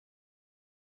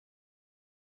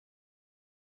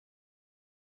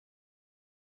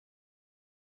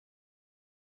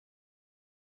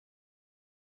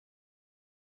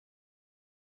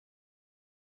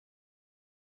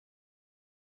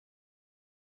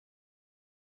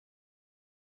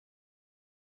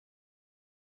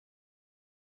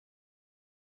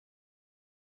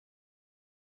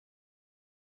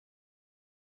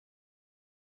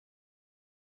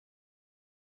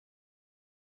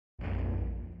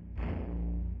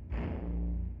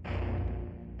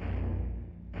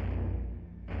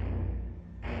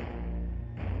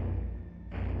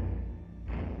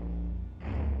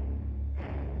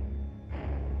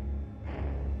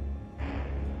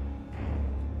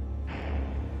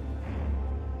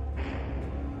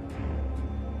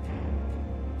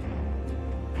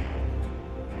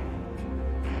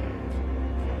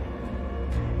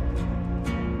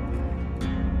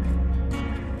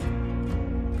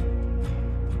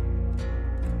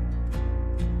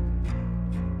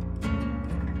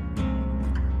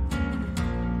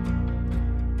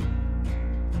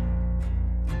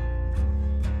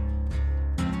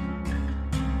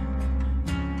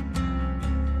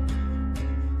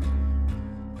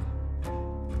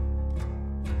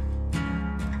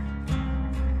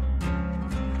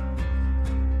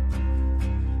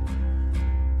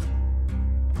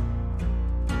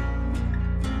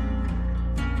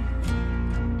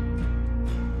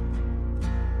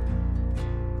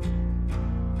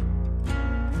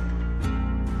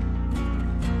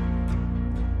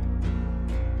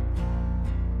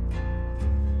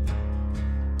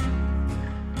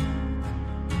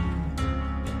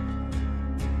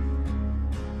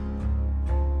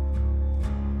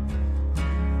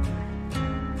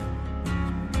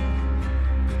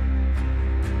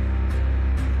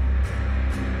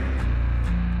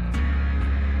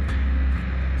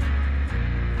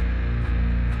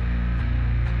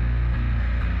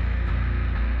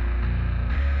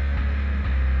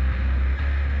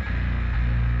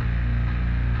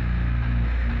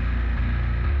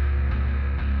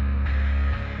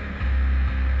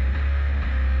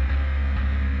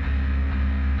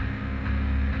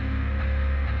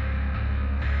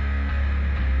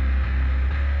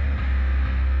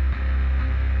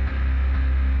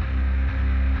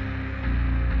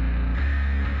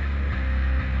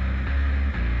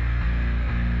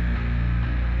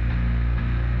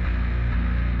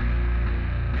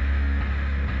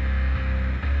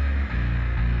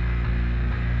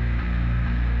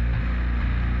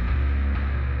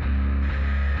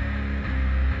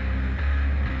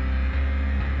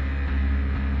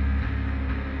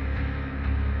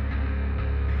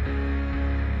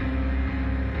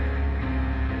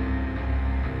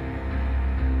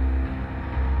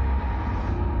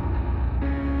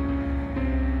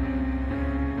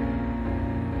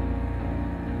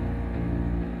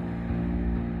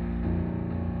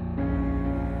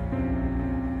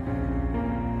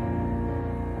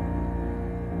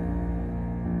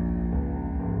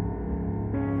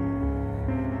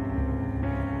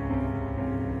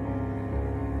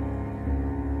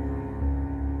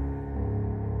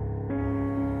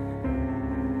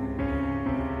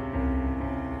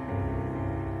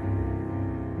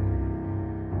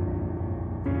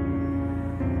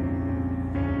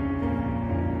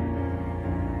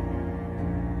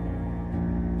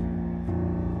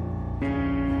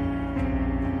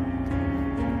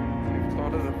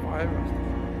Hey, Rusty.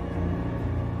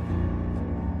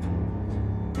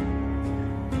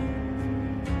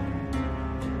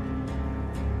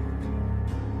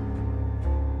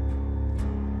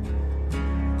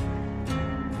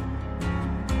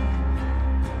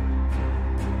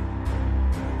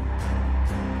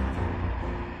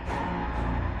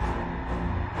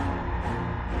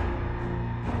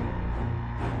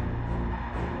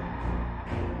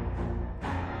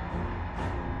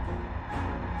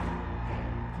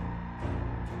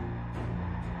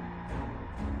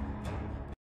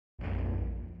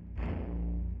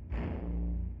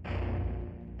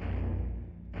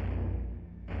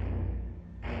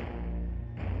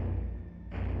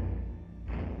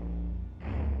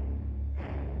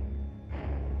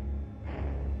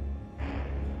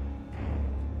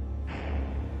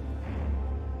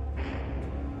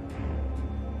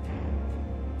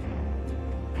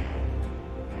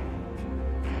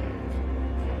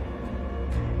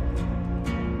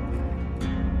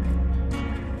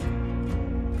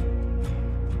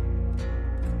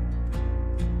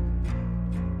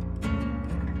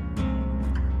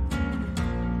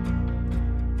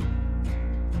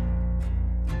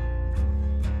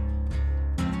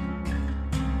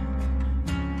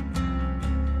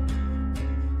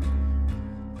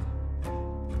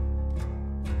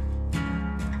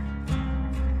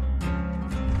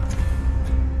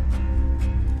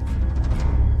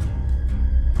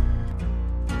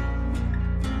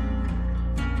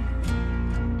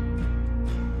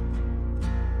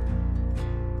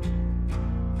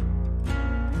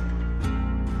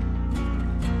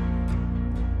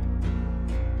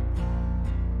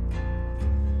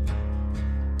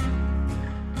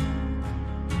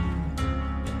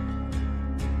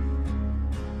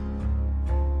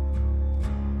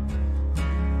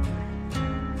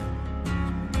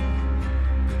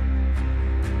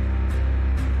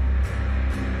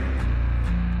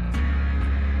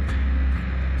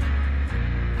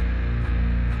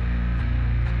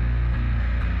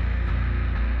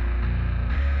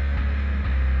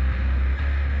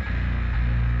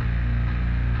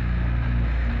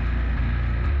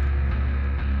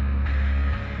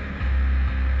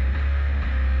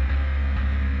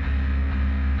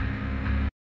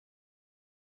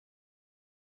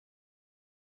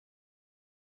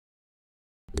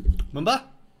 Remember?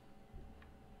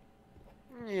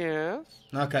 Yes.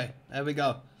 Okay, there we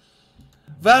go.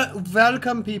 Well,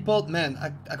 welcome people. Man,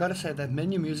 I gotta say that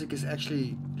menu music is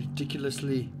actually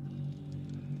ridiculously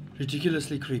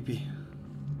creepy.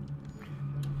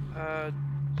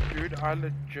 Dude, I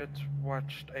legit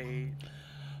watched a...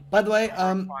 By the way,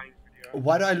 video.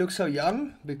 why do I look so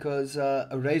young? Because a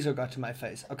razor got to my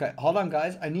face. Okay, hold on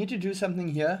guys. I need to do something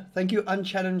here. Thank you,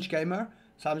 Unchallenged Gamer.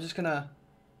 So I'm just gonna...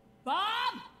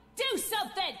 Bob, do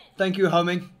something! Thank you,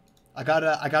 homing. I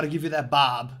gotta give you that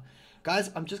bob. Guys,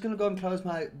 I'm just gonna go and close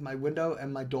my window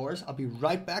and my doors. I'll be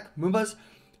right back. Moombas,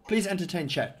 please entertain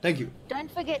chat. Thank you. Don't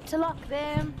forget to lock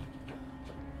them.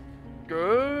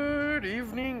 Good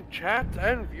evening, chat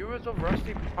and viewers of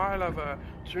RustyPieLover.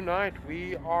 Tonight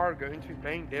we are going to be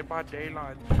playing Dead by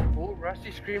Daylight. Will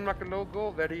Rusty scream like a little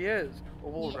girl that he is?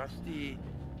 Or will Rusty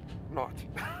not?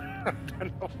 I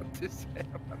don't know what to say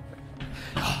about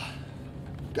that.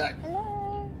 Okay.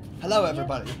 Hello. Hello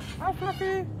everybody. Hi,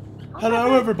 Fluffy.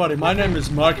 Hello everybody. My name is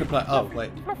Markiplier. Oh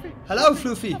wait. Fluffy. Hello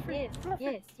Floofy.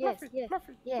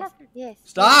 Yes.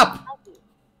 Stop!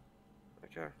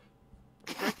 Okay.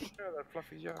 I'm making sure that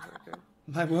Fluffy's young, okay?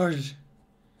 My word.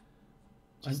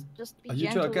 Just be Are you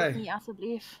two gentle okay? with me,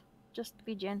 alsjeblieft. Just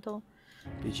be gentle.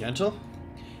 Be gentle.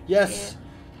 Yes.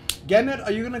 Gamet,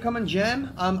 are you gonna come and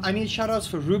jam? I need shoutouts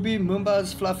for Ruby,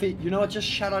 Moombas, Fluffy. You know what? Just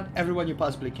shout out everyone you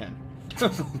possibly can.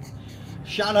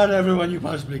 Shout out everyone you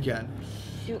possibly can.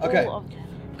 Do Okay. all of them.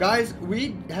 Guys,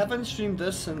 we haven't streamed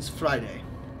this since Friday.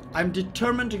 I'm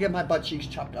determined to get my butt cheeks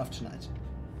chopped off tonight.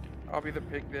 I'll be the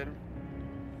pig then.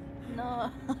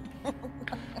 No.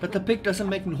 But the pig doesn't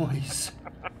make noise.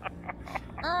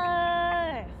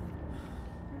 Ah.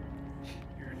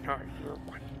 You're not here.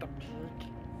 What the pig?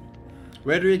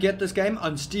 Where do you get this game?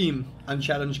 On Steam.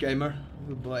 Unchallenged Gamer.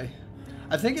 Oh boy.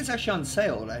 I think it's actually on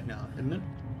sale right now, isn't it?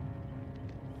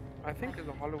 I think there's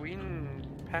a Halloween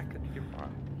pack that you can buy.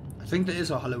 I think there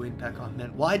is a Halloween pack on,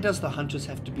 man. Why does the Huntress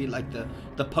have to be like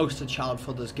the poster child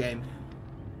for this game?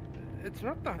 It's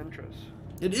not the Huntress.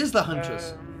 It is the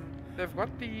Huntress. They've got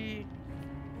the...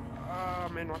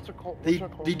 man, what's it called?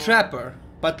 The Trapper.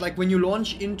 But like when you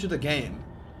launch into the game,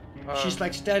 she's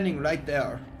like standing right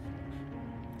there.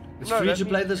 It's no, free to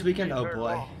play means this you weekend? played Oh her boy.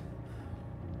 last.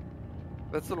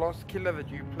 That's the last killer that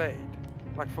you played.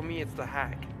 Like for me, it's the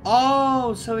hack.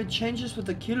 Oh, so it changes with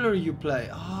the killer you play.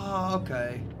 Oh,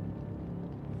 okay.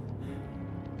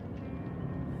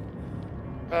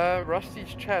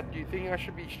 Rusty's chat, do you think I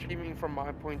should be streaming from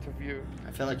my point of view?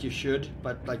 I feel like you should,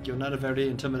 but like you're not a very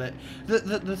intimidating.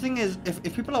 The thing is, if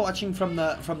people are watching from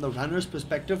the runner's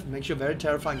perspective, it makes you a very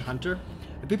terrifying hunter.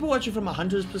 If people watch you from a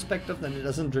hunter's perspective, then it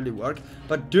doesn't really work.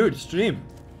 But dude, stream.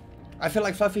 I feel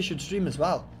like Fluffy should stream as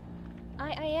well.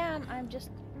 I am. I'm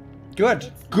just.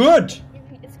 Good. Good.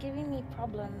 It's giving me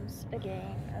problems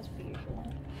again, as per usual.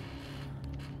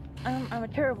 I'm a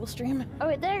terrible streamer. Oh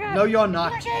wait, there you go. No, you're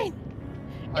not. It's working.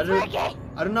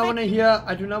 I do not want to hear.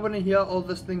 I do not want to hear all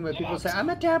this thing where people say I'm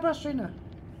a terrible streamer.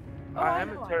 I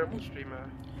am a terrible streamer.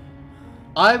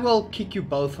 I will kick you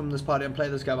both from this party and play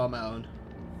this game on my own.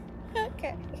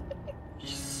 Okay.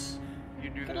 Yes. You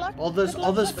do Good this. luck. All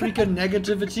this freaking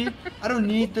negativity. I don't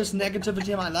need this negativity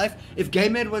in my life. If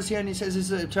GameEd was here and he says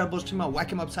he's a terrible streamer, I'll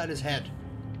whack him upside his head.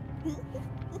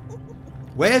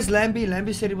 Where's Lambie?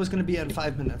 Lambie said he was going to be here in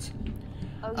 5 minutes.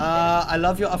 Oh, I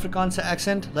love your Afrikaanse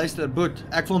accent. Luister, boet.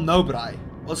 Ek wil nou braai.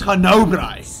 Ons gaan nou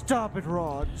braai. Stop it,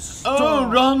 Rod. Stop.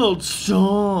 Oh, Ronald,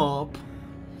 stop.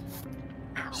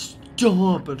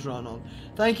 Stop it, Ronald.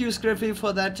 Thank you, Scriffy,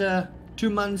 for that 2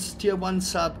 months tier 1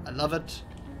 sub. I love it.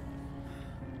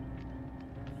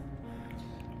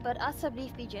 But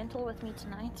asseblief be gentle with me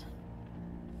tonight.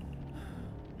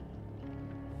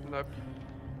 Nope.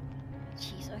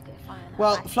 Jeez, okay, fine.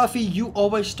 Well, alright. Fluffy, you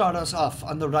always start us off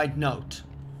on the right note.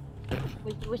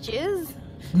 Which is?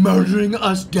 Murdering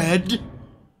us dead?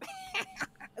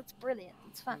 It's brilliant.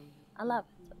 It's fun. I love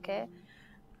it. Okay.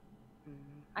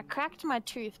 I cracked my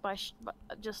tooth by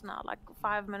just now, like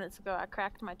 5 minutes ago. I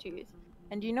cracked my tooth.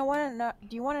 And do you want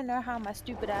to know how my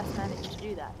stupid ass managed to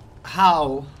do that?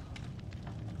 How?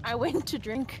 I went to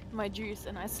drink my juice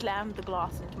and I slammed the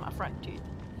glass into my front tooth.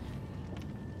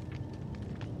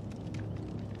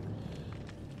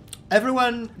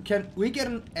 Everyone, can we get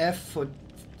an F for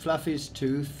Fluffy's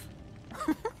tooth?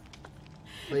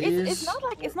 Please? It's not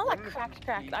like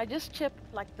cracked. I just chipped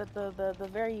like the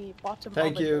very bottom.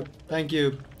 Thank of it.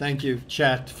 you, thank you,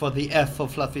 chat, for the F for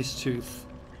Fluffy's tooth.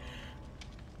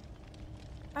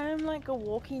 I'm like a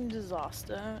walking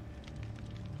disaster.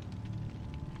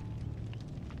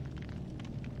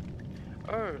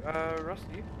 Oh,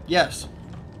 Rusty. Yes.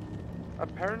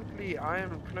 Apparently, I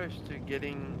am close to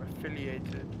getting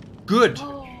affiliated. Good.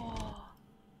 Oh.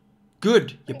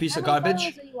 Good, you Wait, piece of how many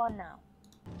garbage. followers are you on now?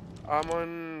 I'm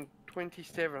on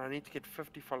 27. I need to get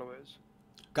 50 followers.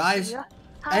 Guys, Yeah.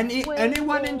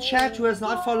 anyone in chat who has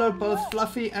not followed both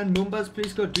Fluffy and Moombas,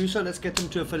 please go do so. Let's get them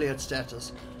to affiliate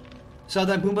status. So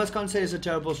that Moombas can't say he's a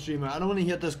terrible streamer. I don't want to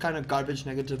hear this kind of garbage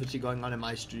negativity going on in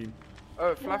my stream.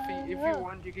 Oh, Fluffy, if you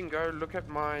want, you can go look at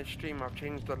my stream. I've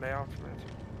changed the layout from it.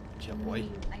 Yeah, boy.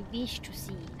 I wish to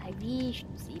see.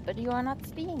 But you are not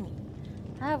seeing me.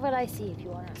 How will I see if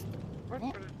you are not seeing me? What?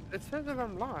 But it says that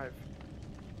I'm live.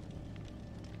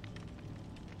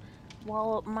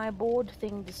 Well, my board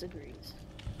thing disagrees.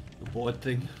 The board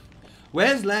thing.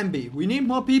 Where's Lambie? We need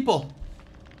more people.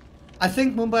 I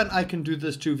think Moomba and I can do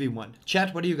this 2v1.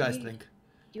 Chat, what do you guys think?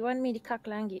 Do you want me to cuck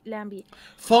Lambie?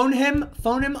 Phone him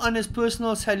on his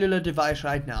personal cellular device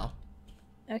right now.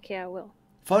 Okay, I will.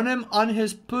 Phone him on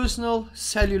his personal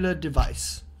cellular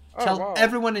device. Oh, Tell wow.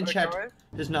 everyone in Okay, chat guys,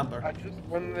 his number. I just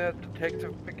won the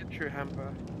Detective Pikachu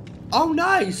hamper. Oh,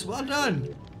 nice! Well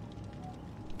done!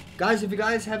 Guys, if you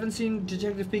guys haven't seen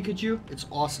Detective Pikachu, it's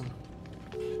awesome.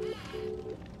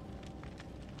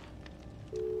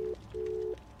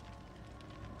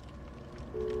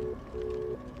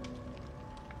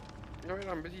 No, wait,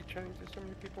 I'm busy chatting to so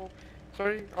many people.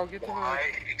 Sorry, I'll get to Why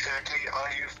exactly are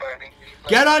you phoning me?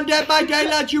 Get on Dead by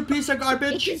Daylight, you piece of It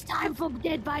garbage! is time for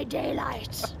Dead by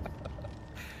Daylight.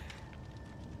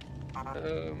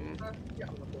 Um,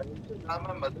 I'm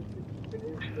a mother.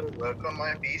 Work on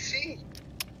my PC.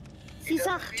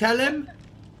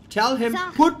 Tell him,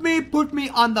 put me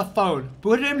on the phone.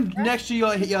 Put him next to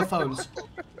your earphones.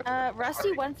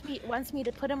 Rusty wants me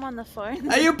to put him on the phone.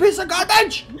 Hey, you piece of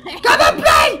garbage! Come and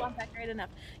play! Not that great enough.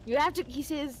 You have to. He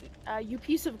says, "You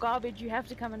piece of garbage. You have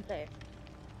to come and play."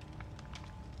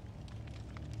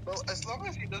 Well, as long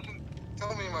as he doesn't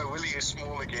tell me my willy is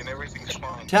small again, everything's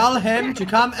fine. Tell him to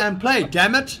come and play,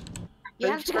 damn it!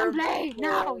 You have to come play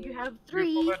now. You have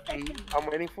 3 seconds. I'm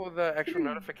waiting for the actual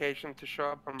notification to show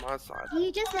up on my side.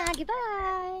 You just now.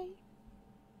 Goodbye.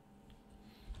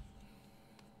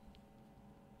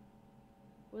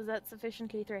 Was that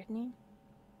sufficiently threatening?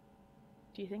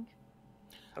 Do you think?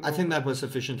 I think that was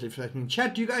sufficiently threatening.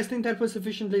 Chat, do you guys think that was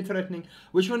sufficiently threatening?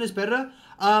 Which one is better?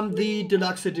 The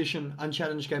deluxe edition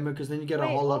Unchallenged Gamer, because then you get a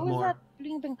whole lot more.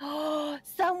 Bling, bling. Oh,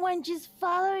 someone just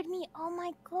followed me. Oh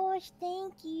my gosh,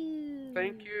 thank you.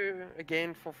 Thank you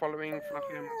again for following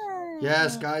Fluffy and myself.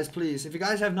 Yes, guys, please. If you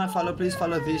guys have not followed, please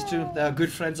follow these two. They are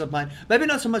good friends of mine. Maybe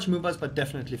not so much Moobas, but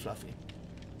definitely Fluffy.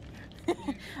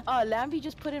 Oh, Lambie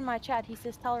just put in my chat. He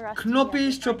says, tell Rusty.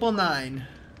 Knoppies 999.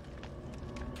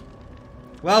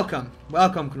 Welcome,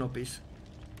 welcome, Knoppies.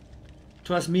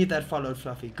 'Twas me that followed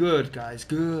Fluffy. Good, guys,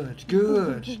 good,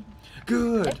 good,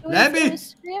 good. It Lambie!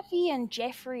 was Scruffy and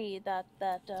Jeffrey that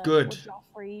Good.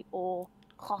 or Joffrey or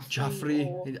Coffee. Joffrey.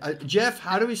 Or... Jeff,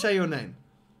 how do we say your name?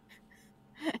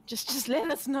 just let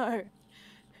us know.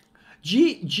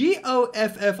 Goffrey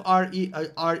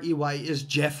is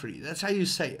Jeffrey. That's how you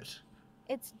say it.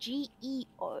 It's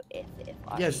Geoff.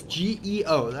 Yes,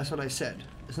 Geo. That's what I said.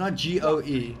 It's not Goe.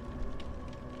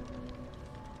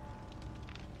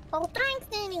 Well, thanks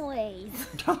anyways.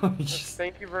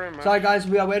 Thank you very much. Sorry, guys.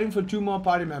 We are waiting for 2 more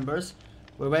party members.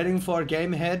 We're waiting for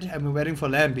Gamehead and we're waiting for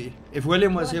Lambie. If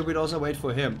William was here, we'd also wait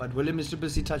for him. But William is too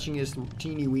busy touching his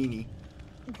teeny weeny.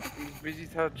 He's busy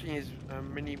touching his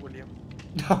mini William.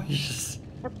 Oh, yes.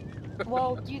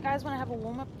 Well, do you guys want to have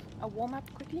a warm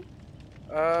up quickly?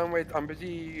 Wait, I'm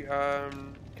busy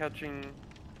catching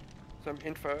some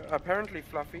info. Apparently,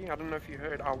 Fluffy, I don't know if you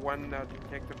heard, I won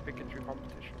Detective Pikachu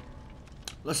competition.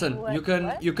 Listen, What?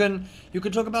 you can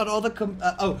talk about all the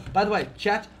oh, by the way,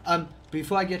 chat,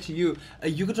 before I get to you,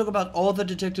 you can talk about all the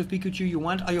Detective Pikachu you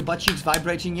want. Are your butt cheeks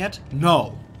vibrating yet?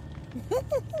 No.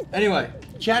 Anyway,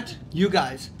 chat, you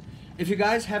guys, if you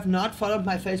guys have not followed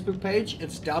my Facebook page,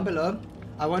 it's down below.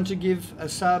 I want to give a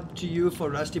sub to you for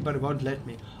Rusty, but it won't let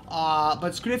me.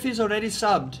 But Scriffy's already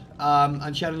subbed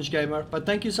on Challenge Gamer, but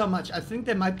thank you so much. I think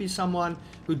there might be someone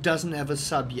who doesn't have a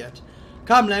sub yet.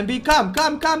 Come, Lambie, come.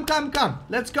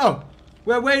 Let's go.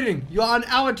 We're waiting. You're on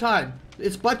our time.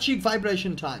 It's butt cheek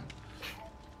vibration time.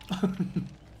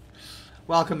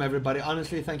 Welcome, everybody.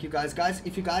 Honestly, thank you, guys. Guys,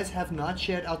 if you guys have not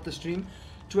shared out the stream,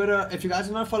 Twitter, if you guys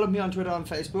have not followed me on Twitter, on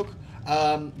Facebook,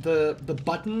 the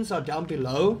buttons are down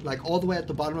below, like all the way at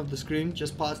the bottom of the screen,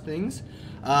 just past things.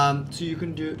 So you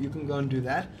can go and do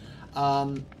that.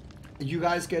 You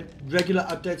guys get regular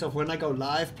updates of when I go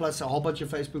live, plus a whole bunch of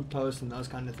Facebook posts and those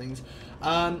kind of things.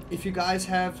 If you guys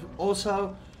have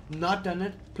also not done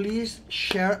it, please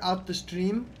share out the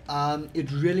stream.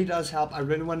 It really does help. I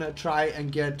really want to try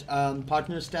and get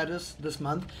partner status this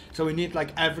month, so we need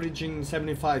like averaging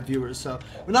 75 viewers. So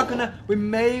we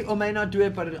may or may not do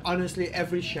it, but honestly,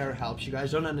 every share helps. You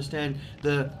guys don't understand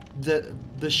the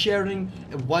sharing.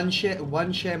 One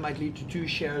share might lead to 2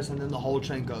 shares, and then the whole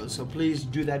train goes. So please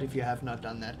do that if you have not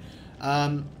done that.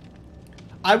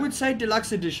 I would say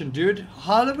deluxe edition, dude.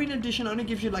 Halloween edition only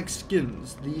gives you like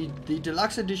skins. The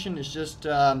deluxe edition is just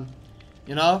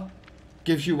you know,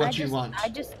 gives you what you want.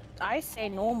 I say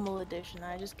normal edition.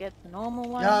 I just get the normal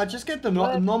one. Yeah, just get the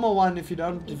normal one. If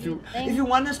you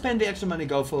want to spend the extra money,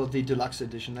 go for the deluxe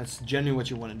edition. That's genuinely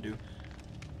what you want to do.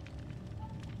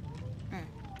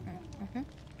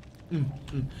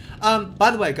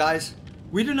 By the way, guys,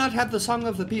 we do not have the song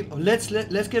of the people. Let's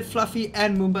get Fluffy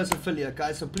and Moomba's affiliate,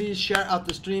 guys. So please share out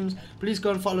the streams. Please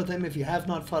go and follow them if you have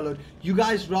not followed. You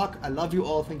guys rock. I love you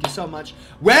all. Thank you so much.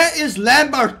 Where is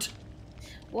Lambert?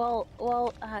 Well,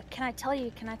 can I tell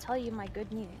you my good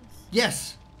news?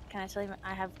 Yes. Can I tell you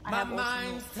I have My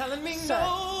mind's telling me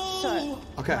no.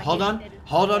 Okay, hold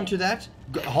on to that.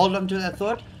 Hold on to that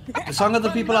thought. The song of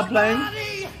the people are playing.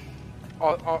 The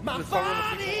song of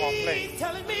the people are playing.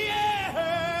 Telling me yes.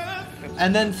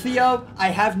 And then Theo, I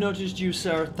have noticed you,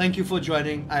 sir. Thank you for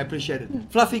joining. I appreciate it.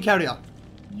 Fluffy, carry on.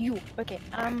 Okay.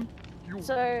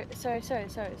 So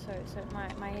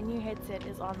my new headset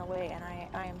is on the way, and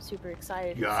I am super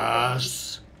excited.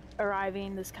 Yes.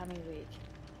 Arriving this coming week.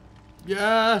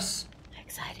 Yes.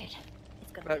 Excited.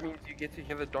 It's gonna That means you get to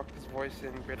hear the doctor's voice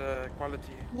in better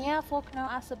quality. Yeah, folk no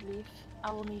asableef.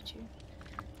 I will meet you.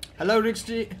 Hello,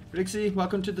 Rixie,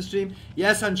 welcome to the stream.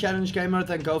 Yes, on Challenge Gamer,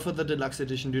 then go for the deluxe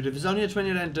edition, dude. If it's only a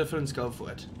 20 rand difference, go for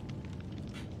it.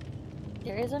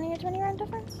 There is only a 20 rand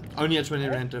difference? Only a 20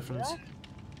 rand difference.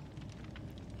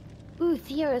 Ooh,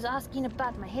 Theo is asking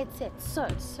about my headset. So,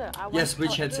 I want yes, to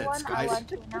which tell headsets, everyone, guys? I want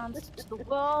to announce to the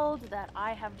world that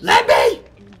I have Lambie! decided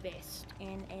to invest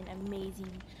in an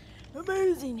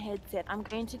amazing headset. I'm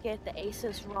going to get the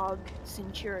Asus ROG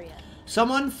Centurion.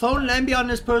 Someone phone Lambie on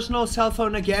his personal cell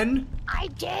phone again. I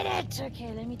did it!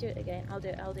 Okay, let me do it again. I'll do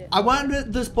it. I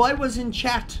wondered, this boy was in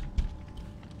chat.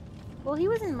 Well, he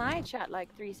was in my chat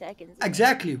like 3 seconds ago.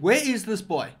 Exactly. Where is this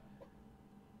boy?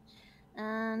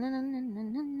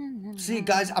 See,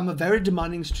 guys, I'm a very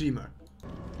demanding streamer.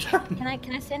 Can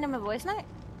I send him a voice note?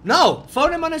 No!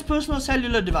 Phone him on his personal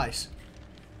cellular device.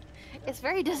 It's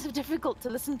very difficult to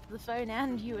listen to the phone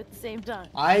and you at the same time.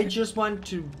 I just want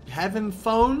to have him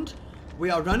phoned. We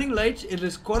are running late. It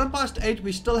is 8:15.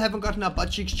 We still haven't gotten our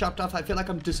butt cheeks chopped off. I feel like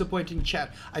I'm disappointing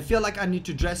chat. I feel like I need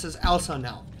to dress as Elsa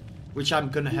now, which I'm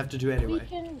gonna have to do anyway.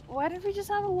 Why don't we just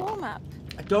have a warm up?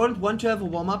 I don't want to have a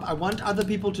warm up. I want other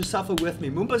people to suffer with me.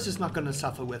 Moombas is not gonna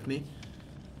suffer with me.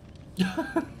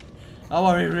 Don't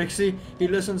worry, Rixie. He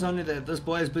listens only that this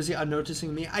boy is busy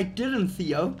unnoticing me. I didn't,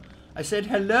 Theo. I said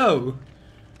hello.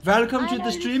 Welcome to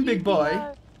the stream, big boy.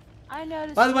 I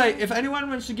noticed. By the way, if anyone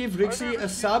wants to give Rixie a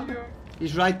sub,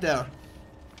 he's right there.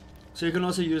 So you can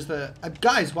also use the...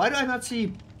 guys, why do I not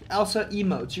see Elsa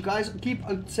emotes? You guys keep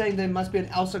saying there must be an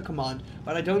Elsa command,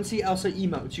 but I don't see Elsa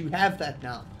emotes. You have that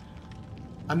now.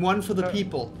 I'm one for the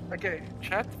people. Okay,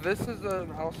 chat, this is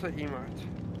an Elsa emote.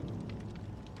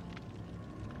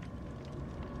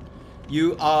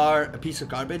 You are a piece of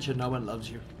garbage and no one loves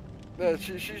you. No,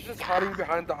 she's just hiding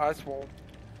behind the ice wall.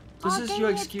 This is your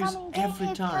excuse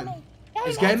every time.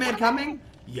 Is Game Man coming?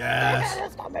 Yes.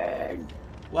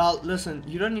 Well, listen,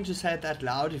 you don't need to say it that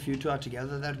loud if you two are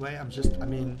together that way. I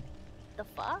mean... The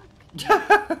fuck?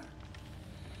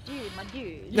 Dude, my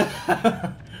dude.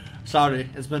 Sorry,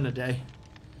 it's been a day.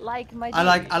 Like, my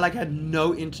dude. I had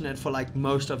no internet for like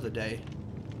most of the day.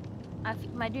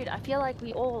 My dude, I feel like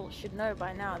we all should know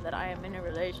by now that I am in a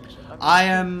relationship. I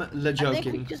am joking. I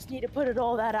think we just need to put it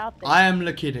all that out there. I am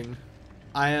kidding.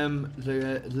 I am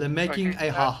the making a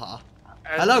haha.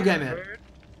 Hello, Gamer.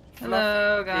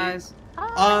 Hello, guys.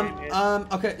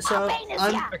 Okay, so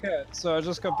okay, so I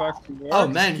just got back from work. Oh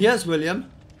man, here's William.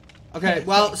 Okay,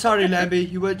 well, sorry, Lambie,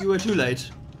 you were too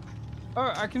late.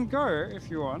 Oh, I can go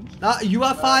if you want. You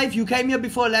are 5. You came here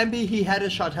before Lambie. He had a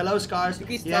shot. Hello, Scars.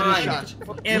 He had a shot.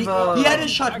 He had a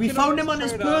shot. We found him on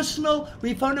his personal.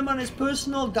 We found him on his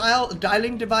personal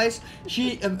dialing device.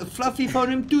 Fluffy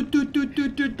phoned him. Toot toot toot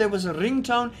toot toot. There was a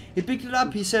ringtone. He picked it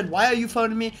up. He said, "Why are you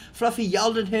phoning me?" Fluffy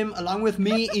yelled at him along with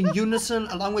me in unison,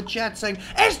 along with chat, saying,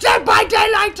 "It's Dead by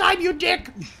Daylight time, you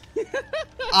dick!"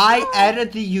 I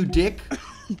added the "you dick."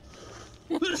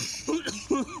 The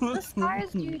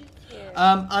Scars dude.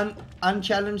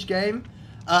 Unchallenged game.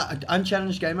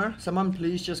 Unchallenged gamer. Someone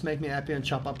please just make me happy and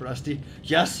chop up Rusty.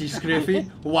 Yes, he's Scruffy.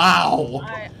 Wow.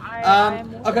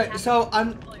 Okay, so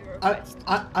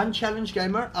unchallenged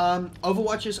gamer.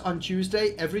 Overwatch is on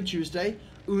Tuesday, every Tuesday.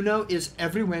 Uno is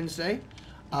every Wednesday.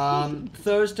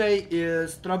 Thursday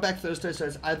is Throwback Thursday, so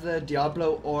it's either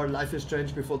Diablo or Life is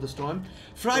Strange Before the Storm.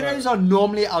 Fridays are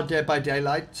normally our Dead by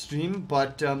Daylight stream,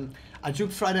 but I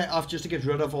took Friday off just to get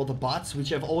rid of all the bots, which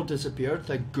have all disappeared,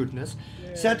 thank goodness.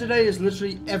 Yeah. Saturday is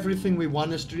literally everything we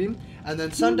want to stream, and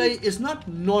then Sunday is not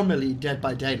normally Dead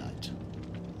by Daylight.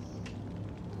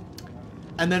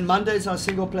 And then Mondays are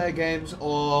single player games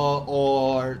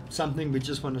or something we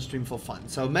just want to stream for fun.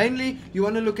 So mainly you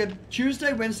want to look at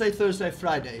Tuesday, Wednesday, Thursday,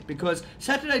 Friday, because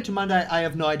Saturday to Monday I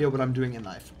have no idea what I'm doing in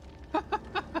life.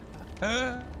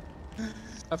 I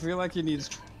feel like you need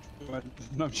to...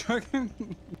 No, I'm joking.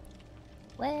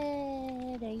 What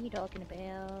are you talking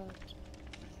about?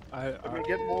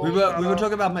 We were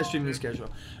talking about my streaming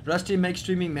schedule. Rusty, make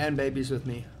streaming man babies with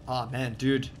me. Ah man,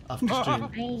 dude, after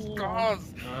stream.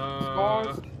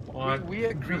 We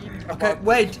agreed. Okay,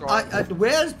 wait.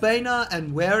 Where's Bana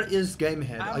and where is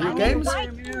Gamehead? Are you games? Are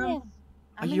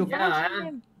you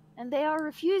games? And they are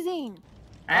refusing.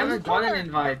 I haven't got an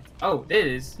invite. Oh, there it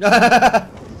is.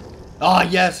 Oh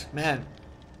yes, man.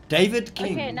 David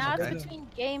King. Okay, now it's between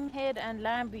Gamehead and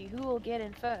Lambie. Who will get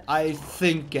in first? I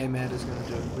think Gamehead is gonna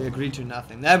do it. We agreed to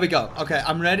nothing. There we go. Okay,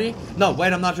 I'm ready. No,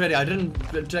 wait, I'm not ready. I didn't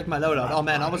check my loadout. Oh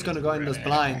man, I was gonna go in this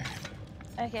blind.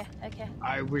 Okay, okay.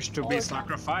 I wish to be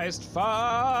sacrificed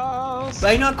first.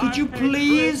 Bana, could you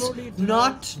please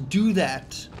not do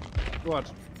that? What?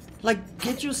 Like,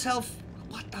 get yourself...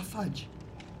 What the fudge?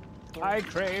 I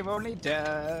crave only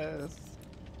death.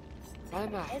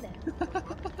 Bana.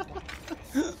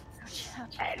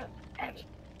 Hey,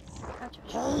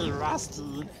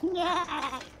 Rusty.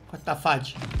 What the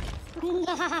fudge?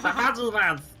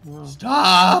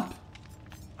 Stop!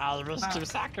 I wish to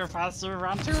sacrifice you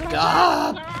unto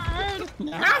Stop!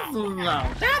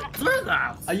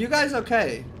 Are you guys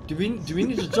okay? Do we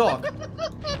need to talk?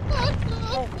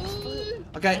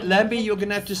 Okay, Lambie, you're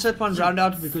gonna have to sit one round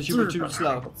out because you were too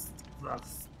slow.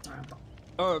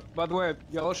 Oh, by the way,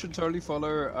 y'all should totally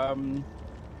follow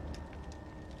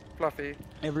Fluffy.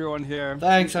 Everyone here.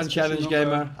 Thanks, Unchallenged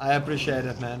Gamer. I appreciate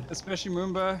it, man. Especially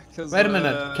Moomba, because... Wait a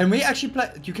minute. Can we actually play...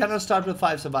 You cannot start with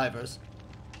 5 survivors.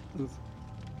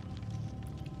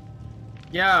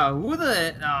 Yeah, who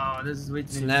the? Oh, this is way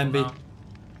too many people Lamby. now.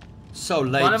 So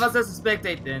late. One of us has to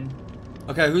spectate then.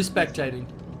 Okay, who's spectating?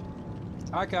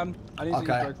 I can. I need to eat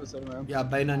Okay. breakfast anyway. Yeah,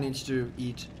 Baina needs to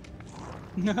eat.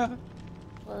 Well,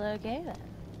 okay then.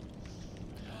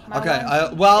 My Okay,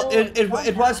 one well, still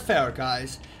it was fair,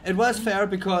 guys. It was fair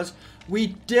because we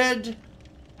did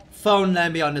phone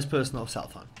Lamby on his personal cell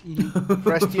phone.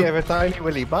 Rusty, have a tiny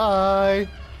willy. Bye.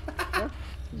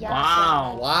 Yeah,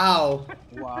 Wow. Wow.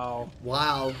 Wow.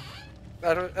 Wow.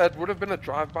 It would have been a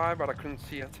drive-by, but I couldn't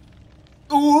see it.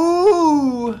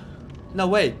 Ooh. No,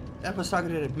 wait. That was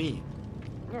targeted at me.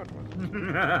 No, it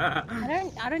wasn't.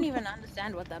 I don't even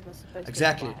understand what that was supposed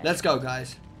Exactly. to be. Let's go,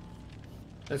 guys.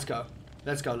 Let's go.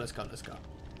 Let's go. Let's go. Let's go.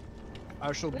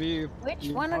 I shall be. Which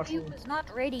the one of you impartial- is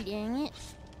not ready, dang it?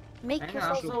 Make Hang on, I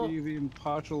yourself. shall be the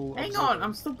impartial. Hang observer. on,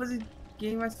 I'm still busy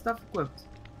getting my stuff equipped.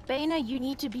 Baina, you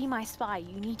need to be my spy.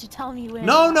 You need to tell me when.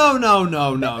 No, no, no,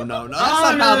 no, no, no, no. That's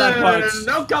not how that works.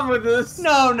 Don't come with this.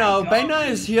 No, no. Baina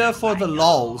is here for the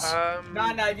lols. No,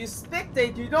 if you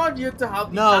spectate, you don't need to help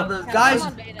each No, other. guys,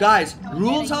 Come on, Baina. guys. Come on,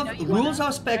 Rules Baina, of you know you wanna. rules of No,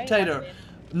 you spectator.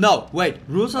 want No, wait.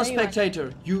 Rules of No, you want.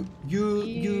 spectator. You.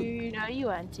 You know you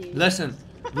want to. Listen.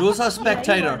 Rules of Yeah, you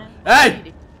spectator. wanna.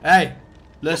 Hey, hey.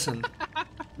 Listen.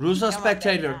 Rules of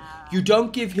spectator. You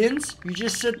don't give hints. You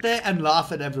just sit there and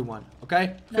laugh at everyone.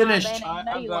 Okay? Nah, Finished. Baina, you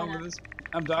know I'm you down wanna. with this.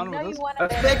 I'm down You know with you this. wanna, A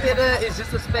Baina. spectator is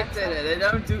just a spectator. They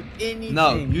don't do anything.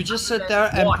 No, you just sit there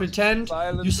and Watch. pretend.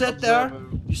 Silent You sit there. observer.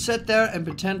 You sit there and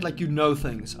pretend like you know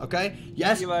things. Okay?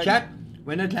 Yes, Be like- chat.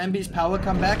 When did Lamby's power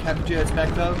come back? Happy to it's back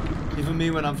though. Even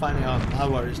me when I'm finding out. No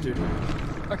worries, dude.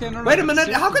 Okay, no, no. Wait a but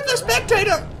minute. How could the seriously,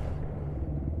 spectator?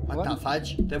 What What? the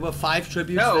fudge? There were 5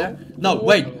 tributes No. there. No,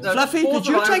 wait. The Fluffy, fourth did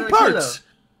you one take is a killer. perks?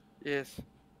 Yes.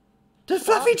 Did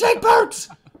Fluffy take perks?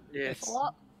 Yes.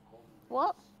 What?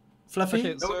 What? Fluffy?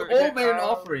 Okay, No, so we all made an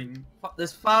offering.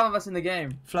 There's 5 of us in the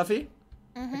game. Fluffy?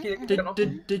 Mm-hmm. Okay, make an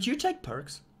offering. Did you take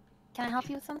perks? Can I help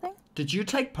you with something? Did you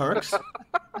take perks? I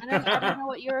don't know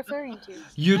what you're referring to.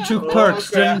 You took perks,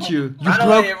 didn't you? You I know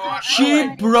broke. everyone- She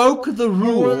broke the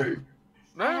rule.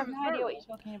 No, I have no idea what you're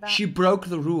talking about. She broke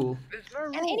the rule. There's no rule.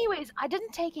 And anyways, I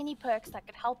didn't take any perks that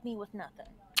could help me with nothing.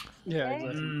 yeah, Okay?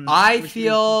 exactly. I Which means you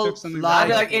feel took something I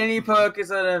feel like like any perk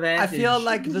is an I advantage. feel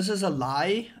like this is a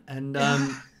lie, and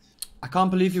I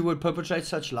can't believe you would perpetrate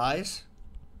such lies.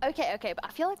 Okay, but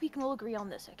I feel like we can all agree on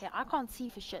this, okay? I can't see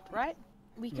for shit, right?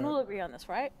 We can all agree on this,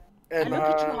 right? And, I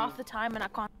look at you half the time and I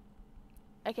can't...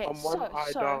 Okay, I'm one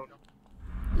eye down.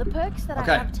 the perks that I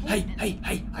Okay. have Hey, taken...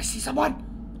 hey! I see someone.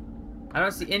 I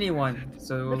don't see anyone,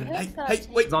 so The perks Hey, that hey, I've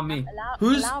wait. it's on me. taken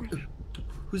allow me...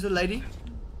 Who's the lady?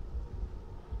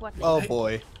 What? Oh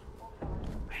boy.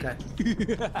 Okay.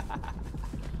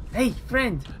 Hey,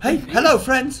 friend. Hey, hello,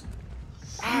 friends.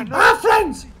 Ah, no. Ah,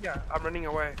 friends. Yeah, I'm running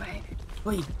away.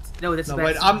 Wait, no, that's No, bad.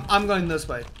 wait. I'm going this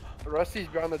way. Rusty's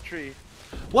behind the tree.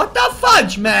 What the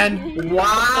fudge, man?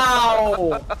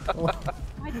 Wow.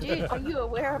 My dude, are you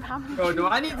aware of how many... Bro, do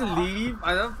I need to leave?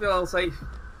 I don't feel safe.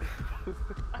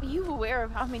 Are you aware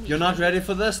of how many... You're not ready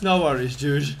for this? No worries,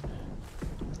 dude.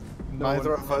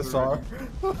 Neither of us are.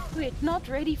 Wait, not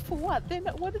ready for what? Then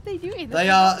what did they do? They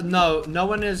are no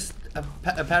one is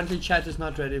apparently chat is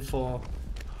not ready for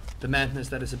the madness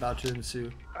that is about to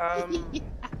ensue.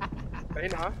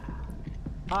 Baina?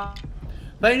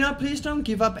 Baina, please don't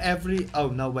give up every. Oh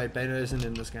no, wait, Baina isn't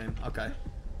in this game. Okay.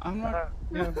 I'm not.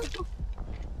 Yeah.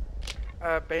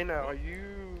 Baina, are you...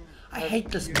 I hate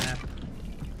this map.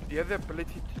 Do you have the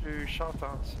ability to do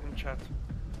shoutouts in chat?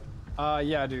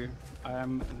 Yeah, I do. I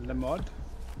am Lemod.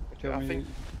 Tell me.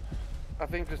 I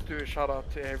think just do a shout out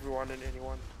to everyone and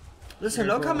anyone. Listen,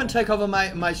 don't come and take over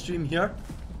my stream here.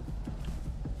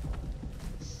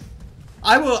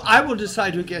 I will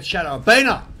decide who gets shout out.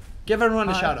 Baina, give everyone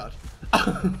a shout out.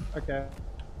 Okay.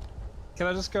 Can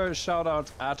I just go shout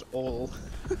out at all?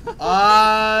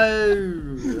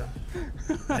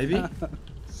 Maybe.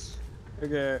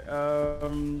 Okay.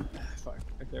 Fuck.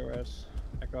 Okay, wait.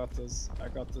 I got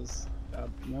this.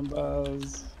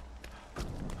 Members.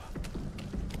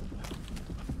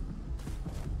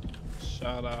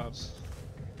 Shout out.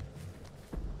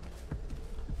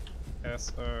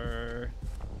 SO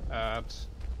at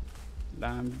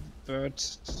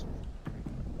Lambert.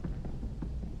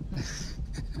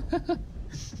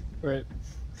 Wait.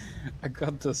 I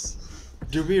got this.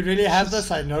 Do we really have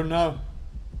this? I don't know.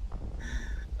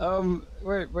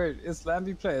 Wait. It's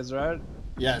Lamby Plays, right?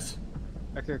 Yes.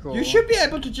 Okay, cool. You should be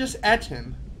able to just add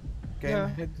him.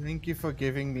 Gamehead, thank you for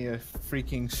giving me a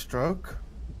freaking stroke.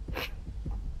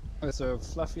 Okay, so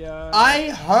Fluffy Eye. I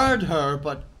heard her,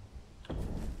 but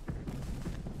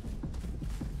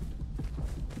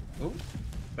Oh,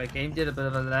 my game did a bit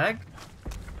of a lag.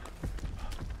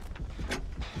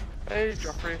 Hey,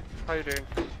 Joffrey. How you doing?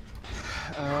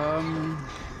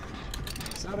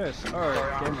 Is that it? Sorry,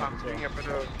 Alright, I'm doing a bit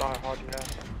of Die Hard, yeah.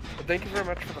 But thank you very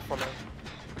much for the follow.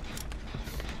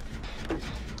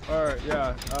 Alright,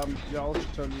 yeah. Y'all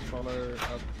should totally follow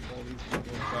all these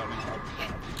people shouting out.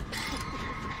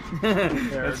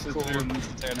 That's It's cool. cool and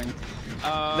entertaining.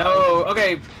 No,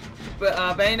 okay. But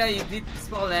Baina, you did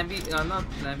spell Lambie, not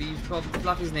Lambie, you spelled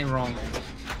Fluffy's name wrong.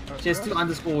 Just 2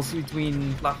 underscores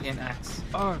between Fluffy and Axe.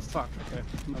 Oh, fuck, okay.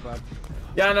 My bad.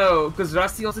 Yeah, no, because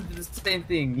Rusty also did the same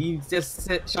thing. He just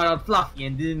shout out Fluffy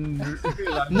and didn't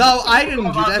realize. No, I didn't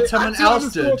do that. Someone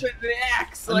else did.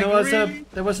 Like,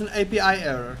 There was an API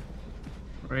error.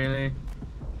 Really?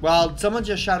 Well, someone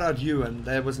just shouted out you, and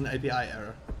there was an API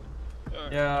error.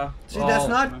 Yeah. See, that's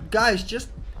not, guys. Just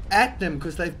add them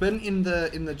because they've been in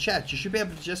the chat. You should be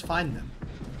able to just find them.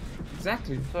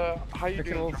 Exactly. So, how you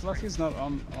Okay, doing? well, Fluffy's not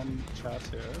on chat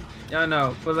here. Yeah,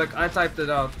 no, but like I typed it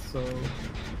out, so.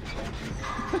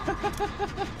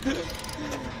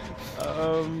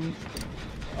 I'm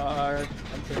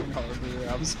thinking horribly.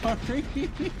 I'm sorry.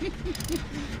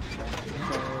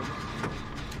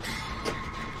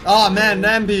 Oh man,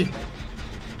 Nambi.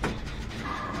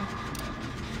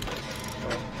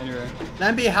 Anyway.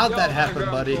 Nambi, how'd that Yo, happen, I'm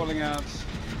buddy? calling out.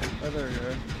 Oh, there we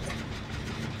go.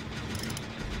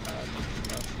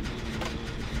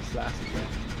 Fluffy.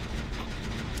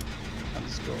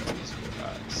 Underscore.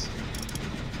 Axe.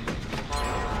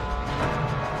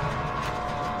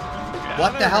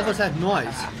 What the hell was that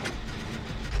noise?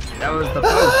 That was the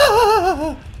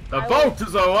boat. The boat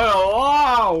is a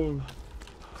wow.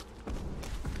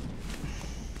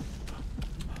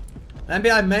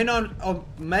 Nambi, I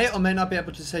may or may not be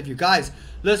able to save you. Guys,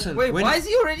 listen. Wait, why is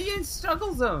he already in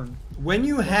struggle zone? When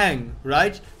you hang,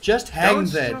 right? Just hang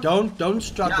Don't there. struggle. Don't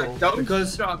struggle. Yeah, don't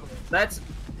because struggle.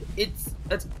 It's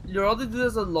you rather do this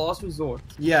as a last resort.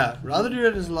 yeah, rather do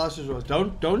it as a last resort.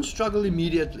 Don't struggle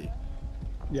immediately.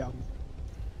 Yeah.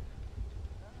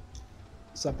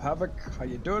 Sup, Havoc? How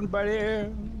you doing, buddy?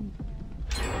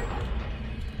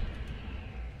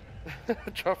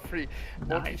 Joffrey,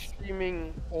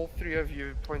 multi-streaming all 3 of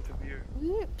you point of view.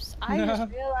 Oops, I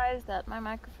just realized that my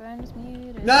microphone is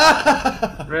muted.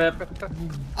 Rip.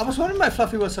 I was wondering why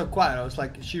Fluffy was so quiet. I was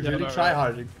like, is she really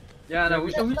tryharding? Yeah, no,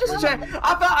 we just checked.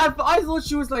 I thought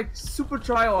she was like super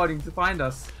tryharding to find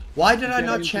us. Why did I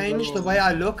not change the way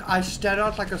I look? I stand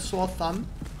out like a sore thumb.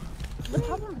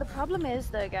 The problem is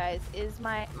though, guys, is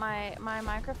my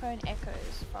microphone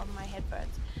echoes from my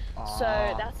headphones. So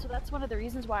that's one of the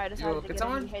reasons why I decided to Can get a new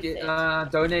someone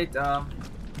headset. donate?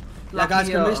 Yeah, guys,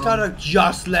 can we start a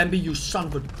just Lambie, you son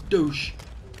of a douche?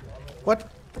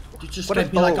 What? You just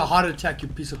gave me like a heart attack, you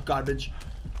piece of garbage.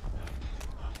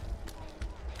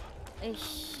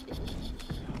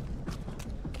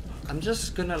 I'm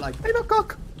just gonna like. Hey, no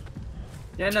cock.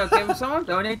 Yeah, no, can someone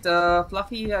donate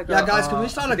Fluffy? Yeah, guys, can we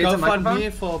start a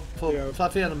GoFundMe for Yeah.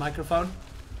 Fluffy and a microphone?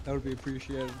 That would be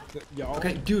appreciated. Y'all.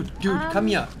 Okay, dude, come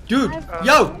here. Dude,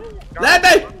 yo!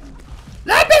 Lambie!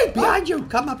 Lambie! Behind you!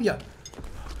 Come up here.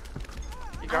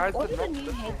 You guys ordered did a not...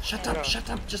 new headset. Shut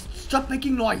up. Just stop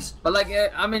making noise. But like,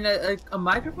 I mean, a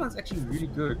microphone's actually really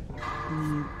good.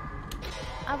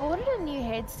 I've ordered a new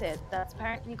headset that's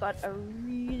apparently got a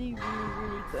really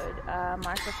good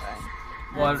microphone.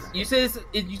 Well, you say it's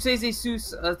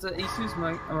Asus, it's a Asus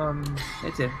mic,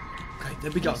 headset. Okay,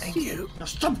 there we go. Thank you. Now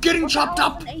stop getting chopped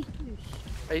up.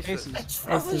 Aces. It's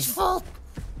Fluffy's fault.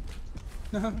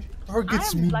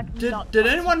 Targets me. Did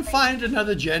anyone find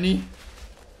another Jenny?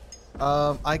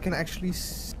 I can actually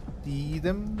see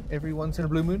them every once in a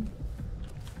blue moon.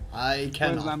 I Where's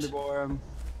cannot. Lambie boy?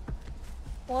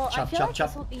 Well, I Chop, feel chop, like chop.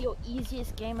 this will be your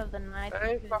easiest game of the night.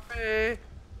 Hey, because- Fluffy.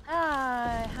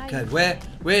 Hi, how Okay, you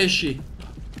where is she?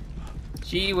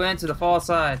 She went to the far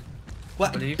side.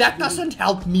 What? Believe. That doesn't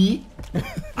help me.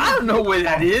 I don't know where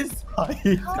that is.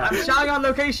 I'm shouting out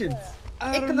locations.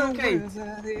 I don't know Okay. where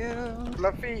that is.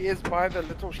 Fluffy is by the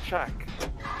little shack.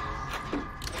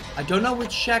 I don't know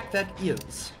which shack that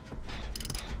is.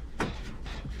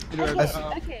 Anyway,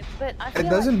 okay, but I feel It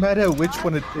doesn't like matter which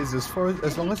one it is,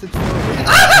 as long as it's.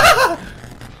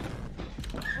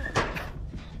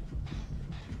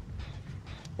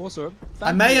 also,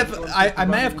 I may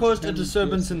have caused a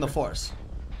disturbance in the force.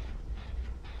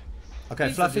 Okay,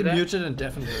 Please Fluffy do that. muted and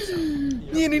deafened herself.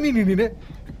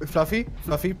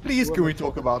 Fluffy, please, can we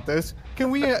talk about this? Can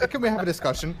we have a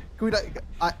discussion? Can we?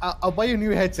 I'll buy you a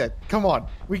new headset. Come on,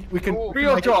 we can.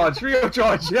 Real charge,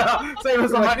 yeah. Save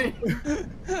us some money.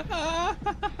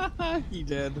 he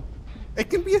did. It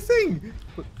can be a thing.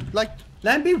 Like,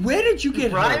 Lambie, where did you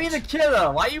get Bribing hurt? the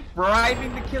killer. Why are you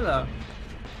bribing the killer?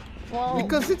 Well,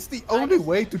 Because it's the only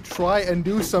way to try and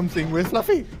do something with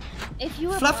Fluffy. if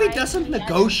you Fluffy advise doesn't me, I don't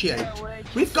negotiate. hear a word you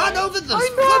We've gone say. over this. I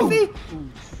know.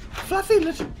 Fluffy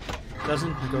literally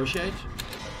doesn't negotiate.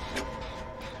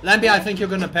 Lambie, I think you're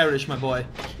gonna perish, my boy.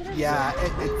 Yeah,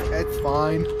 it's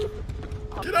fine.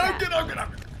 Get out, get out, get out.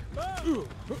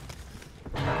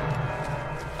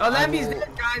 Oh, Lambie's dead,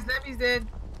 guys. Lambie's dead.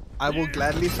 I will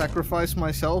gladly sacrifice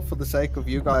myself for the sake of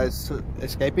you guys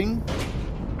escaping.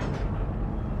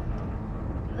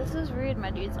 This is rude,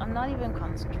 my dudes. I'm not even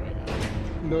concentrating.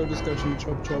 No discussion,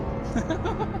 chop chop.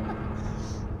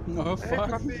 No Hey, fuck.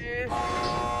 puppy.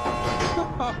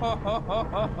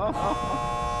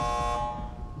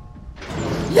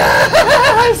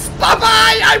 Yes!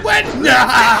 Bye-bye! I win!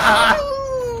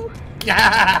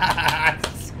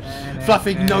 Yes!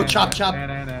 Fluffy, no chop chop.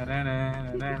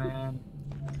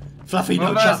 Fluffy,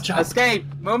 no chop chop. Escape!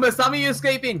 Moomba, stop me, you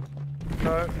escaping!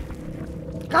 No.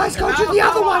 Guys, go to the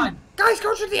other one! Guys,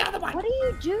 go to the other one! What are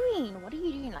you doing? What are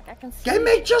you doing? Like, I can see. Game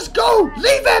mate, just go!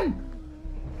 Leave him!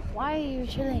 Why are you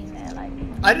chilling there? Like,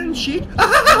 I didn't cheat.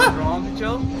 Wrong to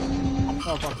chill?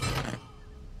 Oh, fuck.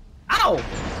 Ow!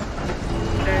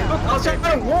 Look, I was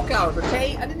trying to walk out,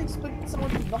 okay? I didn't expect someone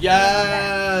to knock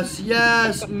Yes,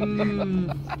 yes.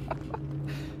 Mm.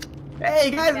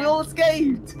 Hey, guys, we all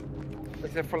escaped!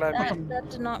 Except for Lambie. that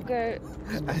did not go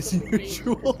As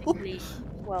usual.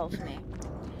 well for me.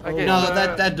 Okay, No, so,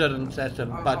 that didn't.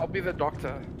 I'll But be the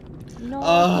doctor. No.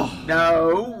 oh,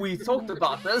 No, we talked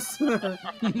about this. and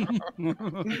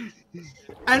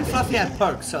Fluffy had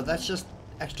perks, so that's just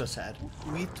extra sad.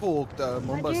 We talked,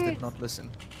 Mombas dude. did not listen.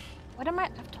 What am I?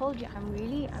 I've told you, I'm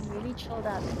really chilled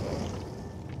out.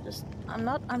 Just, I'm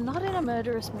not in a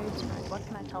murderous mood tonight. What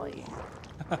can I tell you?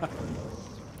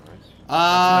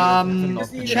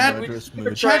 Chat,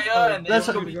 Betrayal,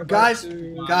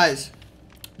 listen, guys,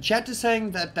 chat is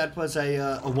saying that was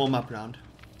a warm-up round.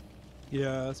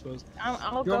 Yeah, I suppose.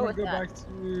 I'll You go want with me to go that. back to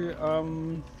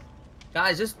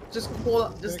Guys, just call,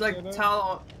 just Check like it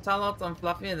tell out on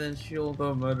Fluffy, and then she'll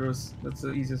go murderous. That's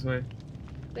the easiest way.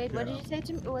 Wait, what Yeah. did you say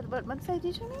to me? What did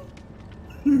you do to me?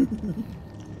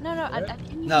 No, I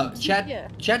didn't No, even hear.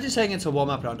 chat is saying it's a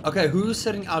warm-up round. Okay, who's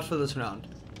sitting out for this round?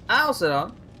 I'll sit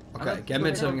down. Okay,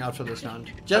 Gamit's sitting out for this round.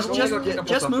 I'm Just gonna go kick up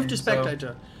move something, to so-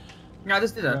 spectator. Yeah, I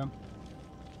just did that. Yeah.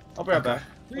 I'll be right back.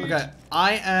 Okay,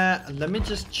 let me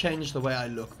just change the way I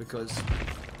look because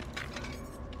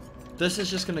this is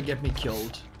just gonna get me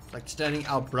killed. Like standing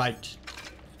out bright.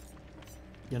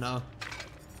 You know?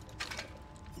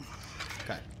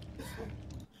 Okay.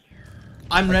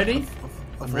 I'm ready.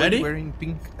 I'm Avoid ready. wearing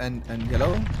pink and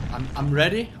yellow. I'm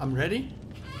ready. I'm ready.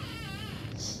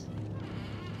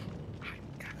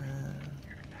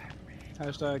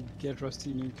 hashtag get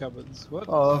Rusty new cupboards. What?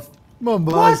 Oh,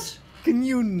 Mombas. What? Can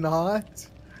you not?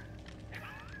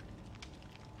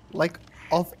 Like,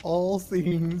 of all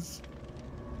things.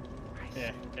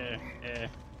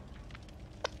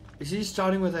 Is he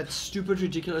starting with that stupid,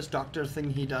 ridiculous doctor thing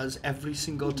he does every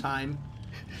single time?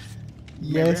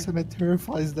 Yes, and it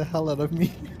terrifies the hell out of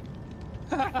me.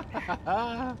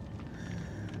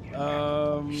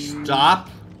 Stop.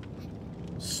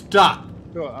 Stop.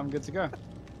 Sure, I'm good to go.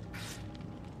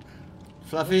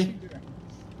 Fluffy,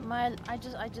 I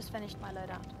just finished my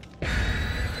loadout.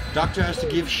 doctor has to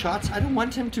give shots. I don't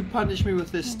want him to punish me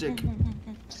with this stick.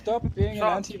 Stop being an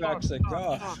anti-vaxxer.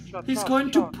 God. He's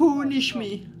going to punish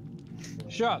me.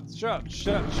 Shut.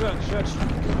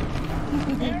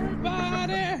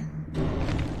 Everybody!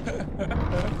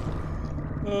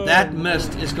 That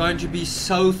mist is going to be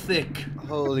so thick.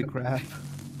 Holy crap.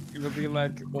 It'll be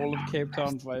like all of Cape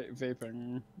Town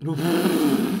vaping.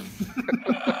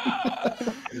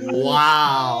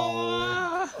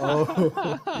 Wow.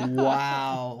 Oh.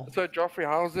 Wow. So Joffrey,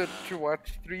 how's it to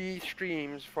watch 3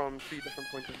 streams from 3 different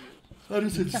points of view? That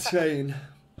is insane.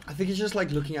 I think he's just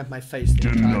like looking at my face the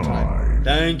entire time.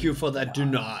 Thank you for that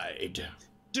denied.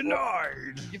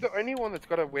 Denied! You're the only one that's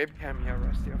got a webcam here,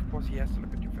 Rusty. Of course he has to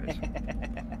look at your face.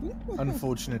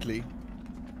 Unfortunately.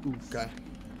 Okay.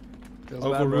 Feels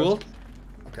Overruled?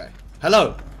 Okay.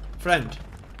 Hello, friend.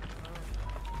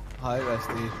 Hi,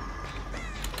 Rusty.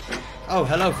 Oh,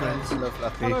 hello, friends. Hello,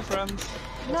 Fluffy. Hello, friends.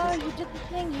 No, you did the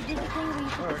thing. You did the thing where you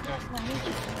put the curse and I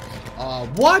hate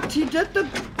you. What? He did the...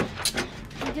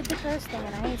 You did the curse thing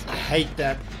and I hate I hate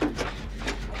that.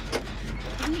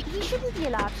 you. He shouldn't be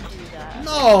allowed to do that.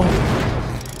 No.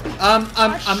 I'm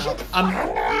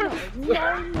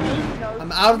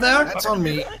out of there. That's on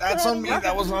me. That's on me.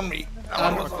 That was on me.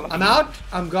 I'm out.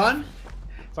 I'm gone.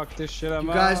 Fuck this shit, I'm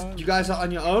You guys are on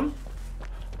your own.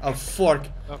 Oh, fork.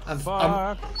 I'm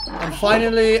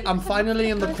finally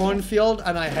in the cornfield,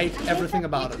 and I hate everything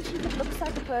about it. It looks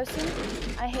like a person.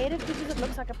 I hate it because it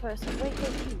looks like a person. Wait,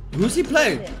 you. Who's he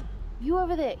playing? You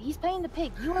over there. He's playing the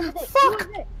pig. You over there. Fuck! You over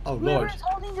there. Oh, Whoever Lord. is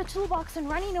holding the toolbox and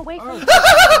running away from you.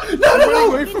 I'm running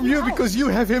away from you because you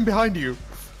have him behind you.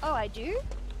 Oh, I do?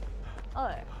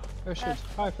 Oh. Oh shit.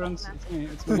 Hi friends, it's me.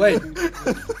 It's me. Wait.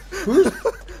 Who's?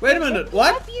 Wait a minute.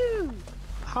 What? Help you.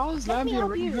 How is Let me Lambie help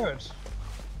already you. good?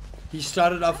 He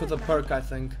started off with a perk, I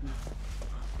think.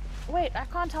 Wait, I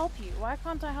can't help you. Why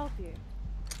can't I help you?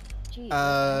 Jeez.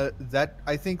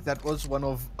 I think that was one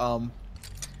of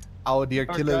our dear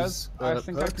Oh, killers. guys, I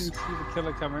think I perks. can see the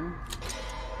killer coming.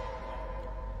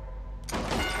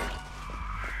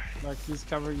 Like he's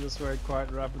covering this way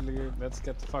quite rapidly. Let's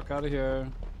get the fuck out of here.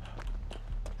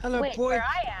 Hello, Wait, boy. where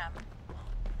I am?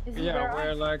 Is he Yeah,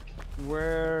 where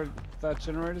where that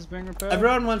generator is being repaired.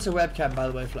 Everyone wants a webcam, by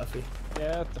the way, Fluffy.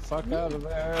 Get the fuck out of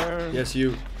there. Yes,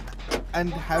 you.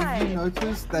 And have you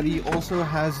noticed that he also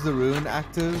has the rune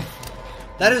active?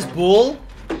 That is bull.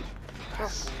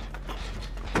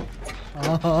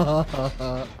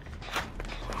 Are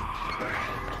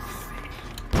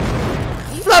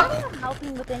you planning on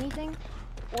helping with anything?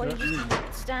 Or you just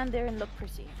gonna stand there and look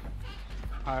pretty?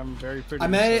 I'm very pretty. I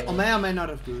may so- or may not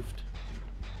have goofed.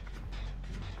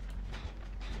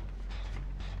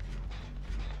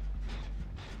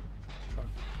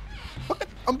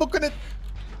 I'm booking it.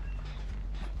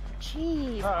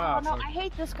 Jeez. Ah, Oh no, fuck. I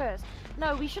hate this curse.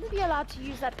 No, we shouldn't be allowed to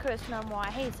use that curse no more. I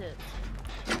hate it.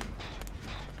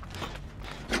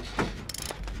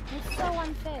 It's so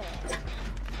unfair.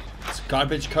 It's a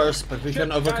garbage curse, but we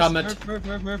can overcome it. Move.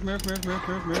 Get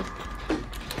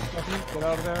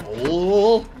out of there.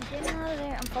 Oh, I'm getting out of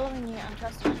there. I'm following you. I'm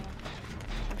trusting you.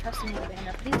 I'm trusting you,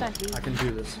 Banda. Please don't leave. I can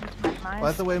do this.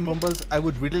 By the way, Mumbas, I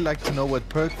would really like to know what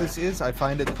perk this is. I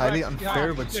find it highly Right, unfair,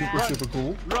 yeah, but yeah. super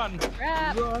cool. Run!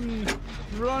 Crap.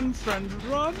 Run, friend,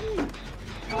 run!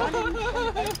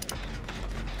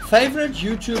 Favorite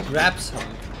YouTube rap song?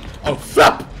 Oh,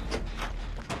 flap!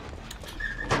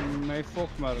 May folk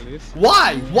maar least.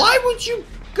 Why? Why would you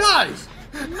guys?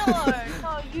 No,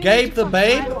 you Gabe need the to fuck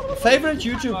Babe? right off. Favorite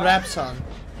YouTube rap song?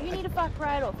 You need to fuck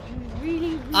right off. You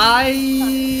really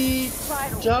I fuck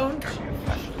right off. don't.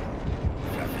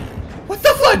 What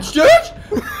the fudge, dude?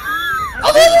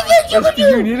 Oh, this is what you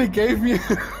You can do. nearly gave me.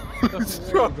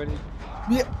 Doesn't work, buddy.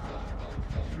 Yeah.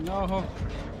 No.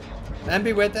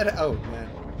 Ambi, wait that. Oh man.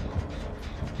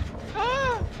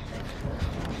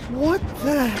 What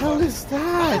the hell is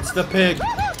that? It's the pig.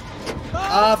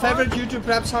 Favorite YouTube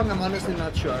rap song? I'm honestly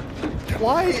not sure.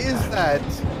 Why is that?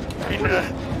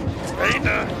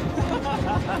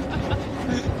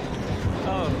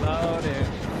 Oh, lordy.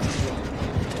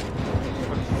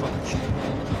 What the fuck?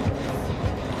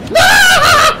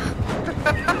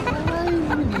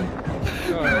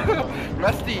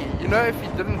 Rusty, you know if you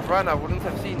didn't run, I wouldn't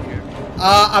have seen you.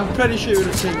 I'm pretty sure you would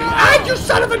have seen me. Ah, you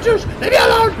son of a douche! Leave me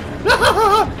alone!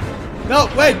 No,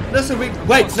 wait, listen, wait,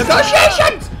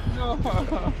 negotiations! No.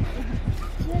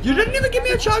 You didn't even give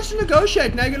me a chance to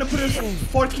negotiate. Now you're gonna put a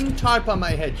fucking tarp on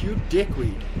my head, you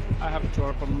dickweed. I have a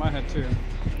tarp on my head too.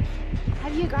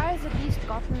 Have you guys at least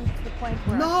gotten to the point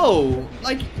where... No,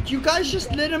 like, you guys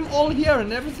just let him all here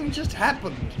and everything just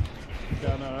happened.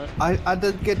 Yeah, no, I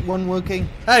did get one working.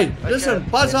 Hey, listen,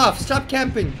 buzz off, stop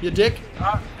camping, you dick.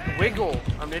 Wiggle.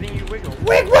 I'm letting you wiggle.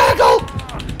 Wig waggle!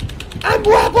 I'm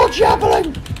wobble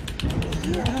jabbling!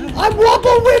 I'm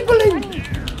wobble wibbling!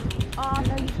 Oh,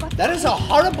 no, you've got That is a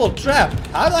horrible trap.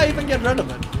 How do I even get rid of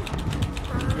it?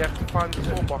 You have to find the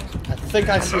toolbox. I think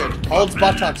I see it. Holds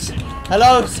buttocks.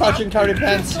 Hello, Sergeant Curry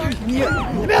Pants. Leave me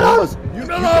alone! Leave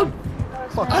me alone!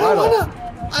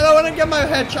 I don't wanna get my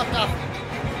head chopped off.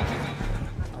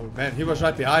 Oh man, he was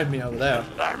right behind me over there.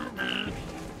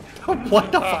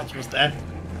 What the fuck was that?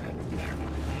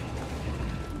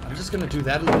 I'm just gonna do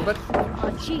that a little bit.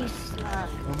 Oh, jeez.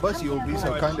 Mumbas, you will be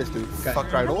so kind as to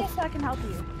fuck right Come here off. so I can help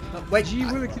you. No, wait, Gee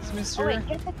willikers, Oh, mister. wait,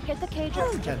 get the cage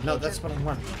up. yeah, no, that's what I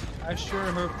want. I sure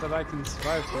hope that I can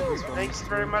survive through this one. Thanks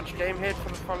very much, Gamehead, for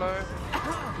the follow.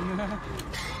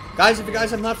 Guys, if you guys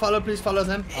have not followed, please follow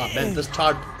them. Oh man, this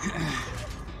tarp.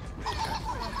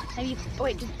 Have you...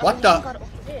 Wait, What you the- got it off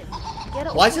your head. Get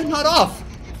it Why off is it your not head. off?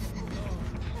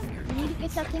 You need to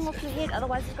get that thing off your head,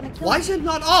 otherwise it's gonna kill Why you. is it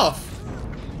not off?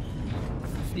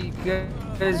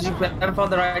 Because you haven't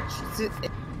found the right.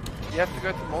 You have to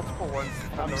go to multiple ones.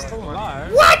 I'm still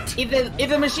alive. What? If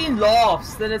the machine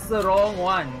laughs, then it's the wrong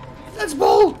one. That's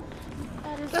bull!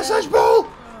 That is That's bad. such bull!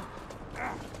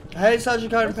 Hey,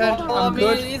 Sergeant Curry Pants, Well, I I'm mean,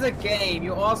 it good. is a game.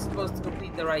 You are supposed to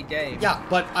complete the right game. Yeah,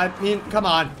 but I mean, come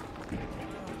on.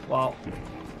 Well,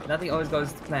 Nothing always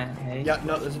goes to plan, hey? Yeah,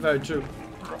 no, that's very true.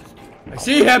 I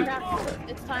see him!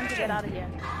 It's time to get out of here.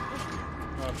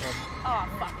 Oh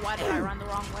fuck, why did I run the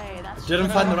wrong way? That's Didn't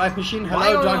find the right machine.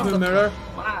 Hello, Dark Moon Mirror.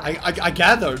 I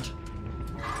gathered.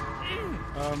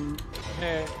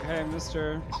 Hey,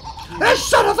 mister. That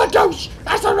son of a douche!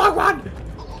 That's the wrong one!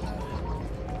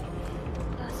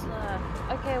 That's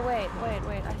okay, wait. I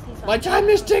see something. My time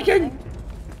is ticking!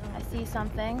 I see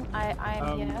something. I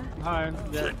am here. Hi.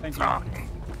 Yeah, thank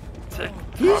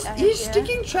you. He's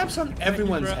sticking traps on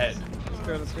everyone's head.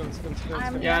 Let's go.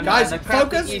 Yeah, guys,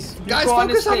 focus! Guys,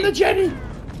 focus on the Jenny!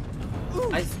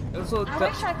 I also. I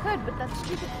wish I could, but that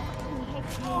stupid fucking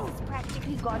hex is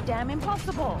practically goddamn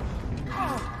impossible.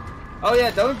 Oh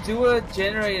yeah, don't do a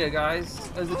generator, guys.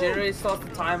 As the generator starts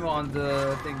the timer on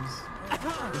the things.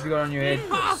 If you got it on your head.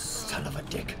 Son of a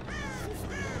dick.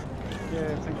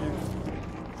 Yeah, thank you.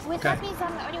 Wait, that means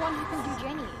I'm the only one who can do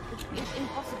Jenny, which is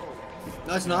impossible.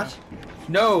 No, it's not.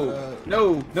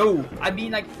 No. I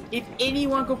mean, like, if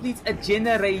anyone completes a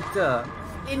generator,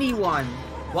 anyone,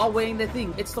 while wearing the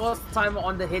thing, it starts the timer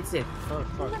on the headset,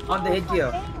 on the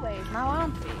headgear. Anyways, now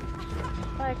aren't we?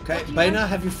 Like, Okay, Baina,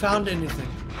 have you found anything?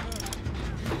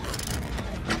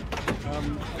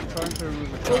 I'm trying to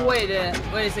remove it. Oh wait a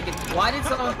second. Why did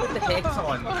someone put the hex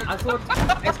on? I thought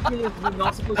SP was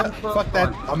not supposed to put Fuck that.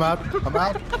 on. I'm out.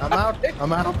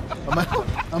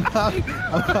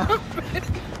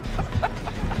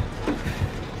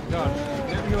 God,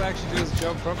 maybe he'll actually do his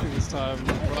job properly this time.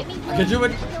 I can do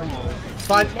it. It's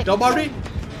fine. Don't worry.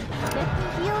 Let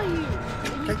me heal you.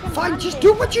 Okay, fine. Just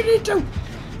do what you need to.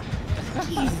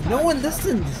 Jeez, no one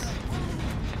listens.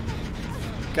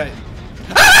 Okay.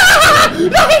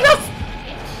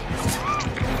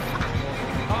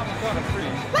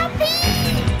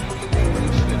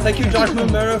 Thank you, Dark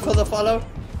Moon Mirror, for the follow.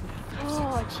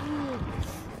 Oh, jeez.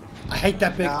 I hate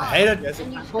that big. I hate it.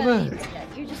 And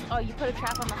you just you put a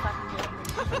trap on my fucking head.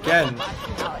 Again.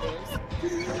 How it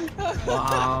is.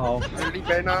 Wow. Really,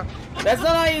 Baina? That's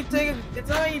not how you take it. It's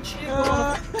not how you cheat.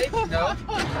 No.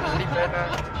 Really, Baina?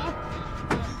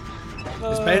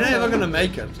 Is Baina ever gonna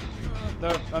make it? No,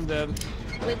 I'm dead.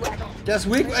 Just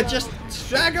struggle. I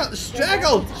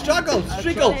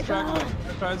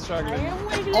tried struggling.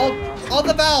 All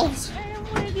the valves.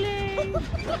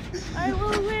 I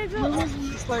will wiggle.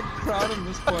 I'm just like proud at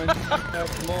this point.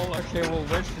 Like, lol, okay, we'll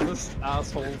wait for this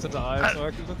asshole to die so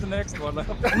I can put the next one up.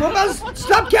 Mamas,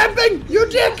 stop camping, you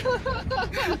dick!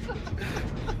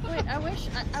 Wait, I wish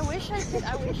I could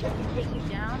take you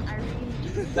down. I really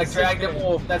do. Like drag them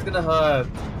off. That's gonna hurt.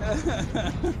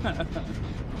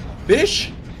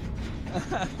 Bish?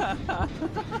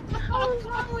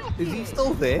 Is he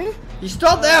still there? He's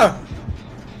still there!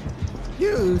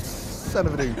 You son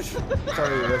of a douche.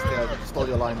 Sorry, Rusty, I stole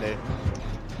your line there.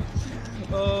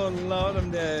 Oh lord,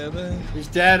 I'm dead. He's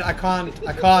dead, I can't.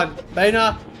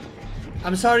 Baina,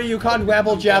 I'm sorry you can't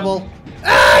wabble jabble.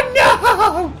 Ah,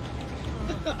 no!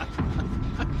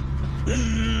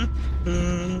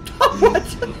 What?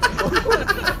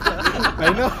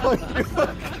 Baina, are you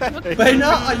okay?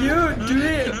 Baina, are you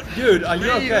doing... Dude, are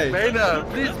you okay? Baina,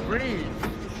 please breathe.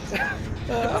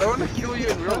 I don't want to kill you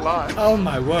in real life. Oh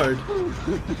my word.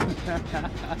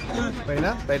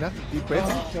 Baina, deep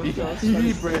breaths.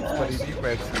 Deep breaths, buddy, deep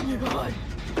breaths.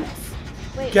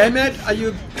 Wait, Gamet, are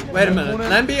you... Wait a minute.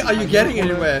 Lambi, are you getting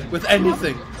anywhere with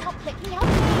anything? let me help you.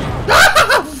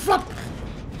 Ah, fuck!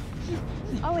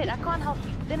 Oh wait, I can't help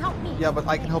you. Then help me. Yeah, but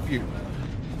I can help you.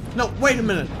 No, wait a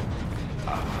minute.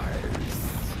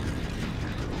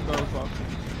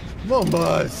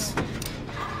 Mombas!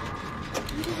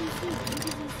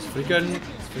 Freaking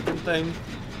thing.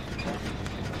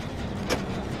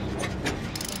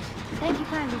 Thank you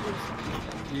kindly, please.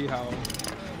 Yeehaw.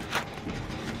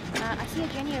 I see a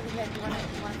Jenny over here. Do you wanna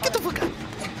Get the fuck out!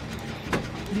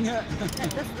 Yeah.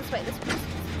 This way.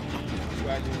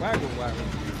 Waggle.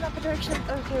 It's not the direction.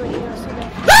 Okay, wait, you're so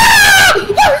there.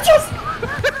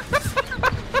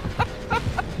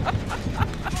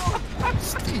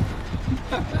 Steve.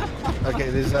 Okay,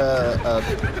 there's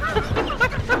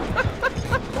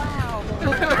Wow.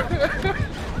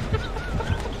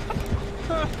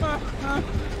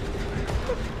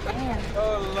 Man.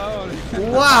 Oh lord.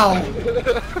 Wow!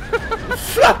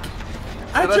 Fuck!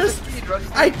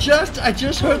 I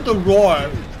just heard the roar.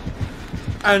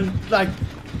 And like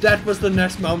that was the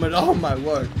next moment. Oh my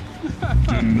word.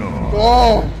 No.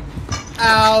 Oh!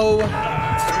 Ow!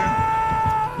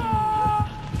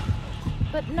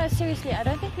 But no, seriously, I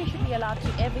don't think we should be allowed to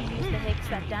ever use the hex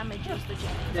that damages the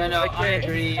Jenny. No, I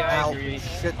agree.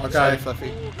 shit. Okay. Sorry,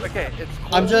 Fluffy. Okay, it's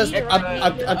cool. I'm just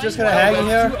gonna hang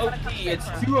here. It's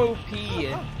too OP.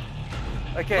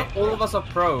 Okay. Not all of us are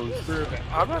pros.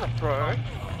 I'm not a pro.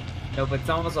 No, but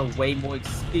some of us are way more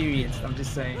experienced. I'm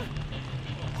just saying.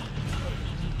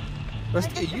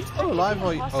 Rusty, are you still alive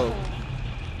or oh?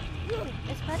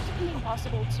 It's practically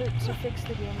impossible to fix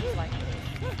the games like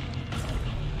this.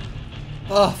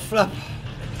 Oh, Flip.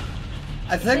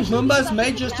 I think Moomba's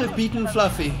may just have beaten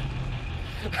Fluffy.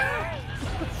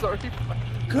 Sorry.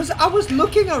 Because I was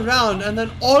looking around and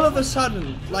then all of a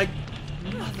sudden, like...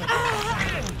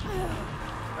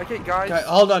 Okay, guys. Okay,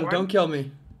 hold on, don't kill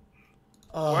me.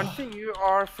 One thing you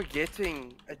are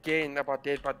forgetting again about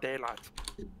Dead by Daylight.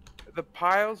 The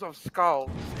piles of skulls,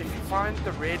 if you find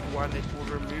the red one, it will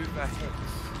remove a hex.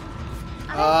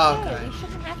 Okay.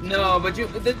 No, but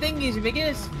the thing is, you're making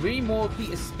it really more OP,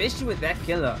 especially with that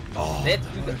killer. Oh, they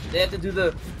have to do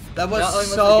the... That was not only must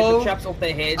they so... get the traps off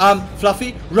their heads.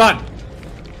 Fluffy, run!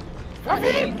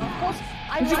 Fluffy! Of course,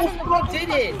 I ran in the wrong did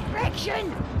it!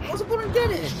 direction! How's opponent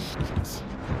did it?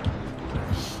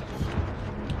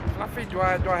 Fluffy, do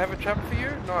I have a trap for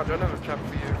you? No, I don't have a trap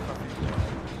for you, Fluffy.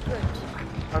 Good.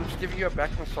 I'm just giving you a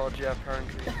back massage here,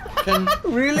 apparently. Can...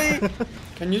 Really?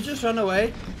 Can you just run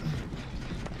away?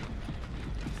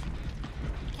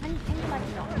 Can you like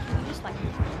not? Can you just like?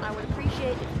 I would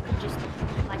appreciate if you could just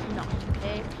like not.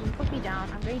 Okay? Can you put me down?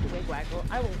 I'm going to wig waggle.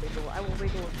 I will wiggle. I will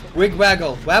wiggle. Wig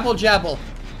waggle. Wabble jabble.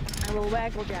 I will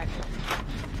waggle jaggle.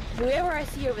 Whoever I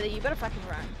see over there, you better fucking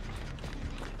run.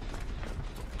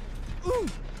 Ooh.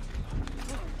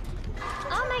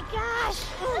 Oh my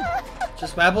gosh!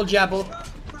 Just wabble jabble.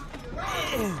 I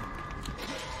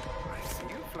see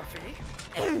you, Fluffy.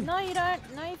 No, you don't.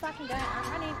 No, you fucking don't.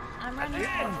 I'm running. I'm running. There's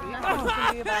nothing you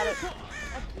can do about it.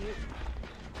 Fuck you.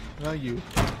 No, you.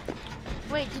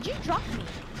 Wait, did you drop me?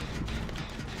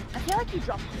 I feel like you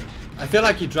dropped me. I feel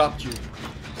like he dropped you.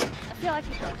 I feel like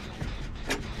you dropped me.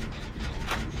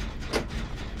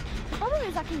 The problem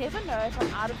is I can never know if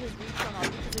I'm out of his reach or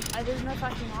not because there's no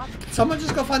fucking option. Someone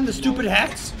just go find the stupid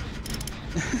hacks.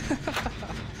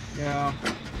 Yeah.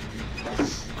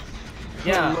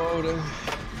 Yeah.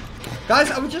 Guys,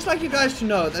 I would just like you guys to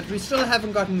know that we still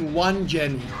haven't gotten one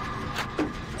Jenny.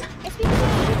 It's because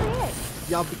it's super head.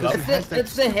 Yeah, because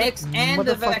It's the hex and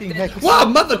the fact that hex. Wow,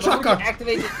 mother trucker!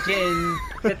 Activated Gen,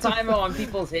 the timer on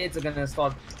people's heads are gonna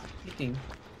start clicking.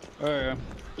 Oh yeah.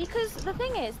 Because the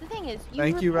thing is,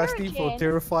 Thank you, Rusty, for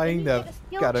terrifying the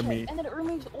academy. And then it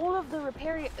removes all of the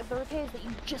repairs that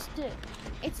you just did.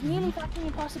 It's nearly fucking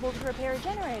impossible to repair a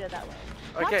generator that way.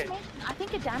 Okay. Not to mention, I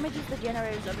think it damages the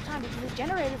generators over time because there's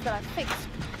generators that I fixed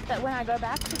that when I go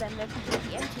back to them, they're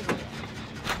completely empty again.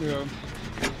 Yeah.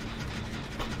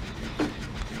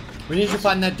 We need to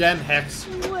find that damn hex.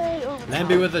 Way over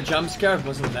Lambie with a jump scare? It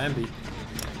wasn't Lambie.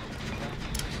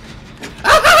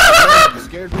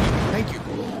 Scared me. Thank you.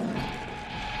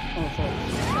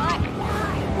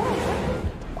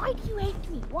 Why do you hate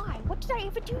me? Why? What did I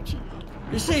ever do to you?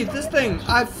 You see, this thing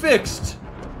I fixed,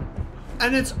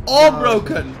 and it's all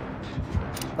broken.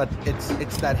 But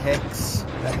it's that hex.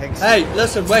 That hex. Hey,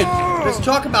 listen, wait. Let's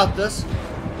talk about this.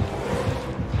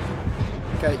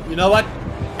 Okay, you know what?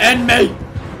 End me.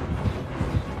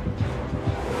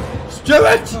 Let's do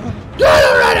it. Do it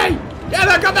already. Damn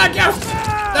it, come back here.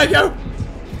 Thank you.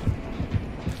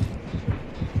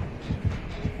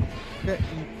 Okay,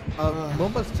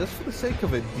 Mombas, just for the sake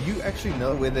of it, do you actually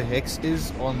know where the hex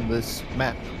is on this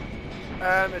map?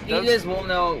 Dealers will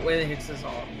know where the hexes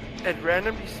are. It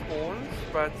randomly spawns,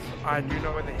 but I do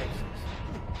know where the hex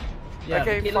is. Yeah,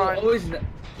 Okay, the killer fine. will always know.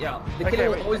 Yeah, the Okay, killer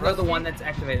will wait, always know the Rusty? one that's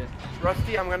activated.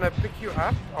 Rusty, I'm gonna pick you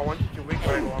up. I want you to wig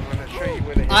waggle. I'm gonna show you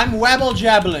where the hex I'm wabble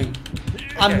jabbling.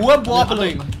 I'm Okay. wub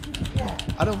wobbling.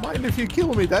 I don't mind if you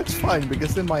kill me, that's fine,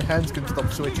 because then my hands can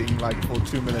stop sweating like for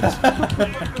 2 minutes.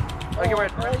 Okay,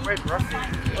 wait, Rusty.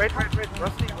 Wait,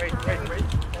 Rusty, wait.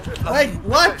 Wait,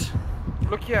 what?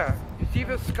 Look here. You see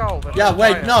the skull? That's Yeah, on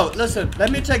wait, fire? no, listen.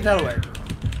 Let me take that away.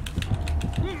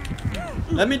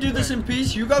 Let me do this in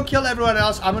peace. You go kill everyone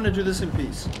else. I'm gonna do this in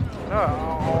peace. No,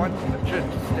 I want legit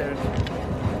to stare at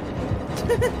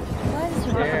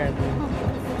you.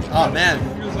 Oh man,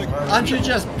 aren't you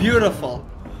just beautiful?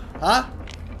 Huh?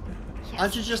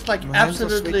 Aren't you just like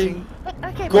absolutely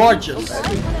gorgeous?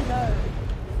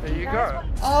 There you go.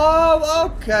 Oh,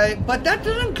 okay. But that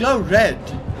didn't glow red.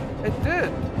 It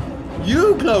did.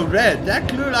 You glow red. That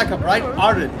glowed like a bright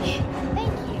orange.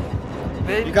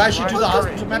 Then You guys should do the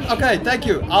hospital map. Okay, thank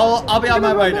you. I'll be on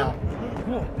my way now.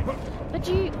 But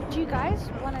do you guys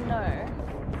want to know?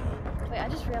 Wait, I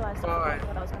just realized I forgot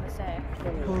what I was gonna say.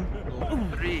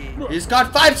 3. He's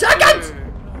got 5 seconds. 2,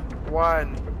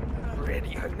 1.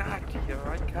 Ready or not, here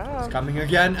I come. It's coming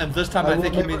again, and this time I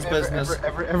think he means business.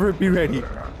 Ever be ready.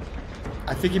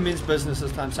 I think he means business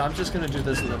this time, so I'm just gonna do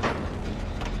this a little bit.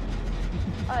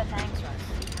 Oh, thanks,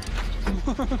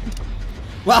 Russ.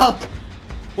 Well,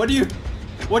 what do you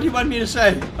want me to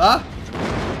say, huh?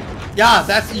 Yeah,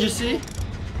 that's, you see?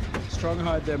 Strong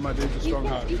hide there, my dude. Strong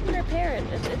hide. You can repair it.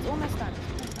 It's almost done.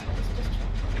 It's just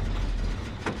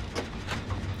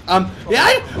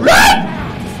Yeah, run!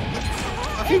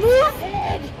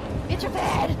 It's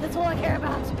repaired. That's all I care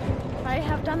about. I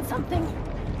have done something.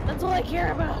 That's all I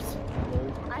care about.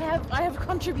 I have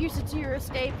contributed to your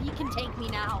escape. You can take me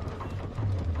now.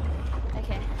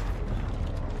 Okay.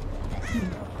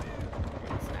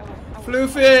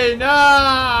 Floofy,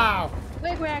 no!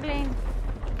 Wig waggling.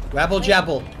 Wabble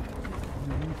jabble.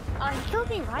 Oh, he killed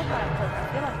me right by a cliff. I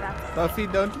feel like that's... Fluffy,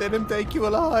 don't let him take you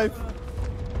alive.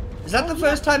 Is that the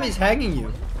first time he's hanging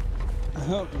you?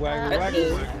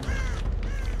 Waggle.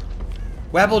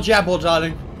 Wabble jabble,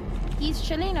 darling. He's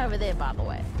chilling over there, by the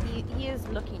way. He is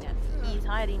looking at me. He's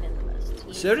hiding in the mist.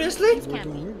 Seriously? He's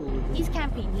camping. He's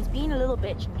camping. He's being a little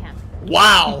bitch and camping.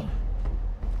 Wow!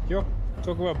 Yo,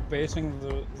 talk about baiting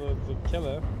the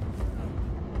killer.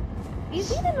 He's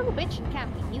being a little bitch and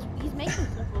camping. He's making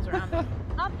circles around me.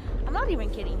 I'm not even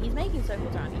kidding. He's making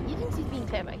circles around me. He thinks he's being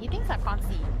clever. He thinks I can't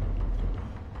see.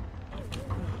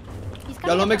 He's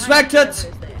coming Y'all up expect behind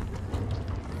it! the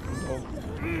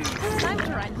It's time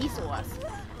to run. He saw us.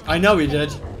 I know he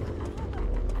did.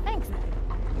 Thanks, man.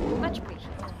 Much appreciated.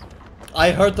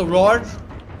 I heard the roar.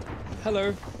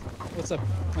 Hello. What's up?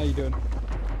 How you doing?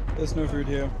 There's no food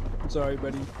here. I'm sorry,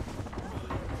 buddy.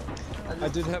 I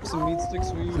did have some meat sticks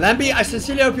for you. Lambie, I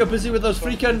sincerely hope you're busy with those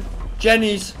freaking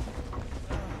Jennies.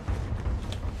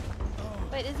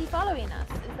 Wait, is he following us?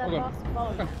 Is that boss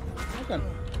following us? Okay.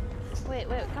 Wait,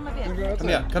 come up here.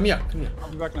 Come here. I'll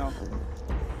be back now. No,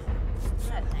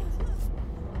 thanks.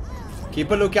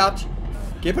 Keep a lookout.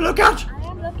 Keep a lookout.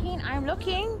 I'm looking.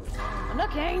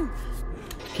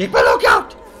 Keep a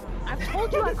lookout. I've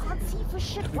told you I can't see for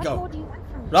shit. What go. more do you want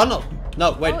from me? Ronald.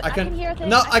 No, wait, Oh, I can. hear things.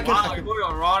 No, I can. Wow, you're going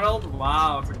on Ronald?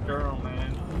 Wow, it's a girl,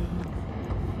 man.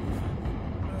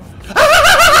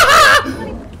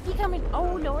 He coming.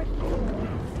 Oh lord.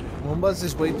 Moomba's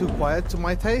is way too quiet to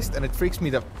my taste, and it freaks me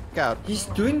the f out. He's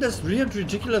doing this weird,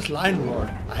 ridiculous line roar.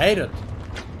 I hate it.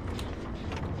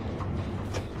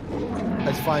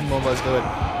 That's fine, Moomba's do it.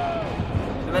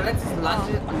 But let's just lunge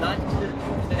it. I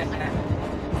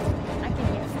can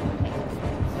hear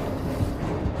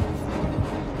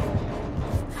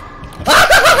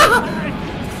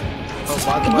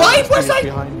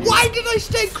Why did I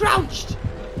stay crouched?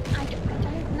 I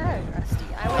don't know,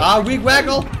 Rusty. Wig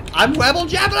waggle. I'm wabble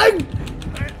jabbling.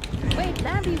 Wait,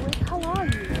 Lambie, how are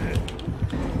you?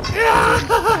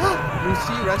 You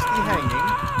see Rusty hanging?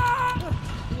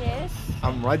 Yes.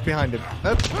 I'm right behind him.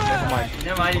 Never mind.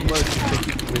 Never mind. Oh,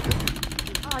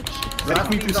 jeez. Let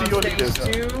me to see your leaders.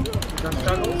 Jesus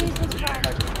Christ.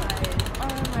 Oh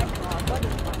my god, what is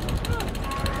wrong?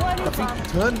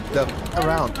 Turn them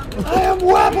around. I am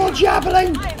wabble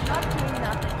jabbling. I am not doing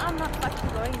nothing. I'm not fucking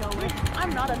going nowhere.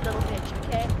 I'm not a little bitch,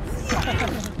 okay?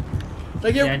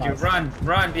 Thank you. Behind you.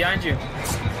 Run, behind you.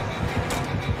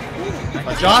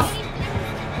 Watch off.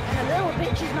 And a little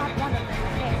bitch is not one of them,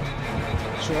 okay?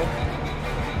 Sure.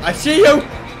 I see you.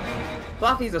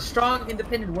 Fluffy's a strong,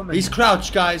 independent woman. He's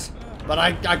crouched, guys, but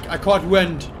I caught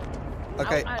wind.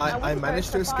 Okay, I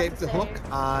managed to escape the hook.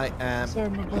 I am.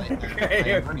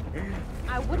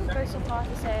 I wouldn't go so far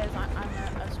to say as I'm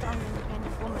a strong,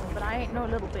 independent woman, but I ain't no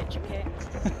little bitch, okay?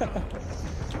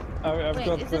 I've Wait,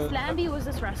 got is this Lambie or is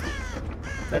this Rusty?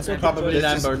 That's probably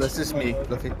Lambert. This is me,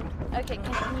 Fluffy. Okay,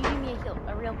 can you give me a heal?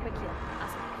 A real quick heal?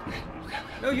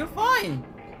 No, you're fine.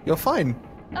 You're fine.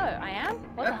 Oh, I am?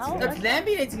 What the hell? That's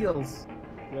Lambie needs heals.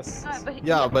 Yes. Oh, but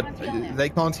Yeah, you but can't heal him. they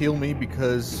can't heal me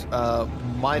because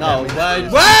my No, damage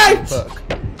is wait! perk.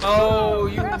 Oh,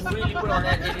 you really put on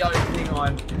that idiotic thing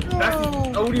on. That's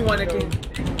the only one that can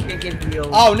get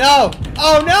healed. Oh no!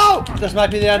 Oh no! This might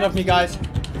be the end of me, guys.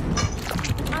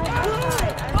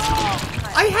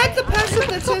 I had the person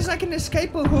that says I can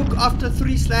escape a hook after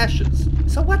 3 slashes.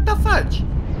 So what the fudge?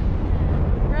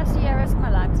 Rusty, I risked my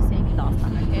life to save you last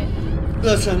time, okay?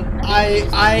 Listen,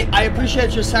 I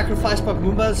appreciate your sacrifice, but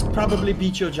Moomba's probably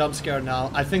beat your jump scare now.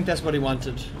 I think that's what he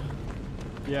wanted.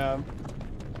 Yeah.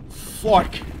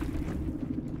 Fuck.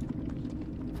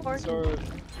 So,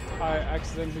 I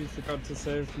accidentally forgot to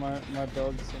save my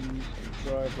dogs and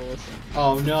dry balls.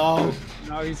 Oh no.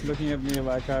 Now he's looking at me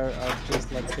like I've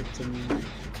just like kicked him.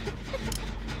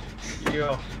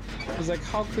 Yeah. He's like,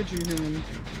 how could you, human?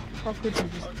 How could you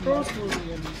just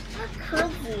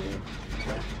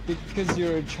Because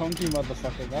you're a chunky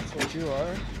motherfucker, that's what you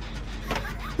are.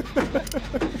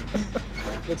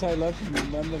 But I love you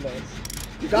nonetheless.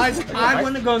 Guys, I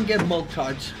want to go and get milk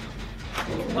tarts.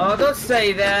 Oh, don't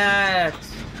say that!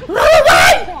 Run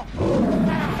away!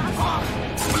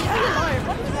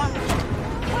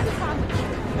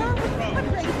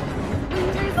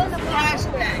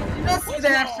 Hashtag! You don't see the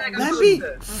hashtag.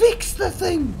 Lambi, fix the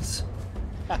things!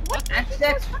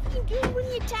 Hashtag.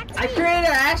 I created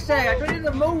a hashtag. I created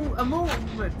a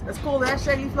movement. It's called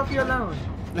hashtag leave Fluffy alone.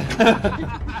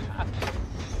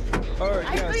 Alright,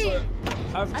 yeah, so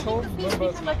I've told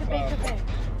members my plan.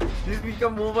 This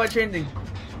become mobile trending.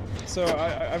 So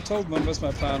I've told members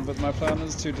my plan, but my plan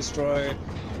is to destroy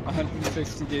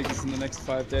 150 gigs in the next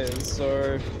 5 days,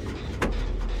 so...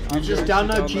 You just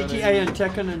download GTA and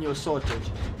Tekken and you're sorted.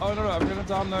 Oh no, I'm gonna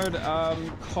download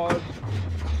COD.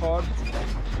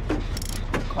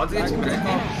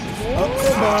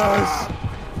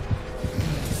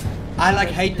 I like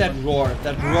hate that roar.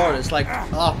 That roar is like,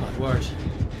 oh my word.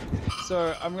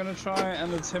 So I'm gonna try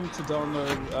and attempt to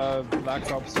download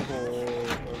Black Ops for.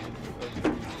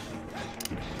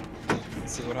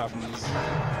 Let's see what happens.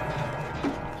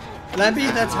 Lambi,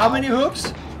 that's how many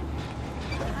hooks?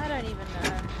 I don't even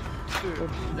know.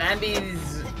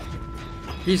 Lambi's.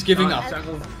 He's giving up.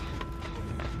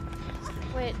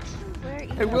 Wait, where are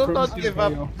you? I will not give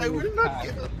up. I will not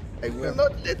give up. I will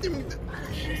not let him.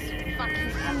 Fuck,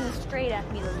 he's coming straight at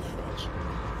me, little bitch.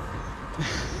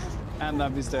 And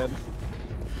Lambi's dead.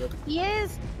 He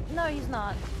is? No, he's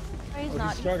not. No, he's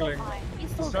not. He's struggling.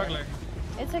 He's still struggling. dead.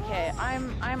 It's okay.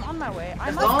 I'm on my way. I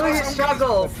As long as he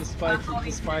struggles. The spiky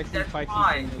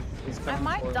thing is I coming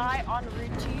might forward. die en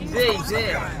route to you. He's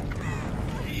there.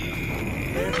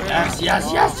 Yes, yes,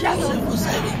 yes, yes!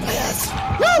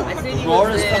 I said he Roar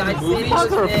was is there. from the I said movie. he was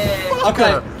there.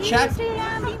 Okay, You chat, see,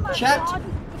 Andy, my chat, God?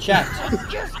 chat, I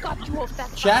just got you off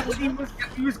that chat. He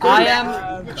was I going am,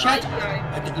 back. chat,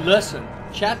 listen,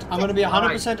 chat, I'm gonna be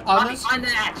 100% honest. Find the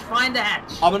hatch. Find the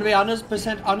hatch. I'm gonna be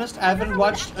 100% honest. I haven't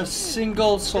watched a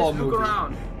single Saw Just look movie.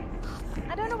 around.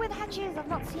 I don't know where the hatch is. I've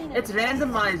not seen it. It's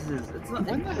randomizers. It's not.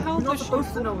 When the hell You're not does supposed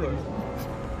she to know it.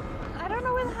 I don't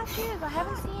know where the hatch is. I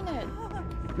haven't seen it.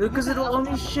 Because it'll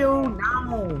only show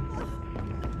now.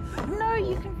 No,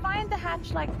 you can find the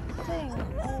hatch like thing.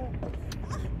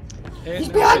 He's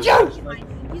behind you!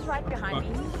 He's right behind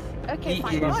me. Okay, He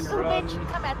fine. is. Come on, little bitch.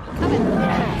 Come at me.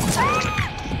 Come at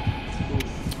me.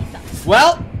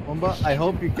 Well, Bomba, I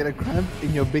hope you get a cramp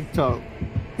in your big toe.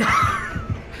 I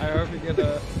hope you get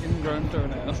a ingrown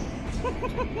toenail.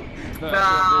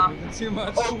 Nah. Maybe too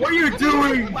much. Oh, what are you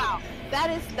doing? Wow, that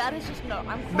is just no.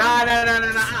 I'm Nah.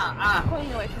 I'm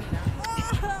pulling away from you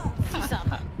now. Sisa.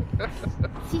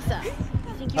 Sisa. You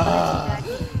think you're gonna teabag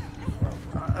me?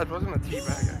 It wasn't a teabag,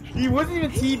 actually. He wasn't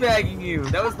even teabagging you.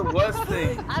 That was the worst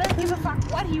thing. I don't give a fuck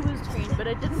what he was doing, but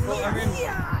it didn't. Well, I mean,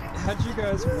 had you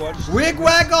guys watched... wig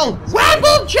waggle!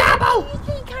 Waggle jabble! What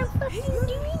do you think I'm fucking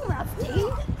doing, Rusty?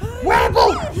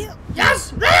 Waggle!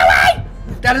 Yes! Run away!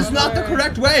 That is not the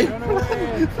correct way! Run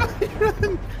away!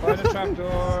 Find a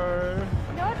trapdoor.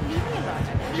 You know what? Leave me alone.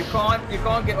 You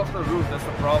can't get off the roof. That's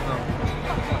the problem.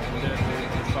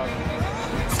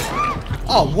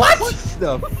 Oh, what?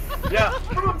 The Yeah.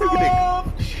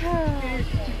 She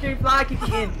can fly, kick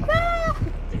it in.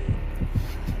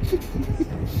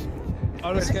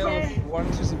 On a scale of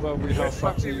 1 to Zimbabwe, how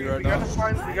fucked are you right now?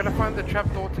 We gotta find the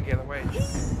trapdoor together. Wait.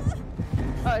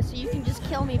 Oh, so you can just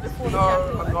kill me before the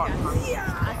No, trapdoor.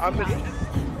 I'm not. Okay.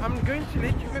 I'm going to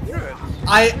let you go through it.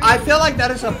 I feel like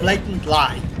that is a blatant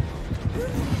lie.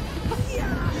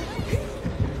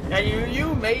 And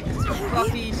you made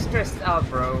Fluffy stressed out,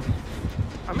 bro.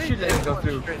 I You mean, should let it go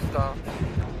through. stressed out.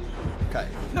 Okay.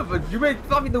 No, but you made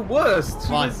Fluffy the worst. She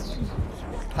Fine. was-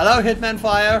 Hello, Hitman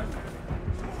Fire.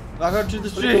 Welcome to the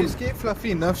But if you stream. escape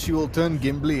Fluffy enough, she will turn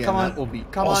gimbly, Come and on, that will be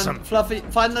come awesome. on, Fluffy.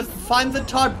 Find the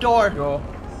top door. Yo.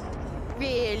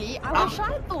 Really? I wish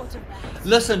I had thought of that.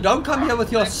 Listen, don't come here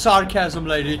with your sarcasm,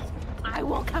 lady. I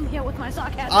will come here with my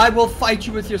sarcasm. I will fight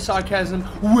you with your sarcasm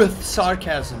with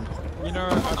sarcasm. You know,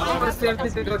 I'm almost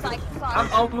tempted to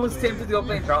go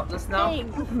play Droughtless now. You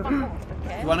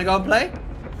wanna go play?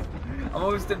 I'm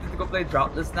almost tempted to go play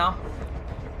Droughtless now.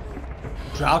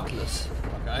 Droughtless.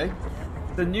 Okay.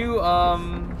 The new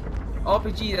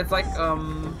RPG that's like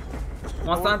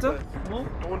Monster Hunter?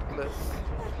 Dauntless.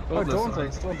 Oh,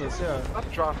 Dauntless, yeah. Not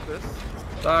Draftless.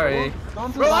 Sorry.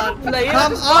 Dauntless. Bro, I'm playing.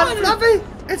 Come on, Fluffy!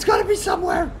 It's gotta be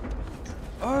somewhere.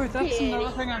 Oh, that's another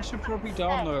thing I should probably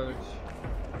download.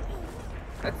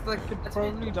 That's like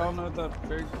Probably download that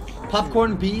big.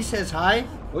 Popcorn B says hi.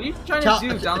 What are you trying to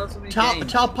do? Download some of these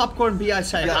games. Tell Popcorn B I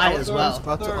say hi as well.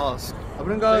 About to ask. I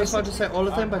wouldn't go as far to say all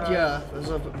of them, but yeah,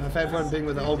 my favorite one being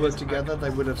when they all work together, they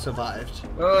would have survived.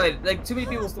 Oh, wait, like too many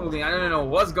people talking. I don't know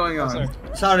what's going on.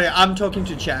 Sorry, I'm talking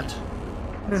to chat.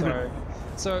 Sorry.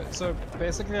 So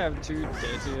basically, I have two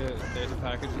data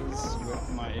packages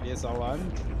with my ADSL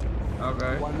line.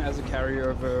 Okay. One as a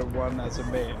carryover, one as a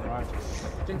main, right?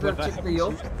 But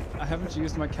I haven't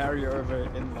used my carryover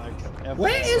in like ever.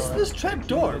 Where is this trap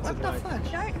door? What the fuck?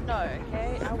 I don't know,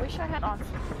 okay? I wish I had answers.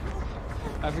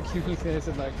 I've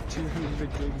accumulated like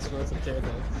 200 gigs worth of data,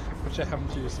 which I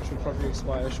haven't used, which will probably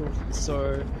expire shortly.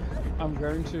 So I'm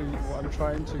trying to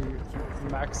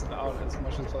max it out as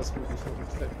much as possible before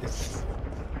the 30th.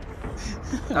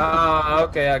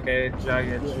 Okay,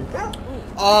 giant.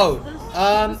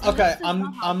 Okay.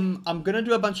 I'm gonna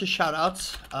do a bunch of shout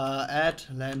outs at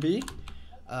Lambie.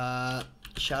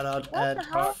 Shout out at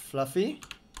Fluffy.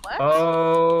 What?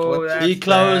 Oh, that's he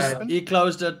bad.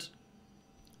 closed it.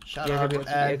 Shout out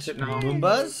at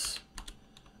Moombas.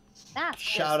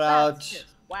 Shout out.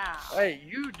 Wow. Hey,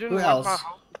 you didn't Who want else? my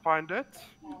help to find it.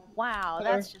 Wow,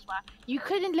 that's just wow. You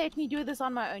couldn't let me do this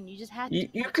on my own. You just had to.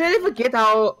 You clearly forget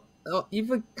how.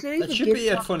 You clearly That should forget be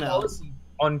it how for now. policy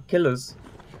on killers.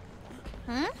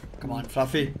 Come on,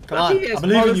 Fluffy. Come Fluffy on. has I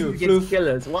believe in policy you, against Floof.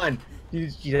 killers. One,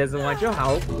 she doesn't want your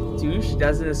help. Two, she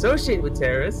doesn't associate with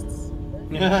terrorists.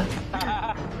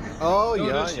 Oh,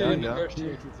 No, yeah.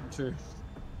 negotiate with them too.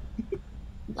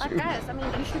 Like guys, I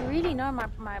mean, you should really know my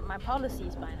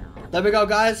policies by now. There we go,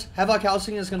 guys. Havoc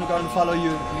Housing is gonna go and follow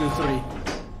you three.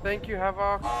 Thank you,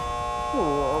 Havoc.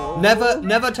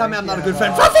 Never tell me I'm not a good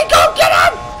friend. Fluffy, go get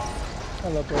him!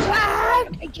 Hello, bro. Ah,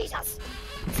 Jesus!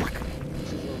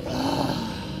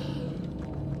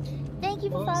 Thank you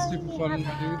for following Super me, fun,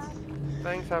 Havoc. dude.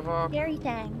 Thanks, Havoc. Very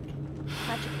thanked.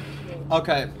 Much appreciated.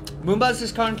 Okay, Moombas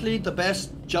is currently the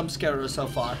best jump scarer so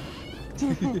far.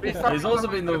 He's also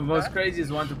been the most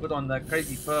craziest one to put on that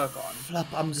crazy perk on. Flap,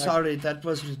 I'm sorry, that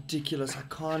was ridiculous. I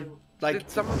can't Did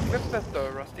someone clip that though,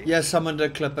 Rusty? Yes, someone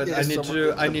did clip it. Yes,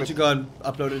 I need to go and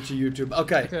upload it to YouTube.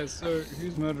 Okay. Okay, so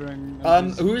who's murdering?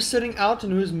 Who's sitting out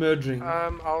and who's murdering?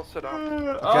 I'll sit up.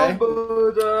 Okay.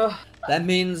 That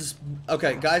means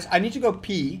okay, guys. I need to go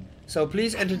pee. So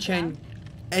please entertain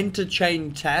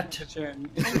chat.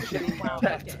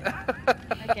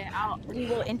 Okay, we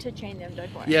will entertain them,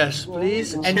 don't worry. Yes,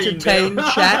 please entertain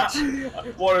chat.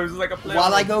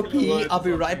 While I go pee, I'll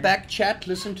be right back. Chat,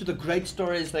 listen to the great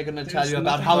stories they're gonna tell you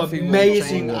about how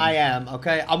amazing I am.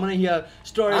 Okay, I'm gonna hear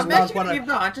stories about what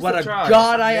a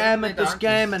god I am at this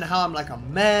game and how I'm like a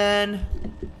man.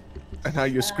 And how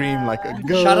you scream like a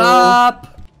girl. Shut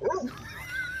up!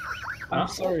 I'm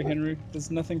sorry, Henry.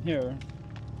 There's nothing here.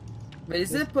 Wait,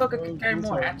 is it a perk that can carry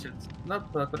more hatchets?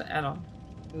 Not perk, but an add-on.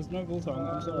 There's no Bullsong,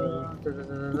 I'm sorry.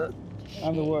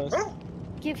 I'm the worst.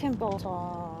 Give him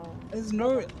Bullsong. There's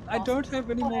no... I don't have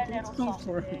any more Bullsong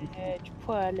for him.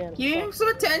 Poor little Give him some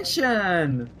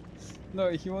attention! No,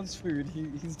 he wants food.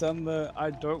 He's done the I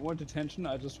don't want attention,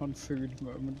 I just want food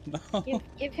moment now.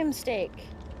 Give him steak.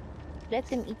 Let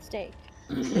them eat steak.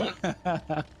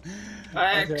 I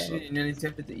actually nearly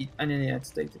tempted to eat. I nearly had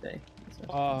steak today.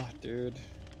 Oh, dude.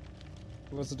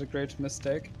 Was it a great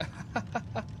mistake?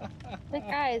 But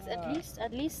guys,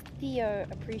 at least Theo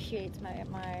appreciates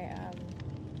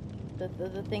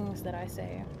the things that I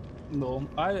say. No,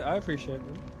 I appreciate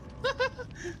it.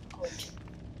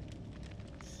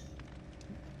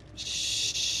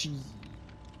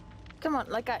 Come on,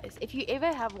 like guys, if you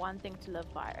ever have one thing to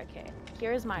live by, okay,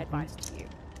 here is my advice to you.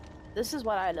 This is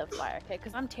what I live by, okay,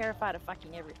 because I'm terrified of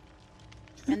fucking everything.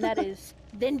 And that is,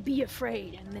 then be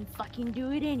afraid and then fucking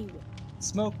do it anyway.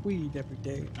 Smoke weed every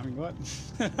day. I mean, what?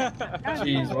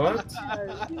 Jeez, what?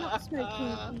 We're not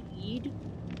smoking weed.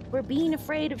 We're being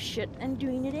afraid of shit and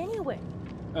doing it anyway.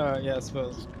 Yeah, I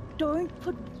suppose. Don't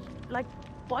put, like,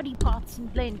 body parts in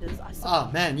blenders, I suppose. Oh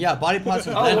man, yeah, body parts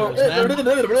and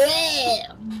blenders,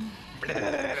 man.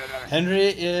 Henry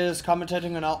is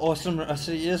commentating on how awesome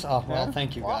Rusty is. Oh well,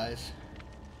 thank you guys.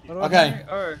 Okay.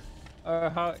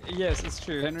 How? Yes, it's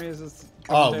true. Henry is just.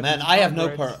 Oh man, I have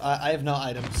no I have no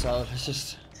items, so let's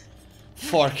just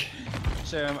fork.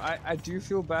 Shame. I do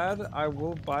feel bad. I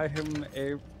will buy him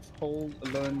a whole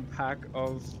alone pack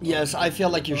of. Yes, I feel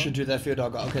like you should do that for your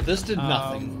dog. Okay, this did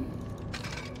nothing.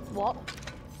 What?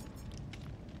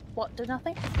 What did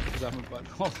nothing?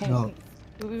 No.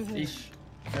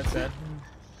 That's it.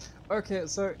 Okay,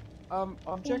 so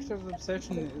Objective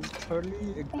Obsession is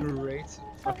totally a great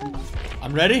fucking.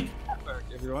 I'm ready. Work,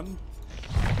 everyone.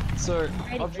 So,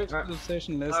 object of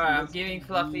obsession list. Alright, I'm giving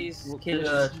Fluffy's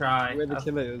killer a try. Where the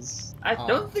killer is. I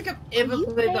don't think I've ever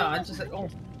played that. I'm just like, oh.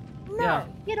 No, Yeah.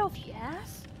 get off your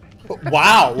ass.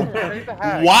 Wow. Play the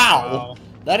hag. Wow.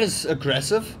 That is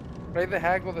aggressive. Play the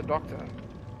hag or the doctor.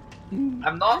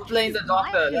 I'm not playing the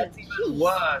doctor. That's even Jeez,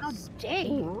 how worse. dare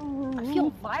you? I feel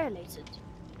violated.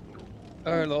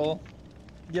 Oh lol.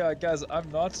 Yeah, guys, I'm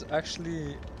not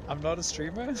a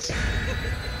streamer. So,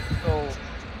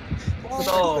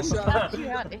 Thanks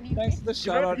for the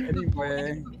shout out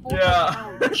anyway.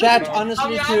 Yeah. Chat, I honestly,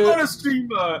 mean, I'm not a to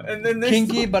streamer, and then this.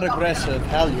 kinky but aggressive.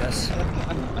 Hell yes.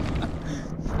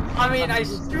 I mean, I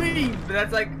stream, but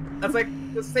that's like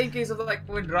the same case of like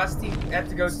when Rusty had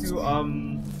to go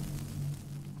to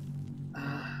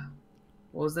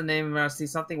what was the name of Rusty?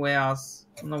 Something warehouse.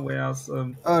 No warehouse.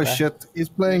 Oh shit, he's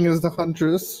playing as the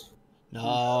Huntress.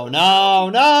 No, no,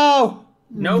 no!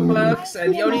 No perks,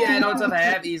 and the only add-ons I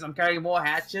have is I'm carrying more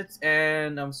hatchets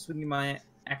and I'm swinging my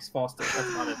axe faster. That's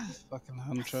about it. Fucking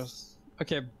Huntress.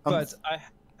 Okay, but I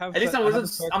have. At least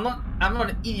I'm not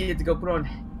an idiot to go put on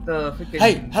the freaking.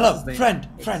 Hey, hello, friend,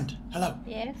 hello.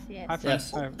 Yes, yes. Hi, friend.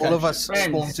 Yes. Hi. All of us Friends.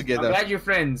 spawn I'm together. glad you're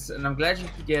friends, and I'm glad you're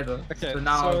together. Okay, So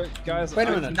now, so guys, Wait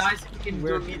a it's minute. nice if we can do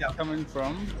where a he's meetup. coming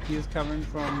from? He's coming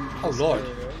from. Oh, this Lord.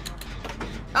 area.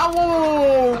 Oh,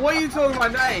 whoa, what are you talking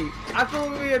about, mate? I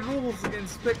thought we had rules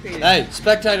against spectators. Hey,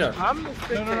 spectator. I'm the No,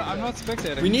 spectator. I'm not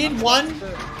spectating. We need I've one.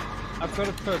 I've got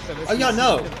a perk that. Oh yeah,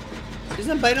 no.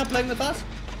 Isn't Bana playing with us?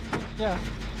 Yeah.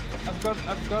 I've got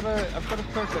a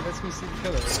perk that lets me see the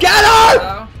killer.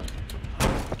 Scatter!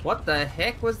 What the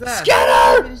heck was that?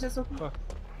 Scatter! Fuck.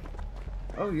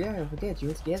 Oh yeah, I forget you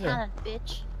were together. Talent,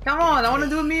 bitch. Come on, I want to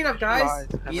do a meetup, guys.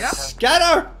 Meetup?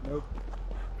 Scatter!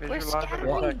 Visualize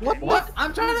it. What?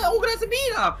 I'm trying to organize a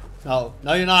meetup. No,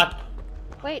 no, you're not.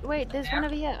 Wait, there's one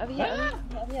over here, over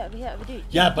here, dude.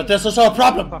 Yeah, but there's also a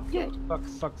problem. Dude. Fuck.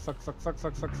 Come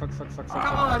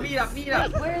on, meetup.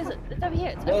 Wait, where is it? It's over here.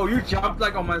 It's Whoa, over you jumped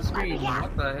like on my screen.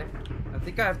 What the heck? I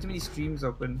think I have too many streams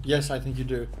open. Yes, I think you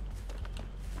do.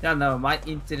 Yeah, no, my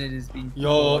internet is being.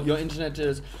 Your internet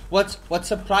is. What's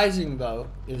surprising though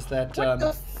is that Fluffy, I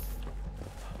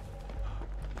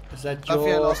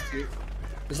lost you.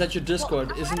 is that your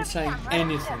Discord isn't saying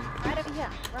anything. Right over here,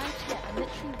 I'm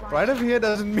literally Right over here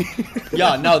doesn't mean.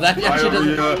 Yeah, no, that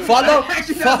actually doesn't. Follow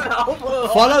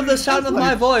the sound of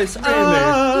my voice.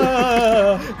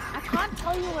 I can't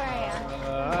tell you where I am.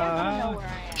 I know where I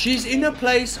am. She's in a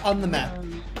place on the map.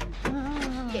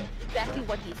 Yeah, exactly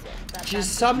what he said. She's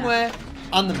somewhere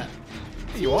on the map.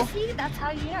 You are? See, that's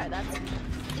how you know.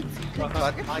 It's good But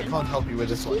I description. can't help you with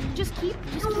this one. Just keep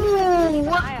an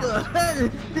eye out.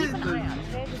 Keep an eye out,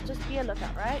 okay? Just be a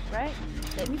lookout, right?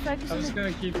 Let me focus I'm on just the...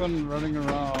 gonna keep on running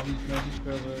around, making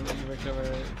sure the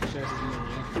killer chases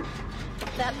me.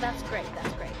 That's great,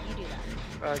 you do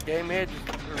that. Gamehead,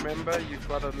 remember you've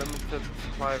got a limited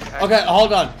supply of hacks. Okay,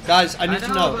 hold on, guys. I need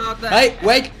to know. about that. Hey,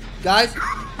 wait, guys.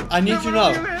 I need to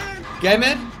know.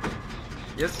 Gamehead,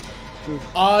 Yes.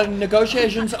 are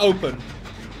negotiations open?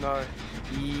 No.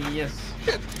 Yes.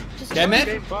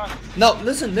 Gamehead? No,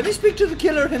 listen. Let me speak to the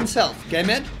killer himself.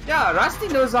 Gamehead? Yeah, Rusty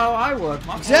knows how I work.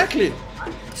 Exactly.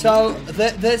 So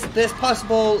there's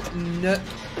possible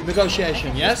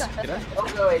negotiation, yes?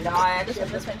 Oh wait, no, I actually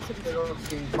have this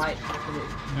might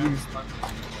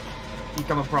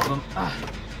become a problem.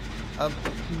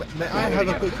 May I have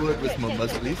a quick word with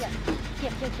Mumbas, please?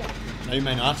 Yeah. No, you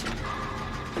may not.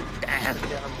 Yeah,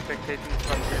 I'm spectating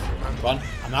something. Run.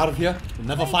 I'm out of here. You'll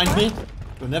never find me.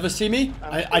 You'll never see me.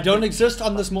 I don't exist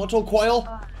on this mortal coil.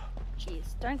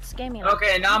 Jeez, don't scare me like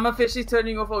Okay, now I'm officially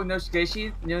turning off all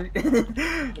negotiations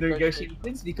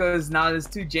because now there's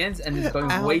 2 gens and it's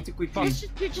going way too quickly.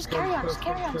 Just carry on.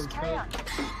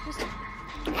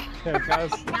 Okay,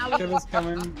 guys, killer's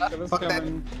coming. Fuck that.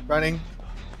 Running.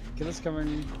 Killer's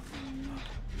coming.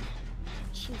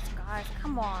 Jeez, guys,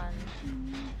 come on.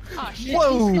 Oh shit,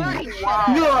 Whoa. he's throwing shit No, at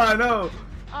us. I know.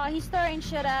 Oh, he's throwing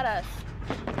shit at us.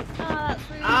 Oh, that's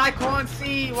rude. I can't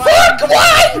see. Fuck!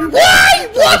 Why?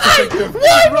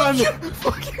 Run!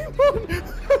 Fucking run!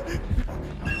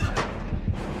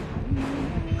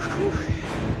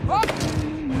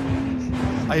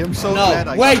 I am so glad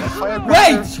I wait got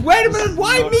a minute,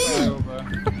 why me?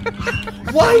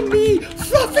 Why me?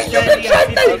 Fluffy, you betrayed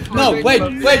me! No, wait a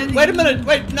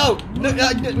minute, no,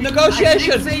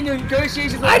 negotiation! I didn't say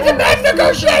negotiations. I demand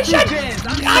negotiation!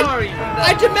 I'm sorry.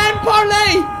 I demand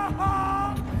parlay!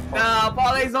 No,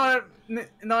 Parlay's not.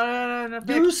 No.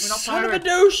 You son of a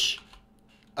douche!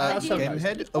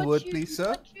 Gamehead, a word please,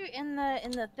 sir. Put you in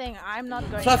the thing. I'm not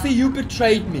going. Fluffy, you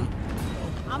betrayed me.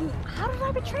 How did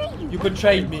I betray you? You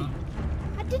betrayed me.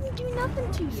 I didn't do nothing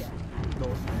to you.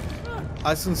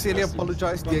 I sincerely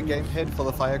apologize, dear Gamehead, for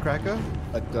the firecracker,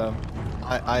 but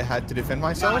I had to defend No,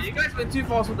 myself. you guys went too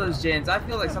fast with those gens. I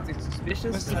feel like something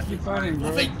suspicious. Let's keep fighting,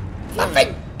 bro.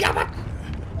 Fluffy! Damn it!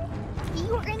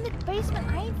 You're in the basement.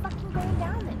 I ain't fucking going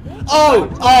down there, bitch.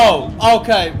 Oh,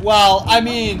 okay. Well, I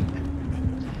mean,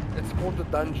 It's called the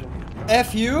dungeon.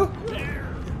 F you.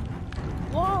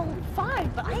 Well, fine,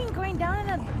 but I ain't going down in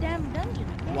a damn dungeon.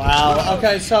 Okay? Wow.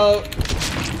 Okay, so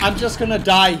I'm just gonna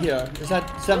die here. Is that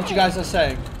what you guys are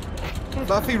saying?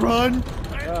 Fluffy, run!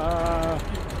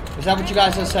 Is that what you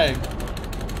guys are saying?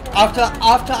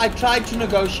 After I tried to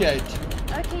negotiate.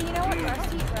 Okay, you know what,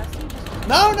 Rusty, just...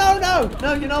 No.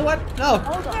 You know what? No.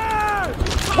 Hold on.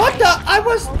 What the? I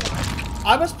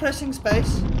was pressing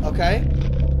space. Okay.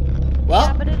 Well.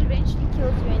 Yeah, but it eventually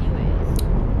kills you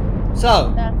anyways.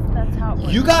 So. That's how it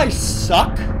works. You guys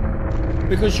suck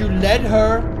because you led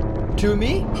her to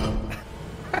me.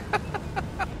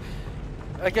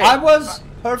 Okay. I was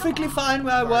perfectly fine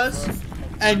where I was,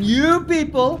 and you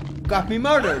people got me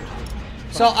murdered.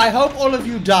 So I hope all of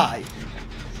you die.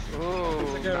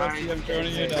 Okay, Rusty, I'm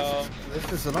joining you now.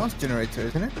 This is the last generator,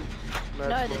 isn't it? No,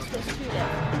 there's two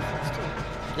left. There's two.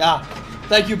 Yeah.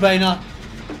 Thank you, Baina.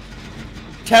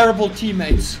 Terrible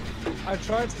teammates. I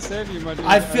tried to save you, my dude.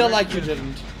 I feel like you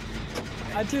didn't.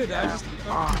 I did, I just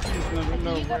got confused and I don't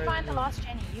know You go where find the last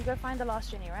Jenny. You go find the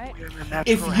last Jenny, right?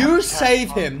 If you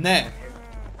save him, there.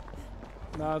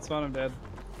 No, it's fine, I'm dead.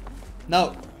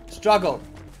 No. Struggle.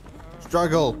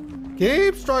 Struggle.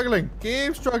 Keep struggling.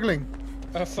 Keep struggling.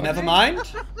 Never mind.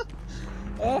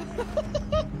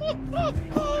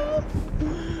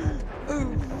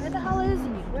 Where the hell is he?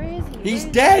 Where is he? He's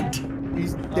dead.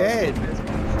 He's dead.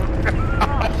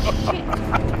 Oh, shit.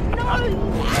 No, you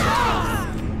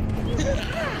ass! You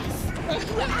ass!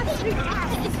 You absolute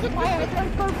ass! Why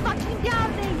don't go fucking down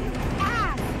there, you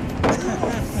ass!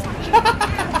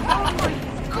 Oh my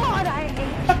god, I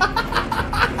hate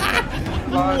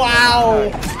you! Wow.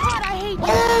 God, I hate you!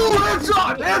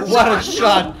 Oh, what a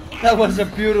shot. That was a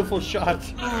beautiful shot.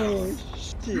 Oh,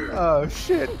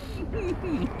 shit.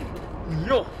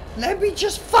 Yo. Let me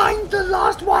just find the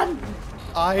last one.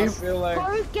 I feel like...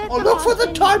 Go get Oh, the look for last the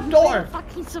Jenny. top You door. better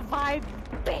fucking survive,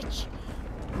 bitch!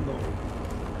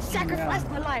 Sacrifice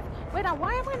my life. Wait, now,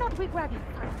 why am I not quick grabbing?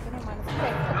 Never mind, it's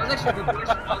okay. That was actually a good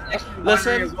question. I was actually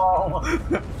Listen. wondering as well.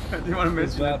 Do you want to Feels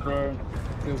mention bad, that? bro.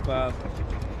 Feels bad.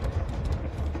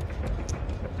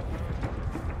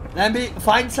 Lambi,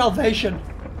 find salvation.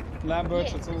 Lambert,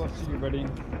 Yeah. it's all up to you, buddy.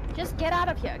 Just get out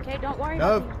of here, okay? Don't worry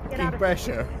no about me. Get out of here.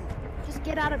 pressure. Just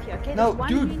get out of here, okay? No, There's one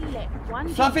dude. Jenny left. One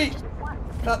Fluffy. Jenny, just one.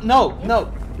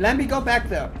 No. Lambi, go back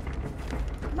there.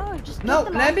 No, just No,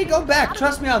 get the last Lambi, go Jenny back. out of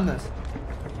Trust here. me on this.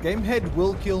 Gamehead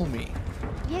will kill me.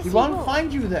 Yes, He he won't will.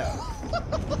 find you there.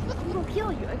 He will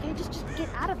kill you, okay? Just get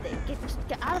out of there. Just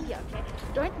get out of here, okay?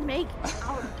 Don't make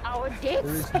our There deaths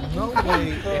is be no in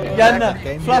vain. way. Yeah, no.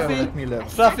 Gamehead Fluffy. will let me live. I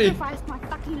Fluffy. sacrificed my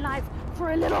fucking life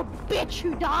for a little bitch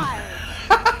who died.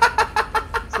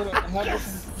 So, how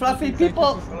Fluffy,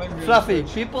 people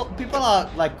are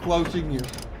like quoting you.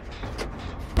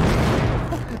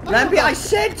 Lambi, I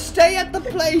said stay at the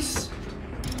place.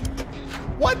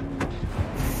 What?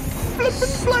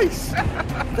 Flippin' place.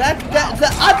 That the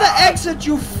other exit,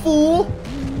 you fool.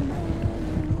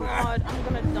 God, I'm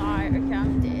gonna die. Okay,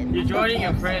 I'm dead. You're joining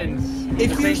your friends.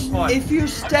 If Same spot. you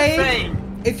saying.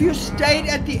 stayed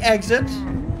at the exit,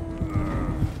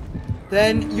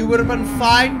 then you would have been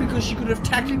fine because you could have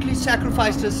technically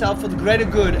sacrificed yourself for the greater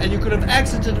good, and you could have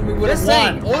exited, and we would Just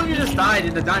have saying, won. all you just died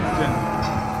in the dungeon.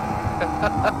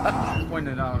 Just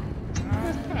pointing it out.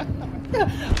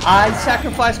 I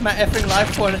sacrificed my effing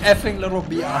life for an effing little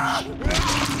biatch.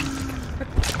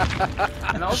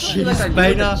 And I also feel like I Jeez, knew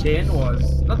what Baina. the gen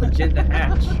was. Not the gen, the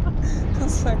hatch.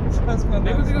 Sacrifice my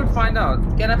Maybe we life. could find out.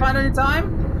 Can I find out in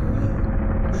time?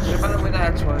 Can I find out where the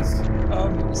hatch was?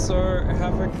 So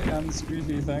Havoc and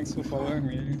Squeezy, thanks for following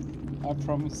me. I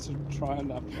promise to try and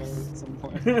upload at some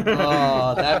point.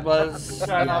 Oh, that was.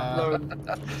 Try and yeah. upload.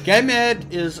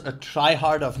 Gamehead is a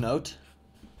tryhard of note.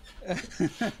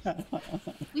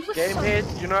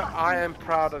 Gamehead, you know I am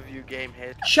proud of you,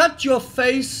 Gamehead. Shut your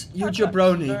face, you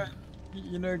jabroni.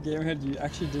 You know, Gamehead, you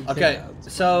actually did. Okay, kill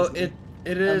that. so it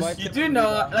is. You do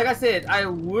know, like I said, I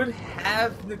would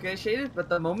have negotiated, but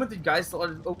the moment the guys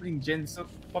started opening gens,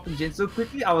 popping gens so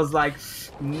quickly, I was like,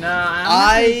 nah.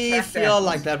 I feel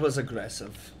like that was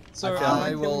aggressive. So I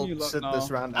I'm will killing you lot sit now.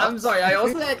 this round I'm out. sorry, I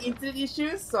also had internet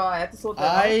issues, so I had to sort that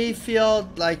out. I feel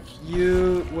like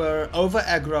you were over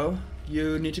aggro.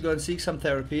 You need to go and seek some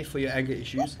therapy for your anger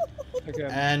issues. Okay.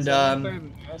 And so I'm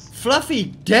playing the first. Fluffy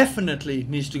definitely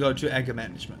needs to go to anger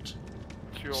management.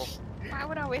 Sure. Why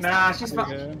would I waste Nah, my she's time?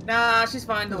 fine. Nah, she's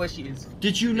fine the way she is.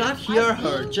 Did you not hear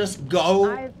her just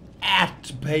go at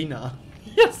Baina?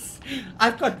 Yes!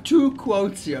 I've got 2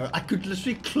 quotes here. I could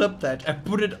literally clip that and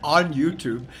put it on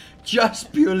YouTube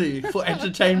just purely for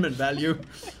entertainment value.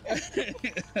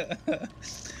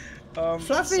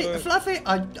 Fluffy,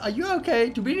 are you okay?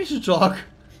 Do we need to talk?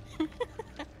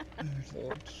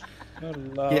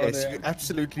 Yes, we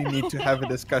absolutely need to have a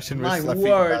discussion with My Fluffy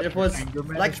word, about it was anger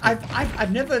like management.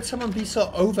 I've never had someone be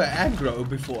so over aggro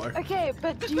before. Okay,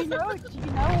 but do you know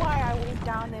why I went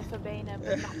down there for Baina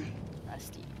but not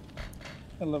Rusty?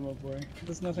 I love my boy.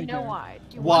 There's nothing You know here. why?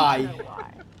 Do you Why? Want to know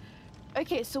why?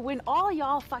 Okay, so when all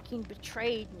y'all fucking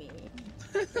betrayed me,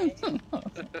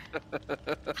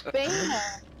 Baina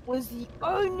was the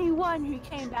only one who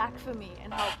came back for me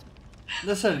and helped.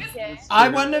 Listen, Okay. I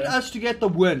wanted us to get the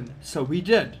win, so we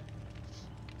did.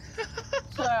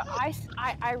 So I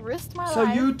risked my So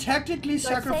life. you technically to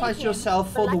save sacrificed him,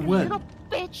 yourself but for the like a win. little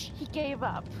bitch, he gave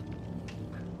up.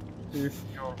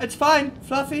 It's fine,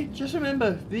 Fluffy. Just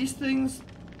remember, these things,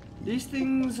 you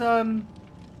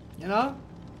know,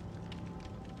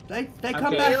 they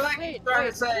come back. Like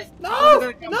trying to say, No, I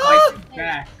don't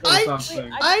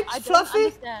Fluffy.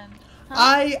 understand.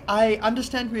 Huh? I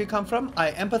understand where you come from.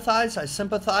 I empathize. I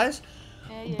sympathize.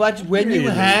 Yeah, But yeah. when you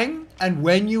Really? hang, and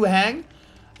when you hang,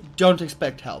 don't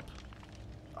expect help.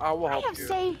 I will I help have you.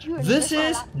 saved you. This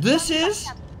is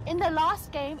in the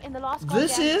last game, This goddamn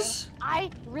is- game, I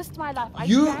risked my life. I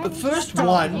you ran into first that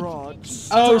one. Rods.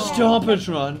 Oh, I stop ran it,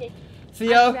 Ron. into-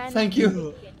 Theo, I ran thank into you.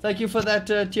 it. Thank you for that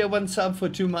tier 1 sub for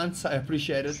 2 months. I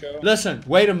appreciate it. Sure. Listen,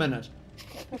 wait a minute.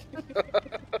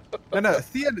 No,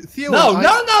 Theo. No, and no,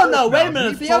 I no, no, spoke wait a now.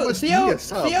 minute. He Theo, promised me Theo, a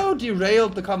sub. Theo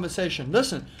derailed the conversation.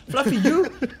 Listen, Fluffy,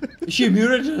 she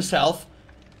muted herself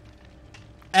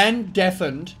and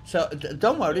deafened. So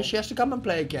don't worry, she has to come and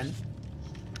play again.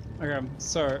 Okay,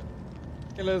 so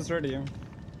Killer's ready.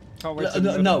 Can't wait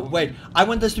to No, wait. I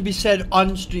want this to be said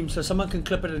on stream so someone can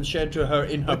clip it and share it to her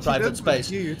in her But private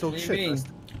space. You talk What do you shit. mean? First.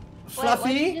 what did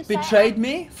Fluffy you say? betrayed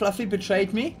me. Fluffy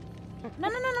betrayed me. No.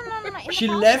 In the She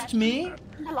last left match- me.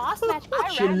 In the last match, I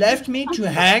She ran left into me the to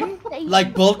pigs hang to save like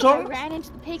you. I Bolton. ran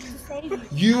into the pigs to save you.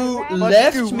 You I ran-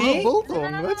 left You me. were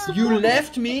Bolton, that's the You point.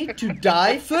 left me to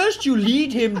die. First you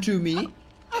lead him to me,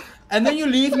 and then you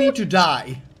leave me to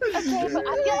die. Okay, but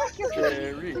I feel like you're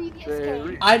Jerry, the previous Jerry.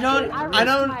 game. I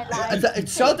don't.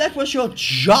 So that was your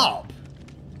job.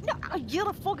 No, you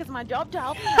the fuck is my job to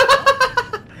help you.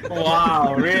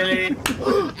 Wow, really?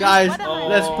 Guys, What am I-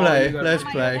 let's play. you got- Let's Am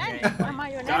I play. your nanny? Am I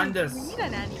your nanny? Candace. Do you need a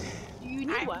nanny? Do you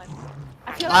need one?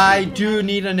 I feel like I you need a do nanny.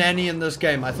 need a nanny in this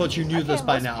game. I thought you knew this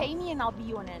by let's now. Pay me and I'll be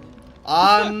your nanny.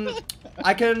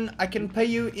 I can pay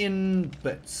you in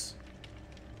bits.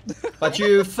 But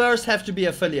you first have to be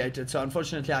affiliated, so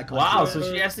unfortunately I can't. Wow, do it.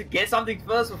 so she has to get something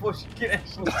first before she can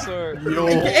actually. So,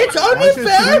 It's only I should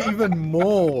fair. do even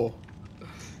more.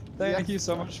 thank you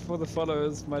so much for the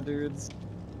followers, my dudes.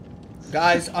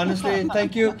 Guys, honestly,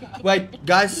 thank you. Wait,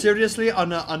 guys, seriously,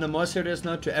 on a more serious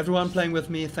note, to everyone playing with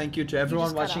me, thank you. To everyone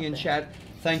just got watching up in there. chat,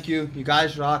 thank you. You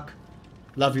guys rock.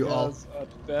 Love you all. Guys are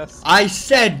the best. I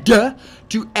said to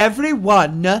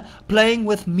everyone playing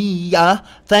with me,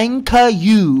 thank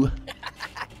you.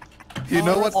 You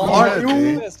know what's Are weird,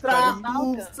 you eh?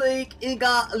 trying to speak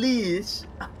English?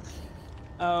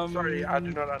 Sorry, I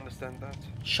do not understand that.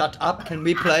 Shut up. Can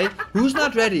we play? Who's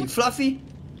not ready? Fluffy?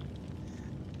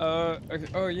 Okay.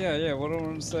 Oh yeah. What I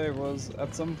wanted to say was,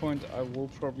 at some point, I will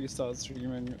probably start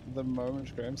streaming the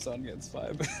moment Grahamstown gets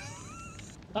 5.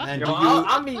 And Well,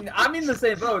 do you, I'm in the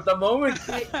same boat. The moment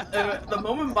I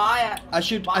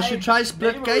should try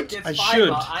Splitgate. I should.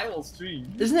 I will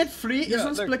stream. Isn't it free? Yeah,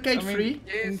 Isn't look, Splitgate I mean- free?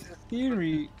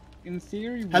 In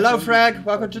theory. we Hello, don't Frag. need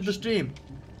Welcome to much. the stream.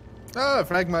 Oh,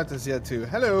 Fragment is here too.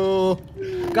 Hello.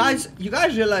 Guys, you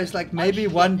guys realize like maybe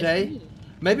one day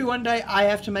I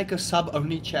have to make a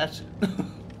sub-only chat.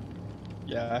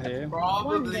 Yeah, here.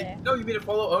 Probably. day. No, you mean to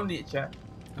follow only chat.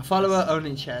 A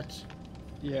follower-only chat.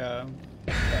 Yeah.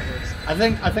 That works. I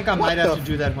think I might have to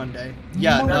do that one day.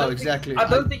 Yeah, no, exactly. I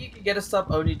don't think you can get a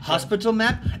sub only chat. Hospital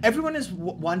map. Everyone is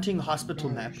wanting hospital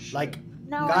map. Like,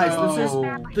 No, guys,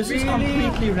 no. this is Really?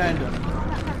 completely random.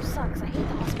 That map sucks. I hate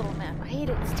the hospital map. I hate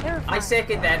it. It's terrifying. I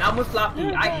second that. I'm with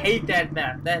Fluffy. I hate that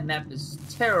map. That map is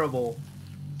terrible.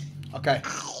 Okay.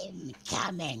 I'm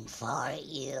coming for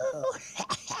you.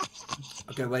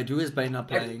 Okay, wait. Who is Bane not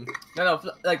playing? No,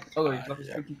 Fluffy's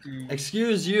speaking to.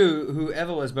 Excuse you,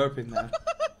 whoever was burping there.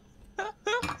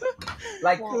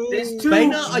 Like, there's two.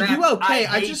 Baina, are you maps okay?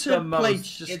 I hate just the heard most.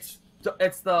 plates just- It's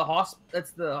it's the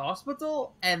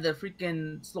hospital and the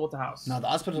freaking slaughterhouse. No, the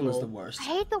hospital is the worst. I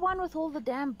hate the one with all the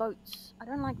damn boats. I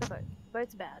don't like the boat.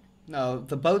 Boats bad. No,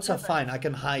 the boats are fine. I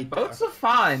can hide. Boats are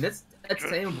fine. That's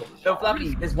attainable. So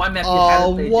Fluffy, there's one map you Oh,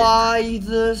 haven't played why yet.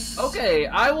 this? Okay,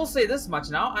 I will say this much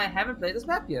now. I haven't played this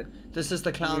map yet. This is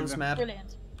the clown's map.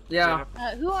 Brilliant. Yeah.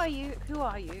 Who are you? Who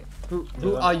are you? Who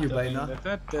are you, Baina?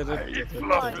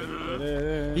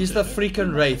 He's the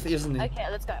freaking wraith, isn't he? Okay,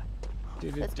 let's go.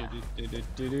 Let's go.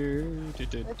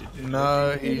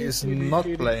 No, he is not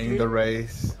playing the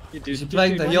race. Is he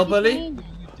playing the hillbilly?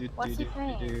 What's he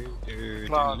playing?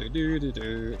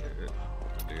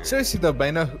 Seriously though,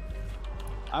 Baina.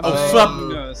 Oh, flop!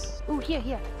 Oh, here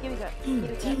we go.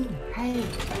 Hey.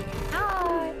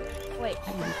 Hi. Wait.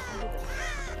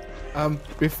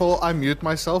 Before I mute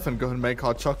myself and go and make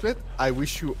hot chocolate, I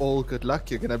wish you all good luck.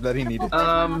 You're gonna bloody need it.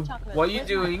 What are you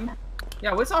doing?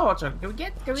 Yeah, where's our hot chocolate?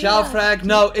 Can we Ciao, Frag.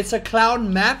 No, it's a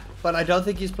clown map, but I don't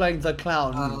think he's playing the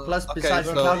clown. Plus, Okay, besides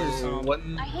the so clown is...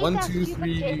 1, 2,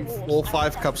 3, 4,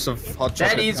 5 cups of hot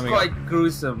chocolate. That is coming quite up.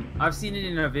 gruesome. I've seen it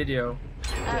in a video.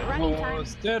 Running time.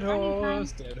 Dead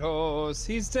horse, dead horse.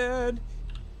 He's dead.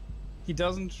 He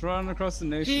doesn't run across the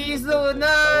nation. He's the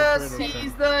nurse.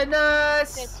 He's the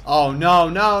nurse. Oh, no,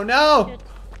 no, no!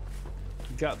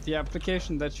 Got the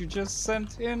application that you just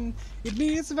sent in. It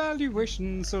needs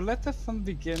evaluation, so let the fun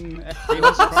begin. You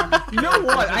know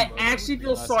what? I actually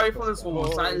feel sorry for this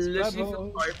horse. I literally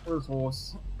feel sorry for this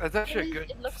horse. That's actually a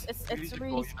good. It looks. It's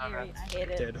really scary. I hate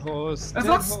it. Dead horse. It's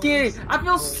not scary. I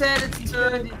feel sad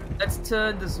it's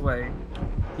turned this way.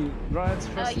 He rides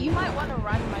you might want to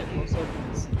run, my dude.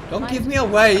 Don't give me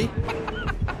away!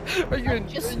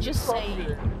 Just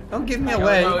saying. Don't give me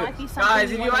away!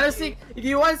 Guys, if you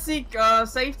want to seek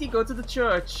safety, go to the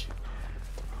church.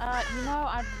 You know,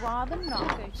 I'd rather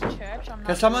not go to church.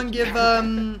 Can someone give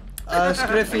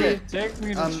Scriffy take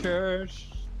me to church?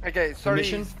 Okay, sorry.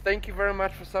 Permission? Thank you very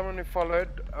much for someone who followed.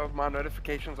 My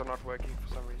notifications are not working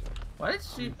for some reason. What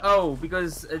is she? Oh,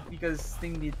 because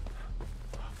thing did.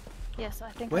 Yes,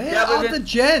 I think. Where are the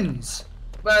gens?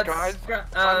 But Guys,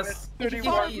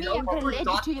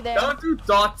 don't do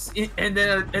dots and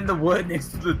then in the word next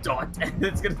to the dot, and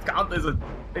it's gonna count as a.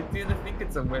 I think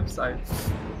it's a website.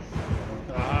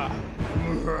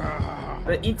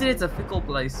 The internet's a fickle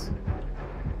place.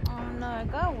 Oh no,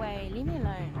 go away. Leave me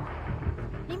alone.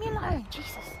 Leave me alone.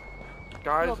 Jesus.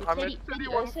 Guys, Look, I'm Teddy, at Teddy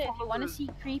 31 also, if you want to see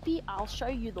creepy, I'll show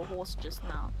you the horse just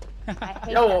now. I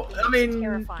hate Yo, that thing. I mean, It's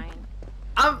terrifying.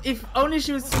 If only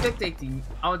she was spectating,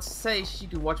 I would say she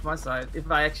could watch my side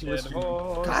if I actually was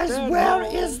streaming. Guys, where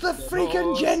is the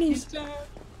freaking Jennies?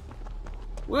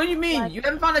 What do you mean? You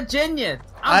haven't found a gen yet?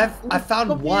 I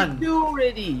found one. Two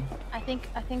already. I think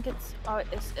it's. Oh, I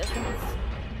think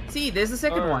it's. See, there's the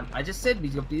second one. I just said we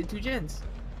completed 2 gens.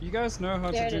 You guys know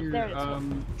how to do Look at how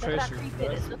tracery, creepy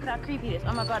it is. Look at how creepy it is.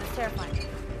 Oh my god, it's terrifying.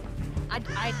 I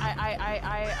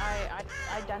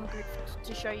done good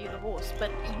to show you the horse, but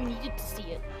you needed to see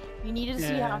it. You needed to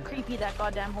see how creepy that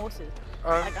goddamn horse is.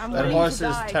 Like, I'm that willing horse to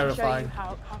is die terrifying. To show you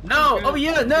how No, over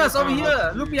here, nurse, over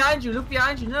here. Look behind you,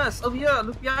 nurse. Over here,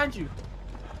 look behind you.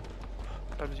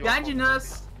 Behind you,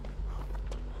 nurse.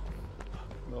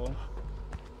 No.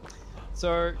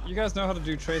 So, you guys know how to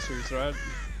do traceries, right?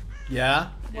 Yeah.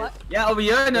 What? Yeah, over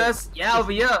here, nurse. Yeah,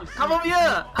 over here. Come over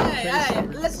here. Hey,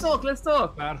 let's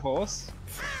talk. Bad horse.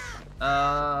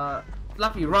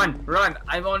 Fluffy, run.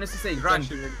 I'm honestly saying, run.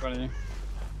 Actually really funny.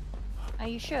 Are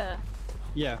you sure?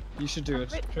 Yeah, you should do it.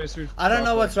 Tracery. I don't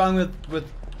know what's wrong with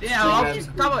Yeah,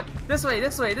 come on. This way.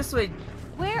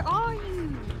 Where are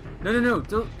you? No,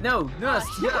 nurse,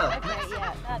 here. Okay,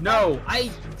 yeah.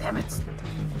 Damn it.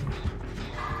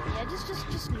 Yeah,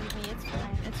 just leave me. It's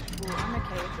fine. It's cool. I'm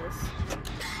okay with this.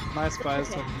 My spies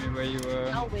told me where you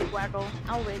were. I'll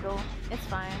wiggle. It's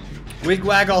fine. Wig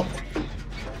waggle.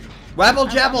 Wabble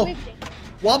jabble. wiggling.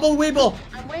 Wobble weeble.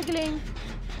 I'm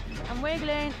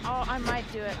wiggling. Oh, I might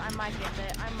do it. I might get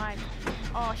there. I might.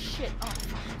 Oh shit. Oh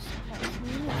fuck.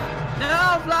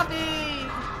 No, Fluffy.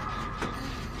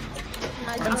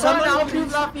 Can someone help you,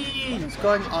 Fluffy? What's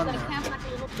going on He's gonna there? camp like a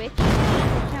little bitch.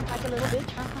 Camp like a little bitch. Is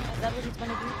that what he's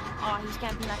gonna do? Oh, he's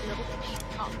camping like a little bitch.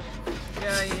 Oh.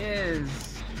 Yeah, he is.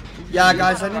 Yeah,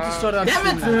 guys, I need to start on Damn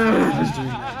it!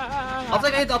 I'll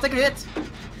take a hit.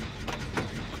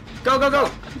 Go. I took a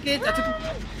hit.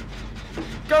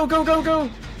 Go.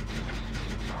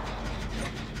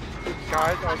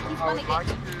 Guys, I would like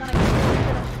to.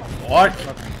 What?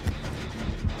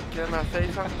 Can I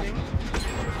say something?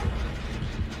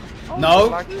 Oh, No.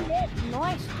 Nice, dude.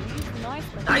 Nice.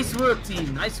 Nice work,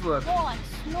 team. Nice work. Nice.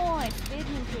 Baby.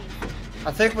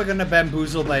 I think we're gonna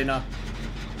bamboozle Baina.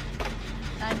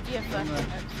 I do fucking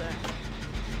hope so.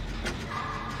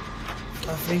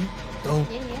 Fluffy, don't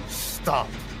Yeah. stop.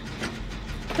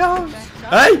 Don't.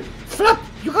 Hey, Flip!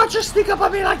 You can't just sneak up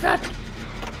on me like that.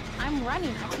 I'm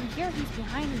running. I can hear he's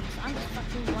behind me, so I'm just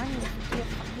fucking running for dear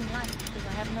fucking life because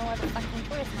I have no other fucking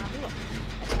choice and I'll do it.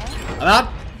 Okay? I'm out.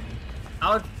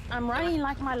 Out. I'm running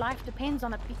like my life depends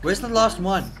on it. Where's the last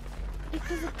one?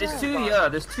 Because it There's does. 2 here.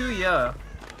 There's 2 here.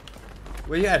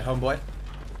 Where you at, homeboy?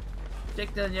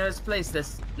 Check the nearest place.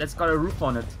 That's got a roof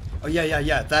on it. Oh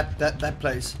yeah. That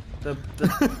place. The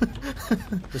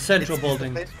the central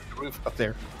building. The roof up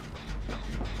there.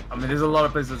 I mean, there's a lot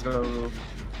of places that's got a roof.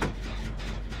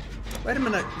 Wait a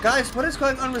minute, guys. What is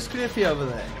going on with Scruffy over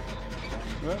there?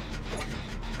 What?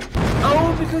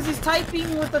 Oh, because he's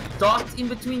typing with a dot in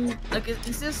between. Like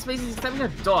instead of spaces, he's typing a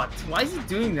dot. Why is he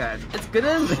doing that? It's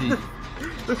gonna.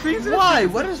 The things. Why?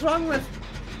 What is wrong with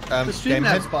the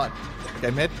Streamlabs Gamehead? bot?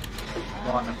 Gamehead?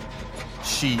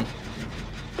 She.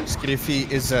 Scruffy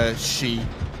is a she.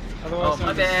 Oh,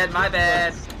 my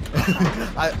bad.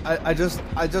 I just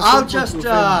I'll just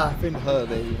defend her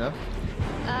there, you know.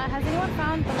 Has anyone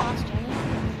found the last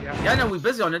Jenny? Yeah, no, we're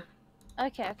busy on it.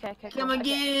 Okay. Come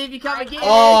again, you come again.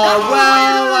 Oh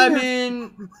well, I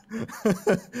mean.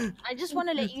 I just want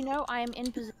to let you know I am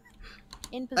in position.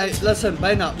 Hey, listen,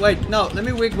 Baina, wait, no, let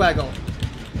me wig-waggle.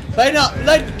 Baina,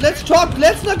 let's talk,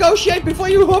 let's negotiate before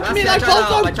you hook me like I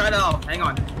Bolton. tried out. Hang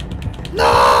on.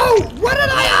 No! What did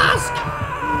I ask?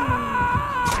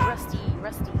 Rusty.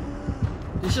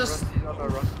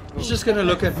 He's just gonna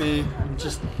look at me and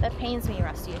just. That pains me,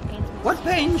 Rusty. It pains me. What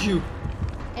pains you?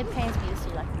 It pains me to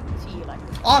see you like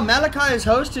this. Oh, Malachi is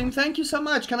hosting. Thank you so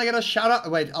much. Can I get a shout out?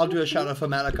 Wait, I'll do a shout out for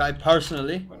Malachi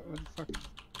personally.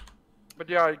 But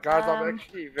yeah, guys, I'm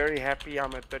actually very happy.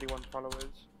 I'm at 31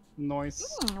 followers. Nice.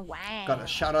 Wow. Got a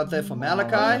shout out there for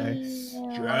Malachi.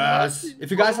 Yes. If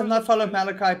you guys have not followed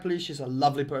Malachi, please. She's a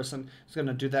lovely person. I'm just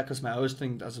gonna do that because my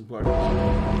hosting doesn't work.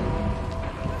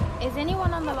 Is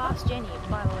anyone on the last Jenny,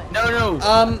 by the way? No.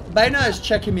 Baina is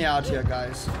checking me out here,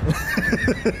 guys.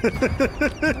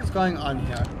 What's going on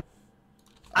here?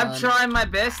 I'm trying my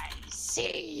best.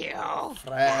 See you.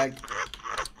 Frag.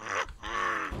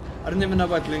 I don't even know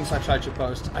what links I tried to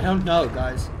post. I don't know,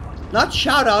 guys. Not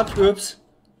shout out. Oops.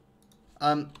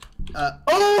 Oh,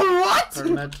 what?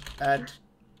 Permit at.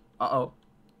 Uh-oh.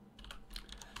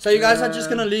 So you guys are just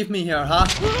gonna leave me here, huh?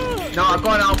 No, I'm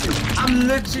going out. I'm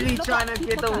literally trying to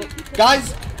get the.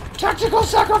 Guys, tactical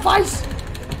sacrifice.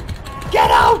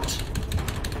 Get out.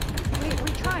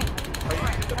 We're trying.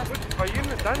 Are you in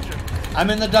the dungeon? I'm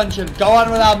in the dungeon. Go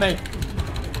on without me.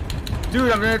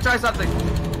 Dude, I'm gonna try something.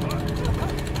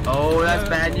 Oh, that's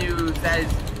bad news. That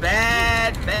is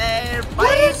bad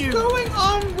What is news. going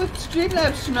on with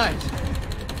Streamlabs tonight?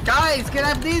 Guys, can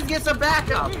I please get some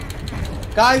backup?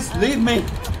 Guys, leave me.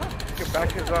 Your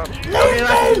back is up. Okay,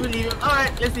 let's leave him.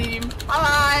 Alright, let's leave him.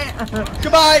 Bye.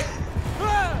 Goodbye.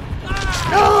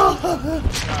 Oh,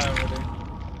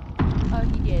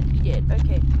 he did.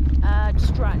 Okay.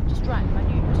 Just run, my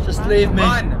dude. Just run. leave me.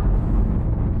 Run.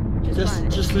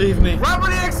 Just leave me. Run for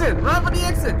the exit. Run for the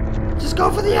exit. Just go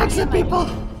for the exit, people.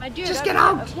 My dude, Just get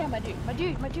out. Okay, my dude,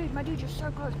 you're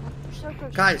so close. You're so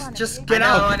close. Guys, Run, just okay? get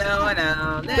out. I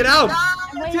know. Get out.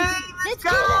 Let's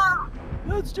go.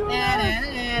 Let's do it.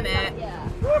 Yeah.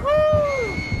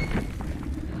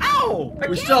 Ow!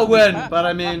 We still win, but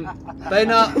I mean,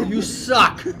 Baina, you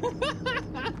suck. We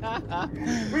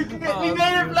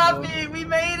made it, Fluffy. We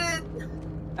made it.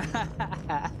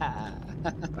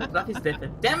 Fluffy's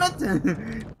deafened. Damn it!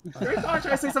 Every time I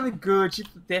try to say something good, she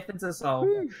deafens herself.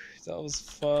 That was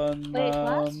fun. Wait,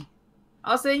 what?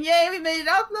 I was saying, yay, we made it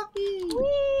out, Fluffy!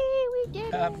 We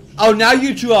did it. Oh, now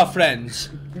you two are friends.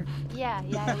 Yeah.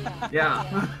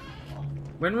 Yeah.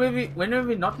 When were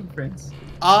we not be friends?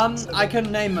 I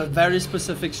can name a very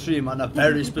specific stream on a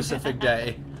very specific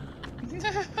day.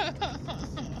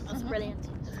 That's brilliant.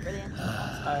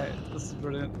 Alright, this is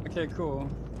brilliant. Okay, cool.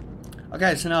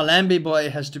 Okay, so now Lambie boy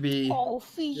has to be. Oh,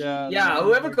 Fiji. Yeah,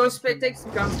 whoever goes spectates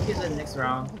becomes to get the next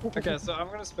round. Okay, so I'm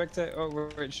gonna spectate. Oh,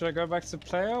 wait, should I go back to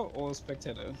player or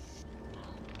spectator?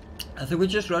 I think we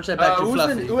just rotate back to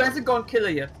Fluffy. Who hasn't gone killer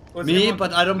yet? Me,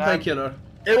 but I don't play killer.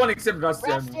 Everyone except Rusty.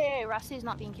 Rusty's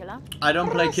not being killer. I don't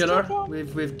play killer.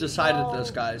 We've decided this,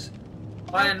 guys.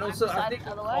 Oh, and also I decided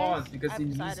think otherwise. Cause because he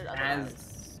decided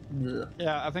has.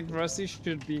 Yeah, I think Rusty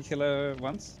should be killer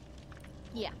once.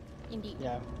 Yeah, indeed.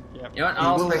 Yeah. You know what? We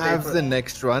I'll will spectate have for the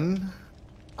next run.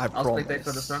 I'll spectate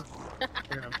for this promise.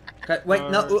 round. Okay,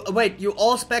 wait, no, wait, you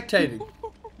all spectating.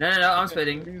 No, I'm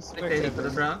spectating for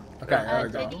this round. Okay, there we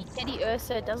go. Teddy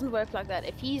Ursa, it doesn't work like that.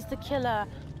 If he's the killer,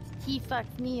 he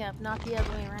fucked me up, not the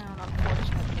other way around,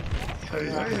 unfortunately.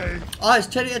 Oh, is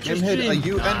Teddy at your Gamehead, stream? are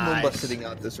you and Mumba Nice. sitting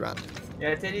out this round?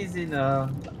 Yeah, Teddy's in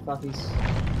Fluffy's.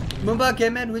 Mumba,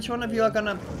 Gamehead, which one of you are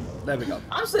gonna... There we go.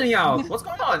 I'm sitting out. What's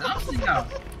going on? I'm sitting out.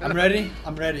 I'm ready.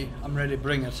 I'm ready. I'm ready.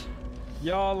 Bring it.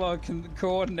 Y'all are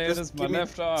coordinators, Just my give me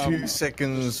left arm. 2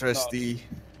 seconds, Rusty.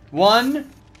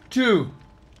 1, 2.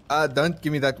 Don't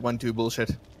give me that 1-2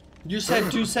 bullshit. You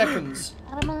said 2 seconds.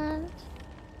 Adamant.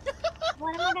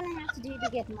 What am I gonna have to do to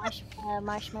get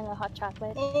marshmallow hot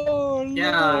chocolate? Oh,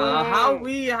 Yeah,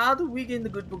 how do we get in the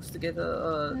good books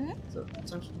together?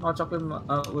 Some hot chocolate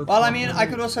with... Well, I mean, I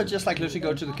could also just like literally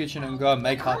go to the kitchen and go and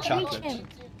make hot chocolate.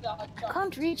 I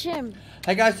can't reach him.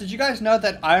 Hey guys, did you guys know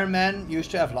that Iron Man used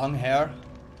to have long hair?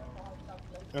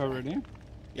 Oh, really?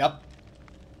 Yep.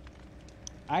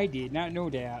 I did not know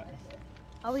that.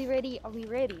 Are we ready? Are we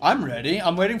ready? I'm ready.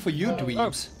 I'm waiting for you, Oh,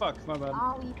 dweebs. fuck, my bad.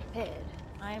 Are we prepared?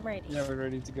 I am ready. Yeah, we're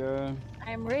ready to go.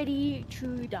 I'm ready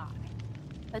to die.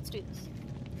 Let's do this.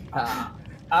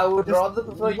 I would rather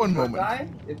prefer you one to moment. die,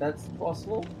 if that's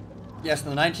possible. Yes,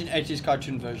 the 1980s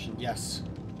cartoon version. Yes.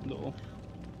 No.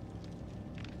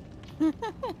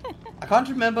 I can't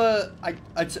remember.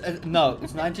 No,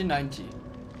 it's 1990.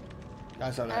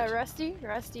 That's all right.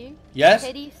 Rusty. Yes?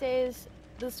 Teddy says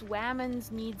this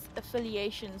Whammons needs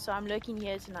affiliation, so I'm lurking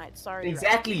here tonight. Sorry.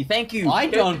 Exactly, thank you. I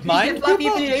don't mind. People,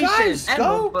 guys,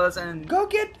 go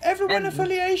get everyone and-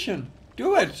 affiliation.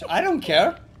 Do it. I don't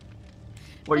care.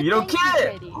 Well, you don't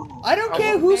care. I don't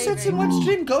care who sits in what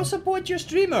stream. Go support your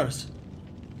streamers.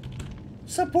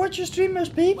 Support your streamers,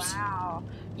 peeps. Wow.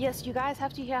 Yes, you guys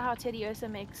have to hear how Teddy Osa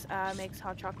makes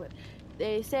hot chocolate.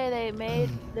 They say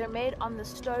they're made on the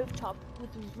stovetop with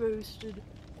roasted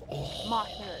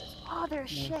marshmallows. Oh, they're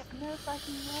chef, no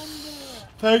fucking wonder.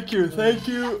 Thank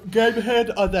you,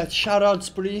 Gamehead, on that shout out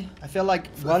spree. I feel like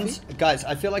once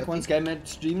Gamehead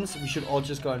streams, we should all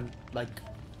just go and like.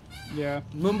 Yeah.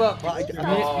 Mumba,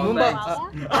 Mumba,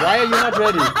 why are you not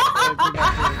ready?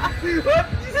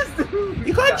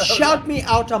 You can't shout me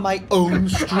out on my own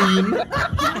stream.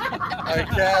 I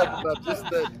can, but just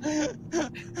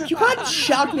that. You can't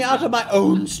shout me out on my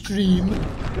own stream. Wait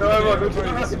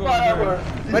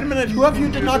a minute, who of you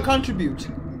did not contribute?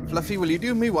 Fluffy, will you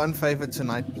do me one favor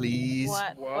tonight, please?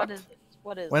 What is it?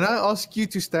 What is When it? I ask you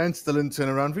to stand still and turn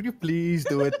around, will you please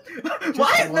do it?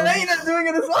 Why is Melina doing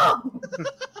it as well?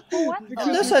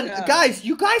 Listen, guys,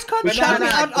 you guys can't shout me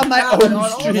out on my own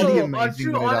stream.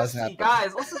 Amazing when it does happen.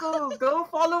 Guys, also go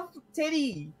follow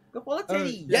Teddy. Go follow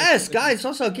Teddy. Yes, guys,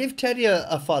 also give Teddy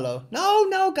a follow.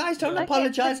 No, guys, don't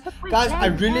apologize. Guys, I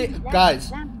really,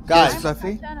 guys.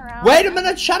 Fluffy. Wait a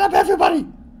minute, shut up, everybody.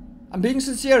 I'm being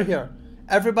sincere here.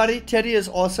 Everybody, Teddy is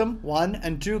awesome. 1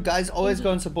 and 2, guys, always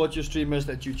go and support your streamers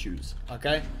that you choose.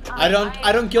 Okay? I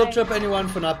don't guilt trip anyone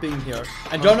for not being here,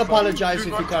 and don't apologize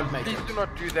if you can't make it. Please do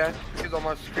not do that, because on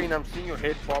my screen I'm seeing your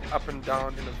head bob up and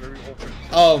down in a very awkward.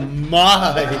 Oh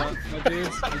my!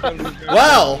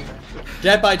 Well,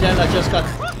 Dead by Dead, I just got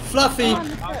Fluffy.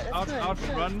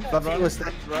 Run. Fluffy, was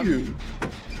that you?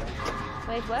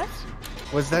 Wait, what?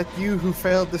 Was that you who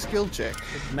failed the skill check?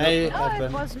 May No, have it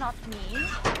been. was not me.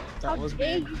 How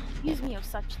dare you accuse me of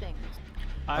such things?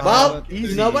 Well,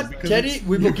 you know what, Teddy?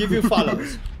 We will give you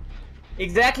follows.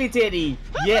 Exactly, Teddy.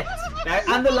 Yet. That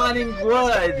underlining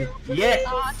word. Yet.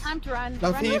 Time to run.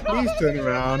 Fluffy, run. please turn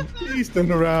around. Please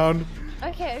turn around.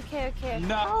 Okay.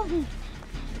 No.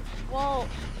 Well,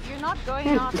 you're not going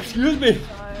out. Excuse me.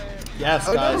 Yes,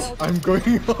 Oh, guys. no, I'm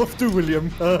going after William.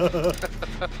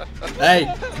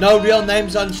 Hey, no real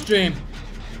names on stream.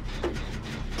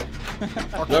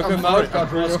 Look him out,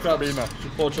 got real scrubs.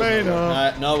 Support your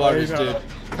Maynard. no worries, Maynard.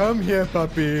 dude. Come here,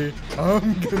 puppy.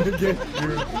 I'm gonna get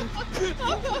you.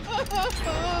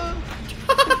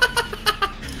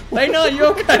 Wait, no, you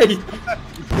okay?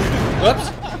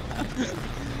 Whoops.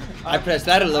 I pressed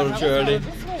that a little too early.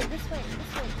 This way.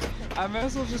 I may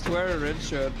as well just wear a red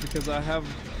shirt because I have,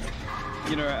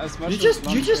 you know, as much. You just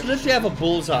literally have a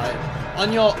bullseye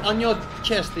on your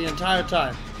chest the entire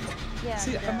time. Yeah.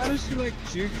 See, I managed to like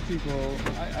juke people.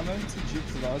 I managed to juke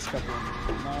the last couple.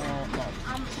 No,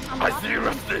 not. I see you,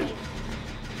 Rusty!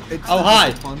 It's Oh, the hi.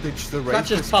 disadvantage the Can't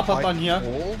just Wraith is pop up quite on here.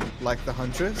 tall, like the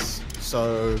Huntress,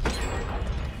 so...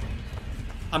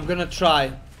 I'm gonna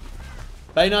try.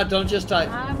 Baynard, don't just die.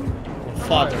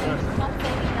 Fuck.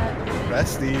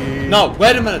 Rusty. No,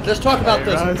 wait a minute. Let's talk about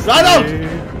this. Rusty. Right out!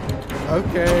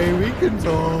 Okay, we can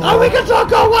talk. Oh, we can talk.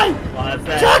 Go away.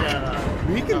 Chuck.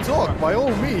 We can talk by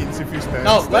all means if you stand.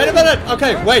 No, still. wait a minute.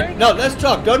 Okay, wait. No, let's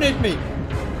talk. Don't hit me.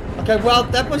 Okay, well,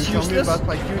 that was You tell me useless. about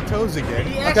my cute toes again.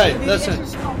 Okay, listen.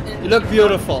 You look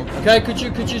beautiful. Okay, could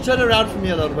you turn around for me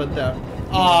a little bit there?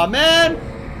 Aw, man.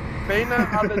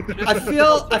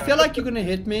 I feel like you're gonna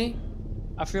hit me.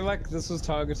 I feel like this was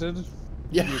targeted.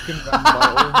 Yeah. You can run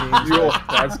by all means. Yo,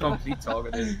 that's complete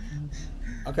targeted.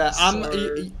 Okay,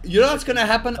 So- you know what's gonna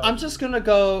happen? I'm just gonna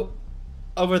go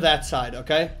over that side,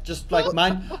 okay? Just like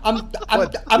mine.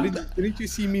 Didn't you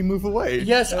see me move away?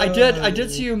 Yes, I did. I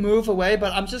did see you move away,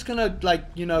 but I'm just gonna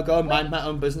like go mind my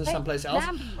own business someplace else.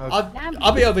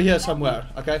 I'll be over here somewhere,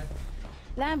 okay?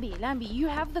 Lambie, you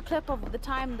have the clip of the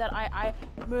time that I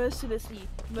mercilessly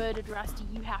murdered Rusty.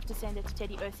 You have to send it to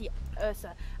Teddy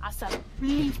Ursa. Asa,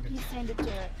 please send it to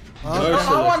her.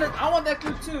 I want that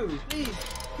clip too, please.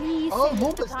 Please Oh, send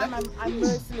it the Mombas, time I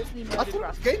mercilessly I murdered thought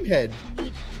Rusty. Gamehead.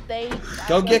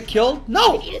 Go get killed?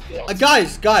 No!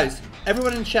 Guys,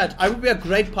 everyone in chat, I would be a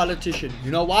great politician.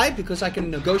 You know why? Because I can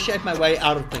negotiate my way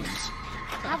out of things.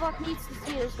 Havoc needs to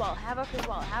see it as well. Havoc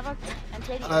and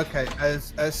Teddy. Okay,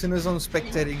 as soon as I'm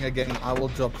spectating again, I will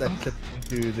drop that clip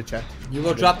into the chat. You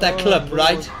will drop that clip,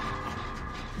 right?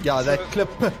 Yeah, that clip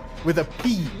with a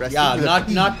P. Rusty, Yeah, with a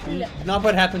P. not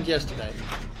what happened yesterday.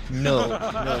 No,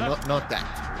 not that.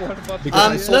 What about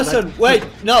the Listen, wait,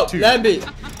 no, Lambie,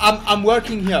 I'm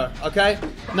working here, okay?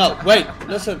 No, wait,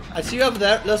 listen, I see you over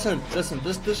there. Listen,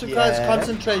 this requires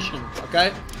concentration,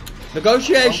 okay?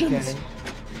 Negotiations. Okay.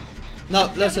 No,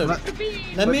 listen.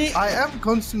 Let me. I am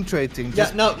concentrating.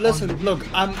 Yeah, no, listen. Look,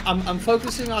 I'm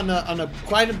focusing on a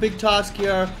quite a big task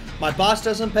here. My boss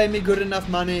doesn't pay me good enough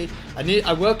money.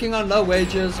 I'm working on low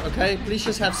wages. Okay, please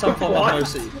just have some form of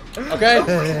mercy.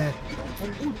 Okay.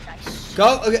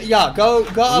 Go. Okay, yeah, go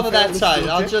over that side.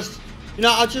 I'll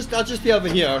just be over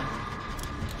here.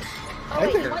 Oh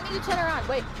wait, why don't you turn around?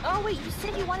 Wait. Oh wait, you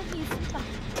said you wanted me to see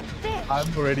something. There.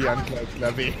 I'm already uncloaked,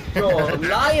 Levy. Yo,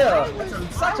 liar!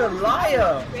 Such a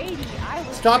liar!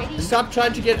 Stop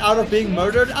trying to get out of being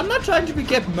murdered. I'm not trying to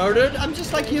get murdered. I'm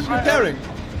just like here preparing.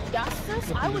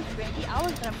 Justice? I was ready. I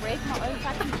was gonna break my own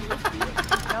fucking USB.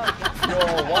 No,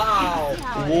 Yo, wow!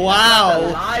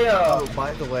 Wow! Liar! Oh,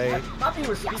 by the way. Nothing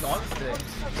was speaking honest today.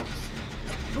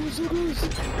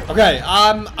 Okay,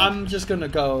 I'm just gonna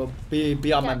go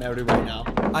be on my merry way now.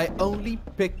 I only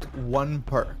picked one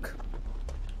perk.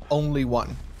 Only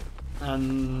one.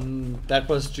 And that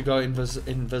was to go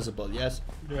invisible, yes?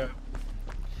 Yeah.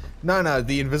 No,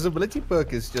 the invisibility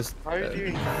perk is just. How are you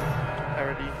doing,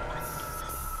 Parody?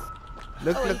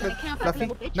 Look, Fluffy.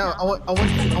 No, I want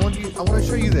to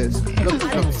show you this. Look,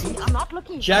 I'm not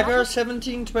looking.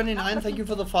 Jagger1729, thank you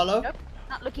for the follow. Nope,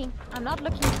 not looking. I'm not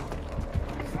looking.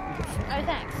 Oh,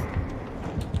 thanks.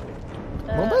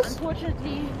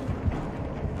 Unfortunately,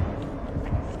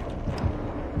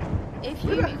 if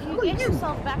you get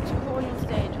yourself back to crawling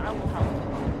stage, I will help you.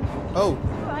 Oh,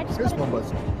 I just here's gotta-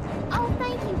 Mombas. Oh,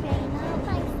 thank you, Dana.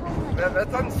 Thanks so much.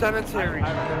 That's unsanitary.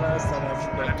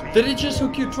 Did he just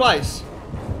hook you twice?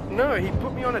 No, he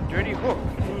put me on a dirty hook.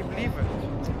 Can you believe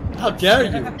it? How dare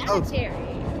you? Unsanitary.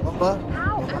 Momba.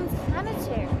 How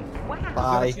unsanitary? Wow.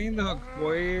 Bye. Clean the hook,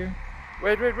 boy.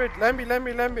 Wait.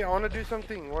 Lambie, I want to do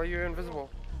something while you're invisible.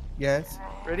 Yes.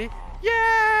 Ready?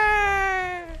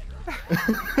 Yeah!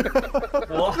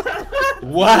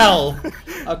 Wow.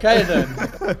 Okay then.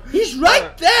 He's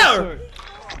right there.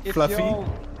 Fluffy.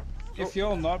 If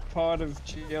you're not part of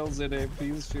GLZA,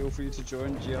 please feel free to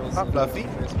join GLZA. Fluffy, on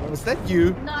Facebook. was that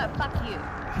you? No, fuck you.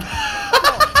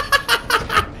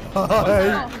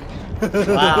 Hi.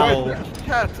 Wow.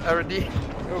 Chat, already.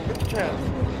 Oh, which chat?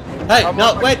 Hey,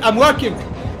 no, wait, I'm working.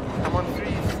 I'm on 3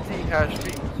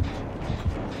 streams.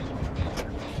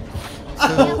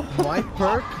 So my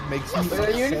perk makes me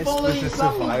But you're obsessed following with the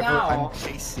Fluffy survivor now. I'm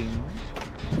chasing,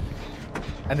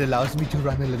 and allows me to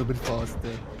run a little bit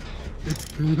faster. It's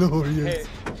glorious.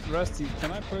 Hey, Rusty,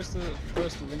 can I post a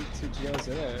link to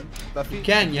GLZA? Fluffy, You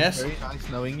can, yes. Very nice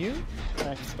knowing you,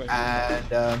 Thanks, buddy.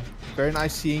 and very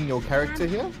nice seeing your character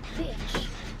here. Bitch.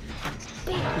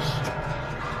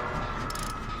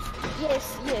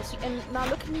 Yes, and now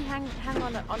look at me hang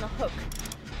on a hook.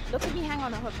 Look at me hang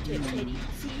on a hook, Teddy.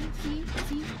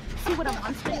 See what I'm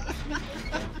monstering?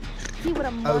 See what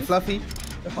I'm monstering? Oh, Fluffy.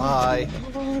 Bye.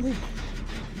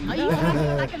 Are you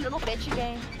camping like a little bitch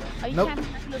again? Are you Nope.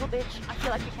 camping like a little bitch? I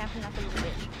feel like you're camping like a little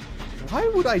bitch. Why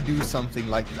would I do something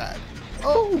like that?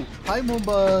 Oh, hi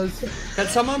Mombas. Can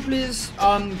someone please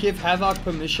give Havoc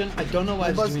permission? I don't know why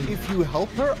he's Mombas, doing if you help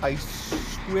her, I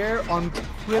swear on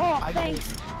crib, Oh, I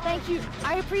thanks. Thank you.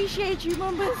 I appreciate you,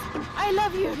 Mumbas. I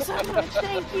love you so much.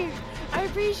 Thank you. I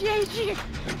appreciate you.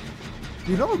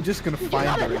 You know I'm just gonna You're find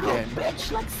not a her little again.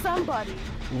 bitch like somebody.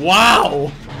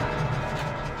 Wow!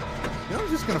 You know I'm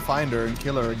just gonna find her and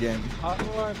kill her again. How do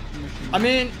I permission? I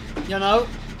mean, you know,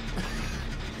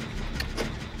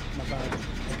 My bad.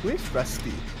 Where's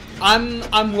Rusty?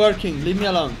 I'm working. Leave me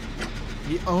alone.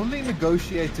 He only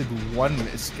negotiated one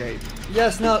escape.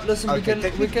 Yes, no, listen, Okay,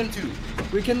 we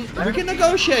can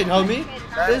negotiate, homie.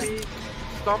 Daddy,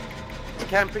 stop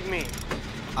camping me.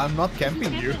 I'm not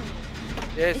camping you.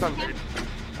 Yes, I'm dead.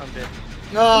 I'm dead.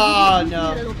 Oh, He's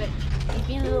no. being a little bitch. He's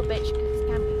being a little bitch because he's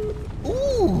camping.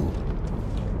 Ooh!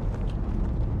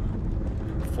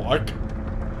 Fuck.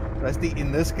 Rusty,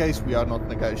 in this case, we are not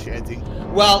negotiating.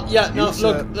 Well, yeah, no, You, look,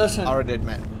 sir, listen. are a dead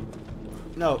man.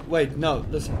 No, wait, no,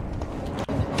 listen.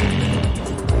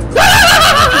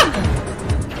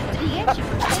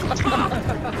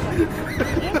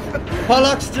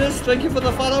 Pollux, just thank you for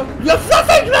the follow. You're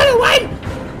fluffing, run away!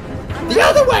 The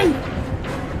other way!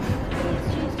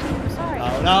 Sorry.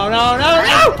 No, no, no,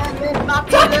 no!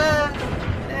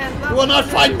 Fuck! You will not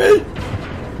find me!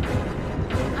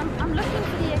 I'm looking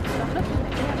for the exit. I'm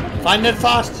looking. Find it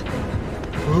fast!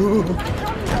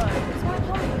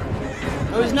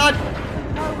 No, he's not!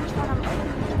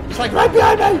 He's like right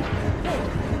behind me!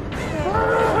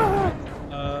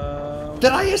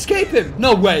 Did I escape him?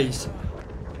 No ways!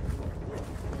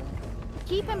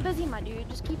 Keep him busy, my dude.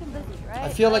 Just keep him busy, right? I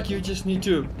feel like you just need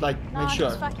to, like, No, make sure.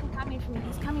 he's fucking coming for me.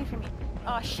 He's coming for me.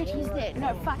 Oh shit, he's dead.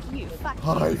 No, fuck you. Fuck you.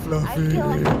 Hi, Fluffy. I feel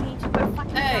like you need to go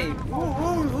fucking Hey,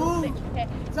 down. who? Okay.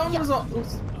 Someone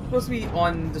was supposed to be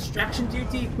on distraction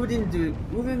duty. Who didn't do?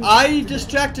 Who didn't? I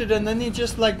distracted and then he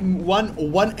just like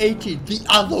 180 the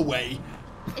other way.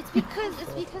 It's because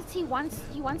he wants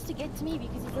to get to me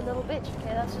because he's a little bitch. Okay,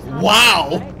 that's just how. Wow.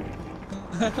 It is, right?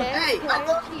 Okay, Hey,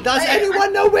 Does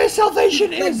anyone know where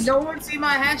salvation is? No one see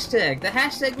my hashtag. The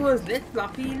hashtag was let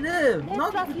Fluffy live. Let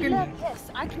Not Fluffy freaking. live.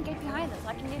 Yes, I can get behind this.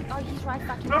 I can get. Oh, he's right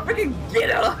fucking. Not freaking get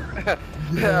her.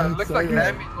 Yeah, looks like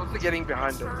Lammy's also getting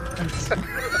behind him.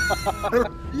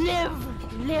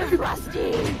 Live,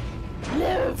 Rusty.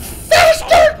 Live.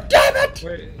 Faster, damn it!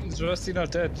 Wait, is Rusty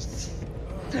not dead?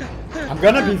 I'm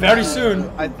gonna be very soon.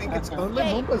 I think it's only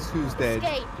Mombas who's dead.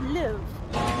 Escape. Live.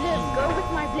 Go with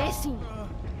my blessing.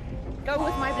 Go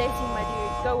with my blessing, my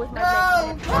dude. Go with my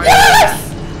blessing.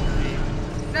 Yes!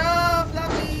 No,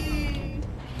 Fluffy.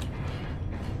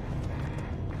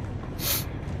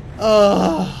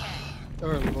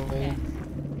 Okay.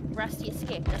 Rusty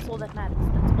escaped. That's all that matters.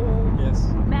 That's all Yes.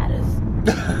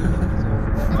 matters.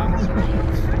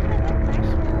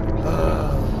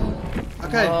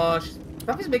 Okay. Oh,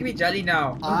 Fluffy's making me jelly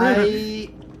now. I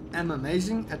am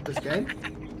amazing at this game.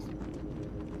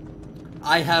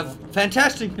 I have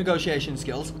fantastic negotiation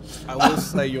skills. I will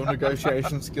say your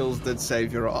negotiation skills did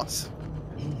save your ass.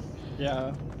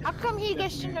 Yeah. How come he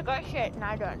gets to negotiate and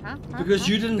I don't, huh? Because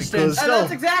you didn't stand Because- still.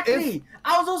 That's exactly.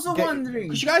 I was also wondering.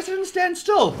 Because you guys didn't stand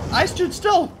still. I stood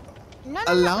still. No,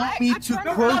 Allow me to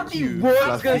quote you,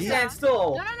 Fluffy. Stand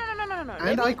still. No.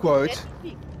 And I quote,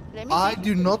 I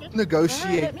do not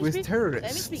negotiate with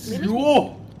terrorists.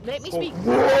 Whoa. Let me speak.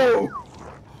 Whoa!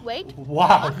 Wait.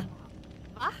 Wow.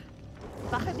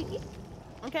 Wacht een beetje.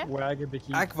 Okay.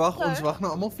 Wagabiki. Ek wag, ons wag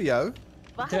nou allemaal vir jou.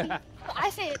 Wacht een beetje.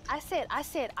 I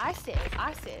said,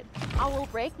 I will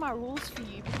break my rules for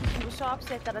you because you were so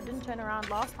upset that I didn't turn around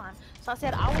last time. So I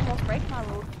said, I will most break my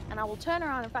rule and I will turn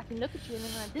around and fucking look at you, and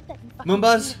then when I did that, you fucking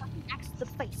Moombas. axed the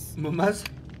face. Moombas.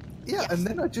 Yeah, and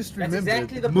then I just That's remembered.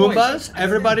 exactly the point. Moombas,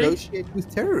 everybody. Negotiate with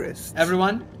terrorists.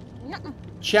 Everyone.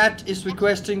 Chat is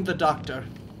requesting the doctor.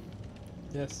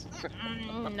 Yes.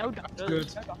 No doctor.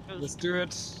 Good. Let's do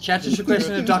it. Chat is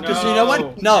requesting the doctor. So you know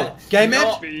what? No. Game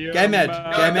No. Ed. Game Ed.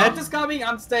 No, Game Ed. doctor's coming.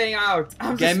 I'm staying out.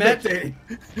 I'm Game just Ed.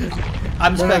 spectating.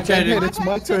 I'm spectating. It's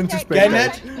my turn to Game spectate.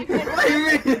 Ed. What do you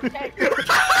mean?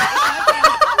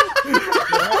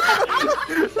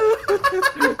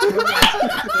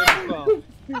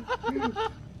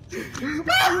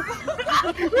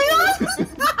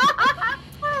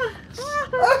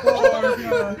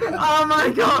 Oh my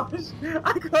gosh!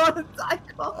 I can't!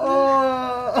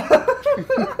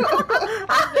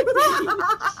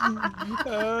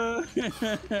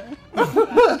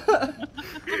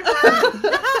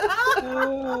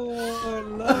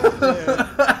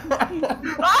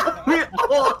 We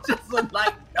all just went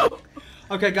like, nope.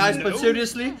 Okay, guys, but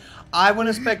seriously, I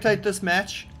want to spectate this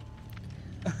match.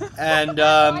 And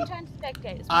My turn to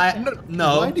spectate. It's my turn.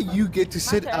 no, Why do you get to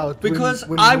sit out? because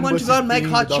when I want Mombas to go is and make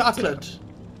being hot the doctor? chocolate.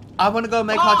 I want to go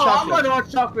make Oh, hot I chocolate. want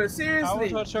hot chocolate. I Seriously.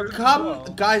 want hot chocolate as Come, well.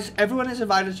 guys, everyone is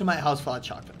invited to my house for hot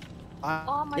chocolate.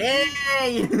 Oh my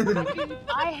Yay! god.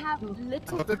 I have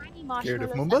little I'm tiny scared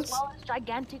of marshmallows Moombas. as well as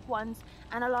gigantic ones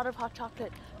and a lot of hot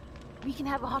chocolate. We can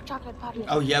have a hot chocolate party.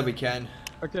 Oh yeah, we can.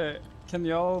 Okay, can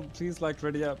y'all please like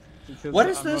ready up? Because What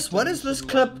is I'm this? not What doing is this shit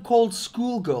clip alone. called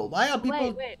Schoolgirl? Why are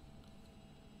people? Wait.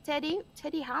 Teddy,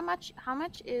 how much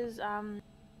is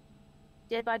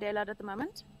Dead by Daylight at the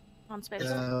moment? On space.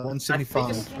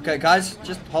 175. Okay, guys,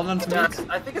 just hold on for me. Yeah,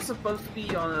 I think it's supposed to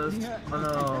be on a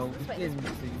weekend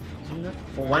thing.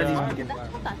 Or one of these weekends.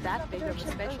 That's not that big of a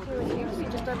special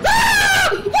thing. Just over.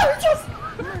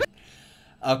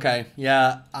 Okay,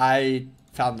 yeah, I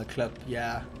found the clip,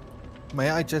 yeah. May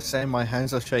I just say my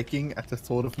hands are shaking at the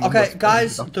thought of... Okay,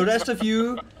 guys, the rest of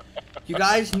you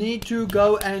guys need to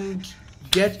go and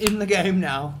get in the game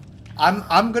now.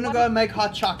 I'm gonna go and make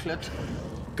hot chocolate.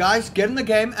 Guys, get in the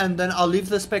game, and then I'll leave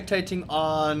the spectating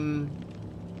on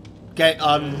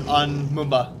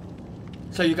Mumba,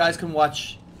 so you guys can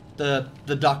watch the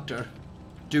doctor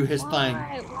do his thing.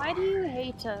 Why do you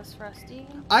hate us, Rusty?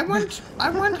 I want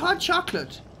hot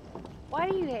chocolate. Why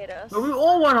do you hate us? But we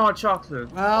all want hot chocolate.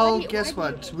 Well, guess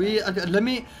what? We let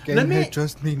me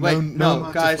trust me. wait. No,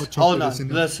 guys, hold on.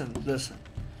 Listen. Listen.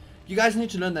 You guys need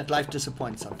to learn that life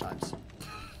disappoints sometimes.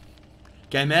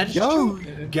 Gamehead. Yo.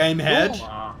 Gamehead.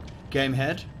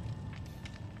 Gamehead.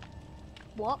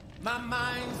 What?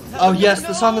 Oh yes,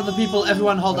 the song of the people.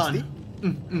 Everyone, hold on.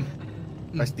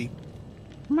 Rusty.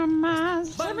 My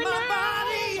mind's But my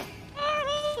body.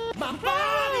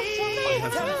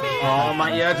 Oh,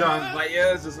 my eardrums. My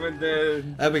ears just went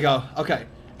dead. There we go. Okay,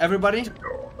 everybody,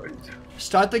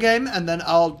 start the game, and then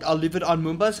I'll leave it on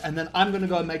Moomba's, and then I'm gonna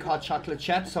go and make hot chocolate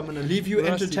chat. So I'm gonna leave you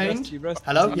entertained.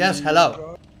 Hello? Yes.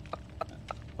 Hello.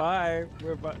 Bye.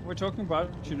 We're talking about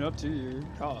you, not to you.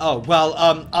 God. Oh well.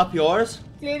 Up yours.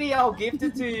 Teddy, I'll gift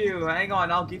it to you. Hang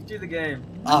on, I'll gift you the game.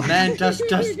 Oh man, does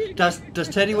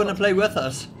Teddy want to play with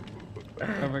us?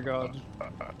 Oh my God.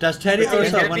 Does Teddy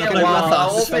also want to play with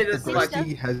us?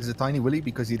 Rusty has a tiny willy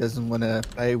because he doesn't want to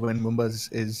play when Mumba's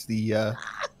is the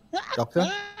doctor.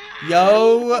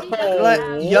 Yo,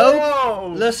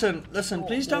 listen,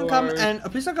 please don't come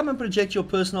and project your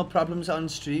personal problems on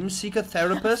stream. Seek a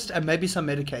therapist and maybe some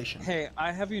medication. Hey,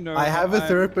 I have you know. I have a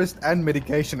therapist and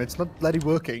medication. It's not bloody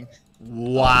working.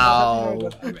 Wow.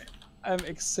 I'm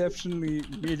exceptionally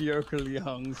mediocrely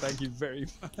hung. Thank you very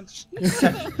much.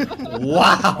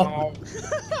 Wow.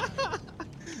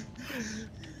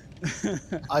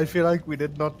 I feel like we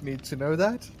did not need to know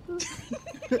that.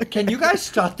 Can you guys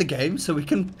start the game so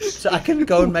I can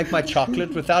go and make my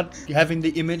chocolate without having the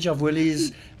image of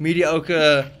Willy's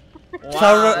mediocre,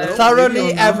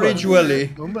 thoroughly average Willy?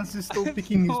 Mumba's is still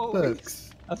picking his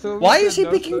perks. Why is he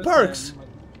picking perks?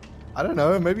 I don't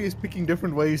know. Maybe he's picking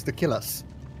different ways to kill us.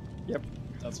 Yep,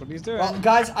 that's what he's doing. Well,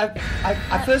 guys,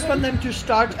 I first want them to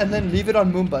start and then leave it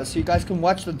on Moomba so you guys can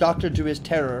watch the doctor do his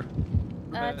terror.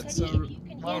 Teddy, if you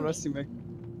can hear me.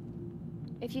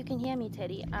 If you can hear me,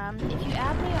 Teddy, if you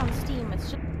add me on Steam,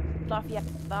 it's just fluffy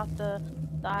about the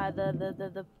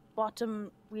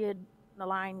bottom weird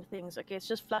aligned things. Okay, it's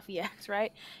just Fluffy X,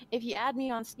 right? If you add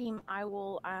me on Steam, I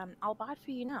will I'll buy it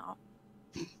for you now.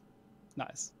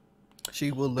 Nice.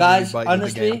 She will. Guys,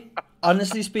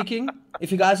 honestly speaking,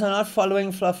 if you guys are not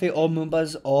following Fluffy or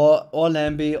Moombas or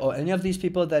Lambie or any of these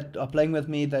people that are playing with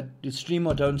me that do stream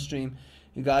or don't stream,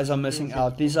 you guys are missing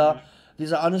out. These are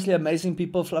honestly amazing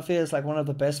people. Fluffy is like one of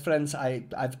the best friends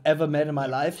I've ever met in my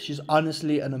life. She's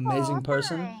honestly an amazing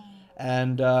person.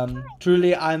 And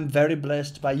truly, I'm very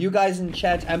blessed by you guys in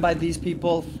chat and by these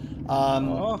people.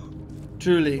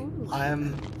 Truly, I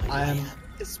am.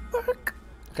 It's work.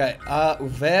 Okay,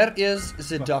 where is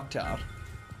the doctor?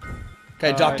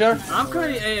 Okay, doctor? I'm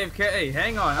currently AFK.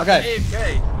 Hang on. I'm Okay.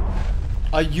 AFK.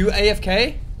 Are you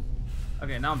AFK?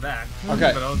 Okay, now I'm back.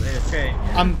 Okay. But I was AFK.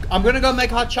 I'm gonna go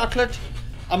make hot chocolate.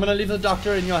 I'm gonna leave the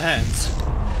doctor in your hands.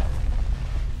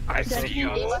 I see you.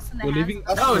 We're leaving.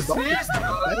 No, seriously.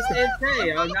 I was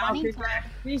AFK. I'm now back.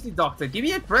 Seriously, doctor, give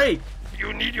me a break.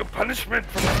 You need your punishment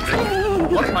for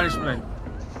What punishment?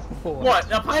 What?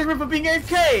 A punishment for being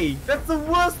AFK? That's the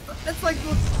worst. That's like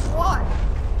what?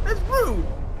 That's rude.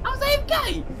 I was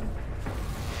AFK.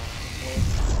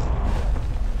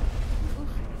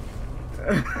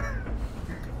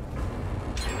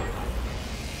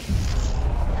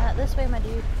 This way, my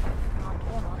dude.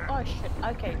 Oh shit.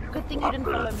 Okay, good thing you didn't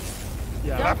follow me.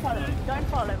 Yeah. Don't follow me. Don't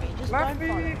follow me. Just don't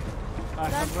follow me.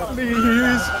 Don't follow me.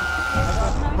 Please.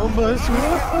 Mumba's.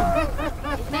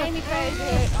 It made me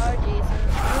crazy. Oh Jesus.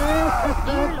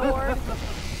 Dear Lord.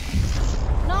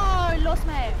 No, lost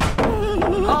my.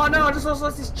 Oh no, I just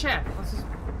lost his chat.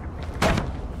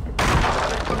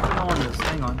 Bananas.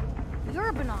 Hang on. You're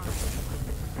a banana.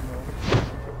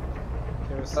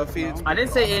 I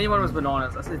didn't say anyone was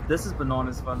bananas. I said this is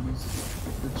bananas if I lose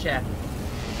the chat.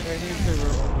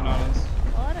 Bananas.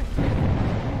 Oh, I don't care.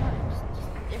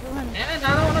 Everyone. And I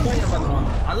don't want to be a banana.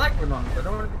 I like bananas. I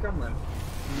don't want to become them.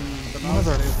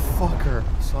 Motherfucker.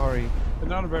 Sorry.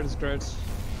 Banana bread is great.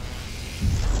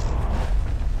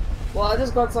 Well, I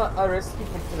just got a recipe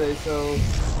for today, so...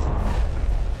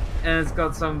 And it's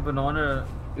got some banana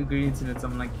ingredients in it, so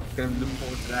I'm like gonna look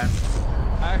forward to that.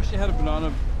 I actually had a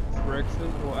banana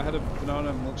breakfast, or I had a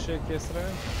banana milkshake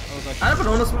yesterday. I had a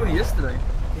banana smoothie yesterday.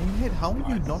 David, how are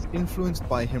you not influenced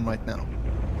by him right now?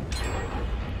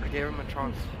 I gave him a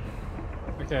chance.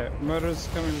 Okay, murderers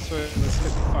coming this way. Let's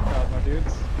get the fuck out, my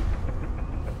dudes.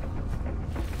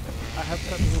 I have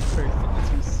that little trick that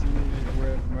lets me see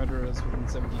where the murderer is within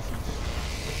 70 feet.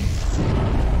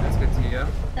 That's good to hear.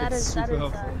 That It's is super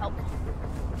helpful. helpful.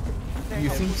 Do you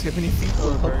think 70 feet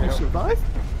will help you survive?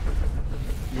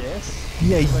 Yes.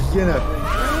 Yeah, you know.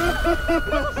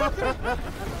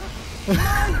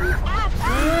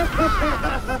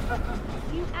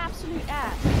 You absolute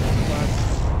ass.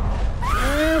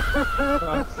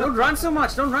 Don't run so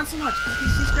much, don't run so much. You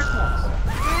see stretch marks.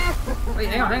 Wait,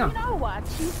 hang on. You know what?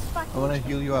 She's fucking. I want to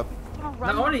heal you up.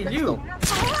 No, only you.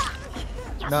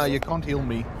 No, you can't heal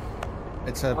me.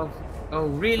 It's a... Oh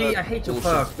really? I hate your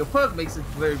perk. Your perk makes it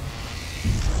very...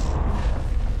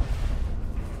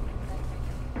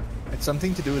 It's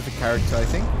something to do with the character, I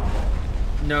think.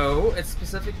 No, it's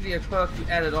specifically a perk you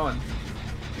added on.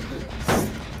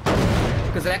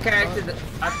 Because that character that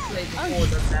I've played before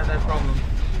doesn't have that problem.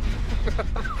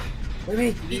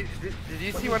 Wait. Did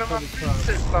you see one of my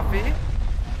friends, Fluffy?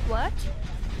 What?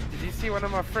 Did you see one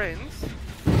of my friends?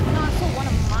 No, I saw one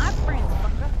of my friends,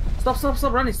 fucker.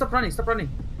 Stop running.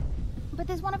 But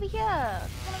there's one over here.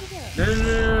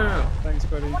 No. Thanks,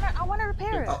 buddy. I want to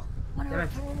repair it. Oh, I want to damn it.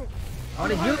 repair it. I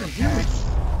want to heal him.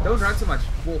 Don't run so much.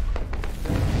 Walk.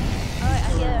 Alright, I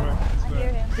hear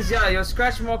him. Because yeah, your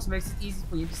scratch marks makes it easy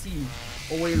for you to see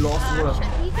or where you lost work.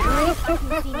 He can already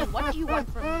fucking see me. What do you want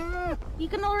from me? He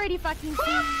can already fucking see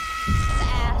the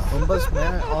ass. Bombas, may I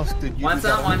ask, did you... One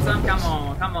time,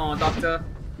 come on, doctor.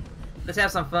 Let's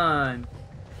have some fun.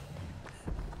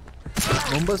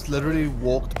 Bombas literally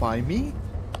walked by me.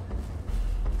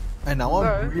 And now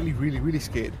I'm really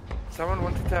scared. Someone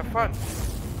wanted to have fun.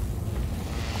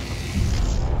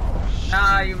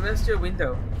 Nah, you missed your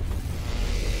window.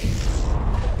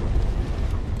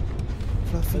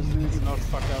 Fluffy, This needs to not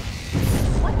fuck up.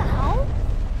 What the hell?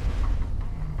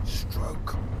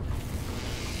 Stroke.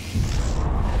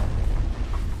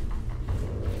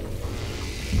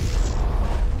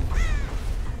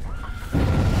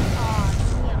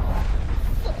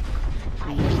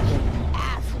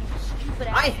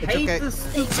 I hate this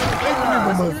stupid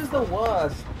red. This is the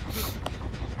worst.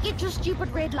 Get your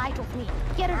stupid red light off me.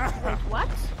 Get it. Wait, what?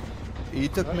 He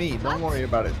took me, don't worry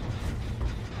about it.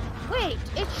 Wait,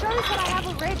 it shows that I have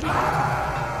a red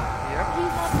light.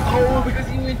 Oh, because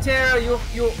you in terror.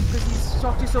 Because he's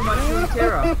shocked you so much. You're in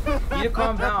terror. You need to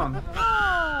calm down.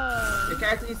 Oh. Your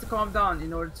character needs to calm down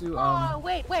in order to Oh,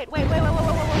 wait.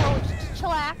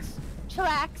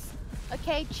 Chillax.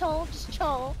 Okay, just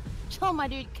chill. Chill, my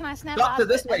dude. Can I snap out Doctor, of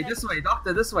this it? way,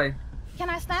 doctor, this way. Can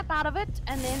I snap out of it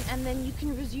and then you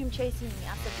can resume chasing me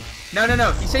after this?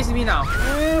 No. He's chasing me now.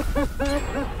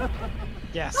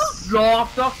 Yes.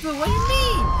 Stop, doctor. What do you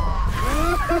mean?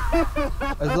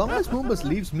 As long as Moombas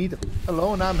leaves me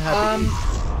alone, I'm happy.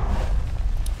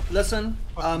 Listen,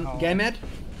 Gamed,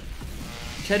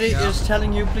 Teddy is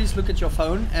telling you please look at your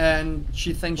phone, and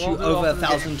she thanks you over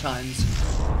 1,000 times.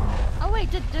 Oh wait,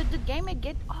 did Gamer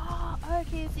get? Oh,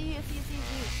 okay. See.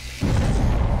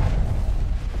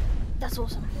 That's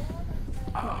awesome.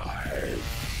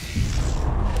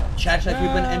 Chat, have you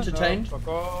been entertained? Fuck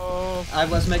off. I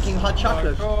was making hot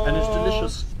chocolate, and it's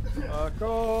delicious. Fuck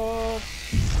off.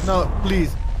 No,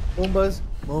 please. Moombas,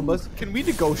 can we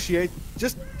negotiate?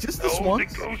 Just this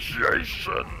once?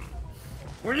 Negotiation.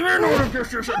 What do you mean, no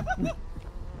negotiation?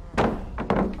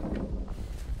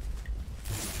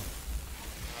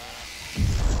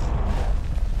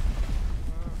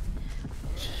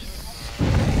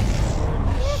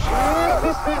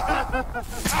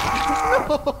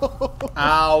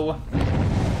 Ow.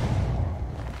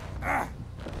 Yeah,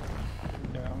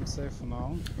 I'm safe for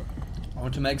now. I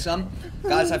want to make some.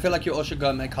 Guys, I feel like you all should go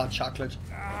and make hot chocolate.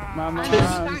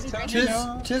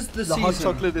 Tis the season. Hot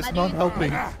chocolate is not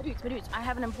helping. My dudes, I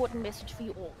have an important message for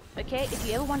you all. Okay, if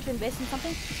you ever want to invest in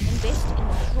something, invest in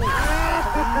straw.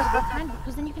 Reusable kind,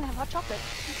 because then you can have hot chocolate,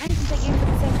 and you can take it at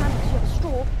the same time because you have a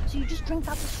straw. So you just drink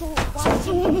out the straw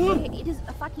while it is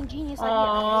a fucking genius idea.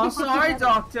 Oh, sorry,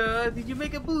 doctor. Did you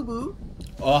make a boo boo?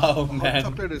 Oh man.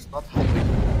 Hot chocolate is not helping.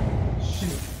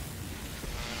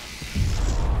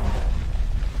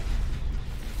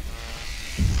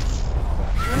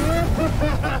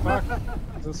 Fuck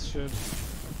this shit.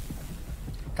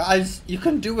 Guys, you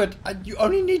can do it. You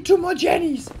only need 2 more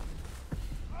Jennies.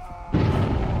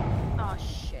 Oh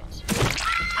shit.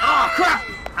 Oh crap!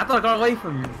 I thought I got away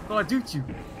from you. I thought I duped you.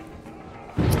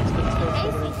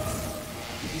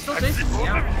 He's still chasing me,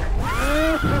 yeah.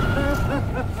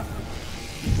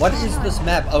 What is this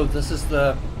map? Oh, this is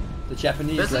the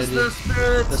Japanese this lady. This is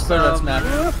the Spirits map.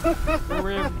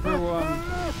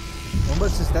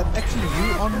 Mombas, is that actually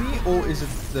you on me, or is it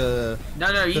the...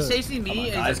 No, he's chasing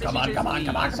me. Guys, come on.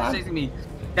 He's chasing me.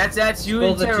 That's you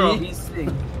Spill and the Taro. tea. He's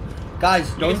sitting. Guys,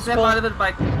 don't step spill, out of it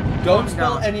by don't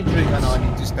spill any drink. No, I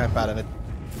need to snap out of it.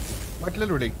 Like,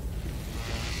 literally.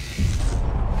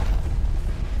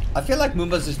 I feel like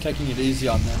Moombas is taking it easy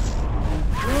on that.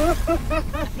 I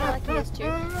feel like he is too.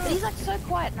 But he's like so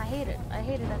quiet and I hate it. I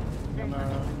hate it. You know.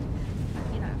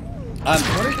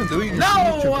 What are you doing? No,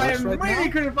 I really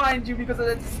couldn't find you because of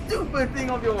that stupid thing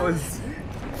of yours.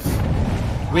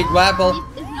 Wig waggle.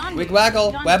 Wig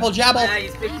waggle. Wabble jabble. Yeah,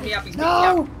 he's picking me up. He's picking me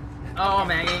up. Oh,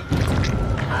 Maggie.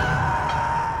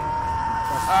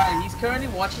 Alright, he's currently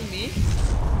watching me.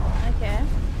 Okay.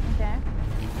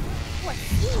 Oh, I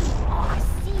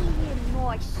see him.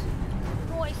 Nice.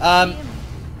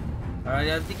 Alright,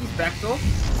 I think he's back though.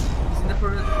 He's in the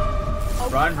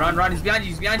Run. He's behind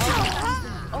you.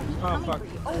 Oh, he's coming for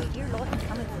you. Oh, dear Lord, he's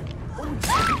coming for you.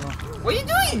 What are you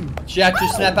doing? She had to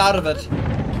snap out of it.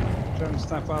 Don't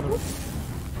snap out of it.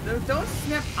 No, don't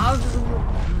snap out of it.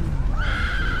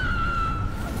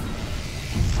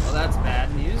 Well, that's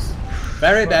bad news.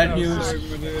 Very bad news.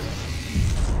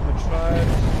 I tried.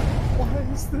 Why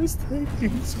is this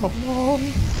taking so long?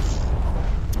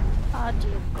 Oh,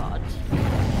 dear God.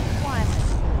 Why am I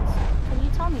doing this? Can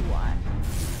you tell me why?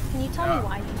 Can you tell me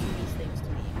why you do these things to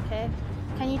me, okay?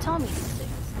 Can you tell me these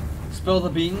things? Spill the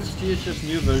beans, TH's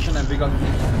new version, and we got the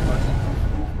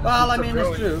well, I mean,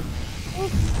 it's true.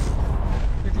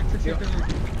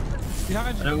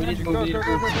 Behind you, go.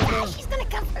 He's gonna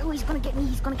come. Oh, he's gonna get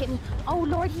me. Oh,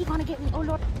 Lord, he's gonna get me. Oh,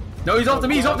 Lord. No, he's after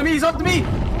me. He's after me.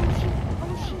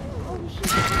 Oh, shit.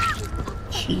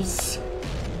 Jeez.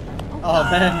 Oh,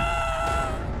 man.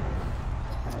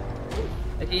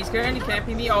 Okay, he's currently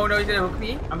camping me. Oh, no, he's gonna hook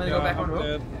me. I'm gonna go back on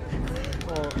rope.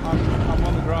 Oh, I'm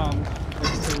on the ground.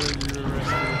 Next to where you were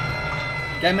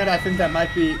rescued. Damn it, I think that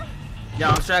might be...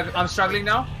 Yeah, I'm struggling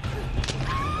now.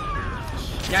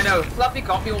 Yeah, no, Fluffy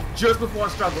got me just before I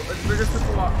struggled. Just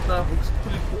before the hooks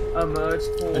emerged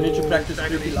for... I need to practice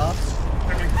creepy laughs.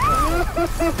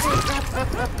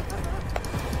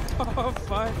 Oh,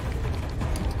 fine.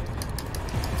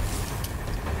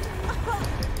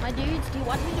 My dudes, do you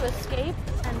want me to escape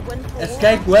and win for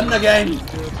Escape, win again!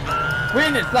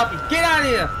 Win it, Fluffy! Get out of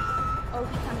here! Oh,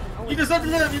 he's coming. Oh, you deserve to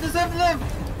live!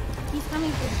 He's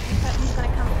coming. He's gonna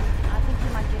come. I think he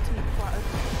might get to me before I open.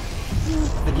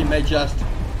 I think he may just...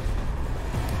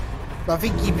 Fluffy,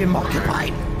 keep him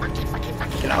occupied.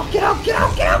 Get out!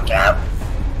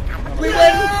 We win!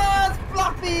 Yes,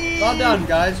 Fluffy! Well done,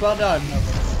 guys, well done.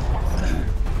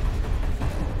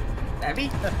 Abby?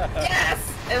 Yes!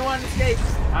 Everyone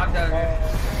escapes. I'm done.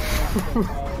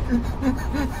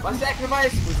 My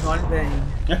sacrifice was not in vain.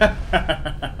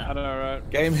 I don't know, right?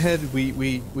 Gamehead,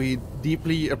 we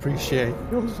deeply appreciate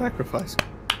your sacrifice.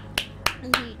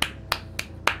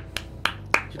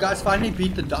 You guys finally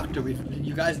beat the doctor.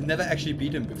 You guys never actually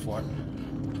beat him before.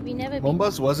 We never beat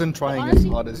Mombas wasn't trying honestly,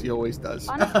 as hard as he always does.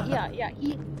 Honestly, yeah.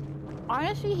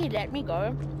 Honestly, he let me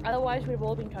go. Otherwise, we've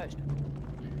all been toast.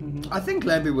 I think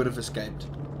Lambie would have escaped.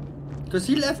 Because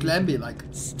he left Lambie, like,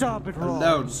 Stop it, Ron.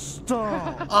 alone.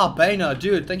 Stop. Ah, Bana,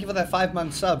 dude, thank you for that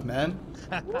 5-month sub, man.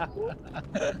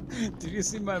 Did you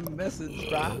see my message,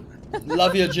 bruh?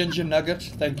 Love your ginger nugget,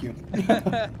 thank you.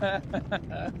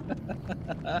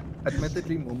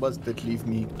 Admittedly, Mombas did leave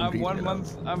me completely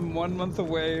I'm 1 month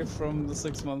away from the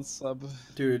 6-month sub.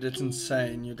 Dude, it's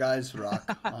insane. You guys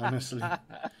rock, honestly.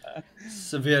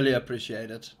 Severely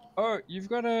appreciate it. Oh, you've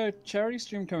got a charity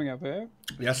stream coming up, eh?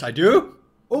 Yes, I do.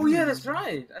 Oh yeah, that's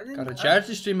right. Got a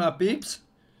charity stream up, peeps.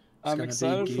 I'm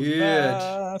excited be for good.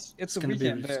 that. It's a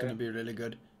weekend. It's gonna be really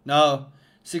good. No,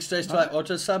 6 days till I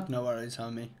auto sub. No worries,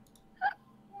 homie.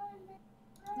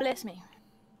 Bless me.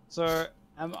 So,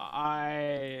 am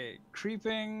I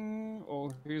creeping,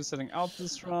 or who's setting out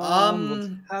this round? What's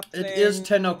happening? It is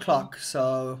 10 o'clock,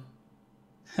 so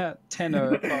 10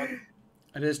 o'clock.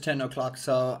 It is 10 o'clock,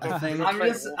 so I think...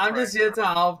 I'm just here to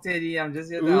help, Teddy. I'm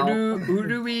just here to help. Who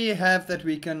do we have that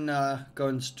we can go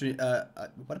and stream?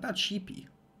 What about Sheepy?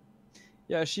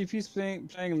 Yeah, Sheepy's playing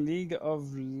League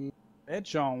of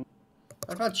Legends.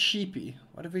 What about Sheepy?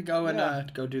 What if we go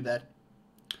and go do that?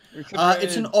 It's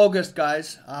in raid- August,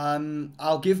 guys.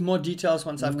 I'll give more details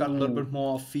once I've got a little bit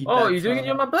more feedback. Oh, you're doing it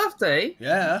on my birthday?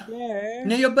 Yeah. Yeah.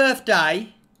 Near your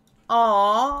birthday.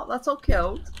 Aw, that's so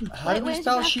cute. How do we when's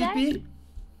spell your birthday? Sheepy?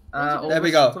 There There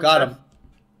we go. Got him.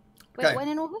 Wait, Okay. when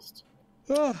in August?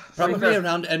 Probably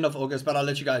around end of August, but I'll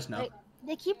let you guys know.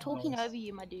 They keep talking over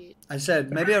you, my dude. I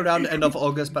said maybe around end of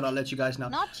August, but I'll let you guys know.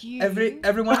 Not you.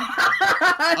 Everyone.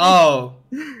 Oh.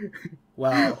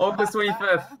 Wow. August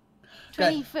 25th.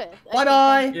 25th. Bye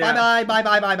bye. Yeah. Bye bye.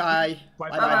 Bye bye. Bye bye. Bye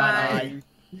bye. Bye.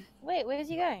 Wait, where's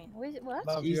he going? Where's it? What?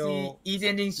 Love Easy your-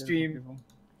 ending stream.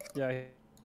 Yeah.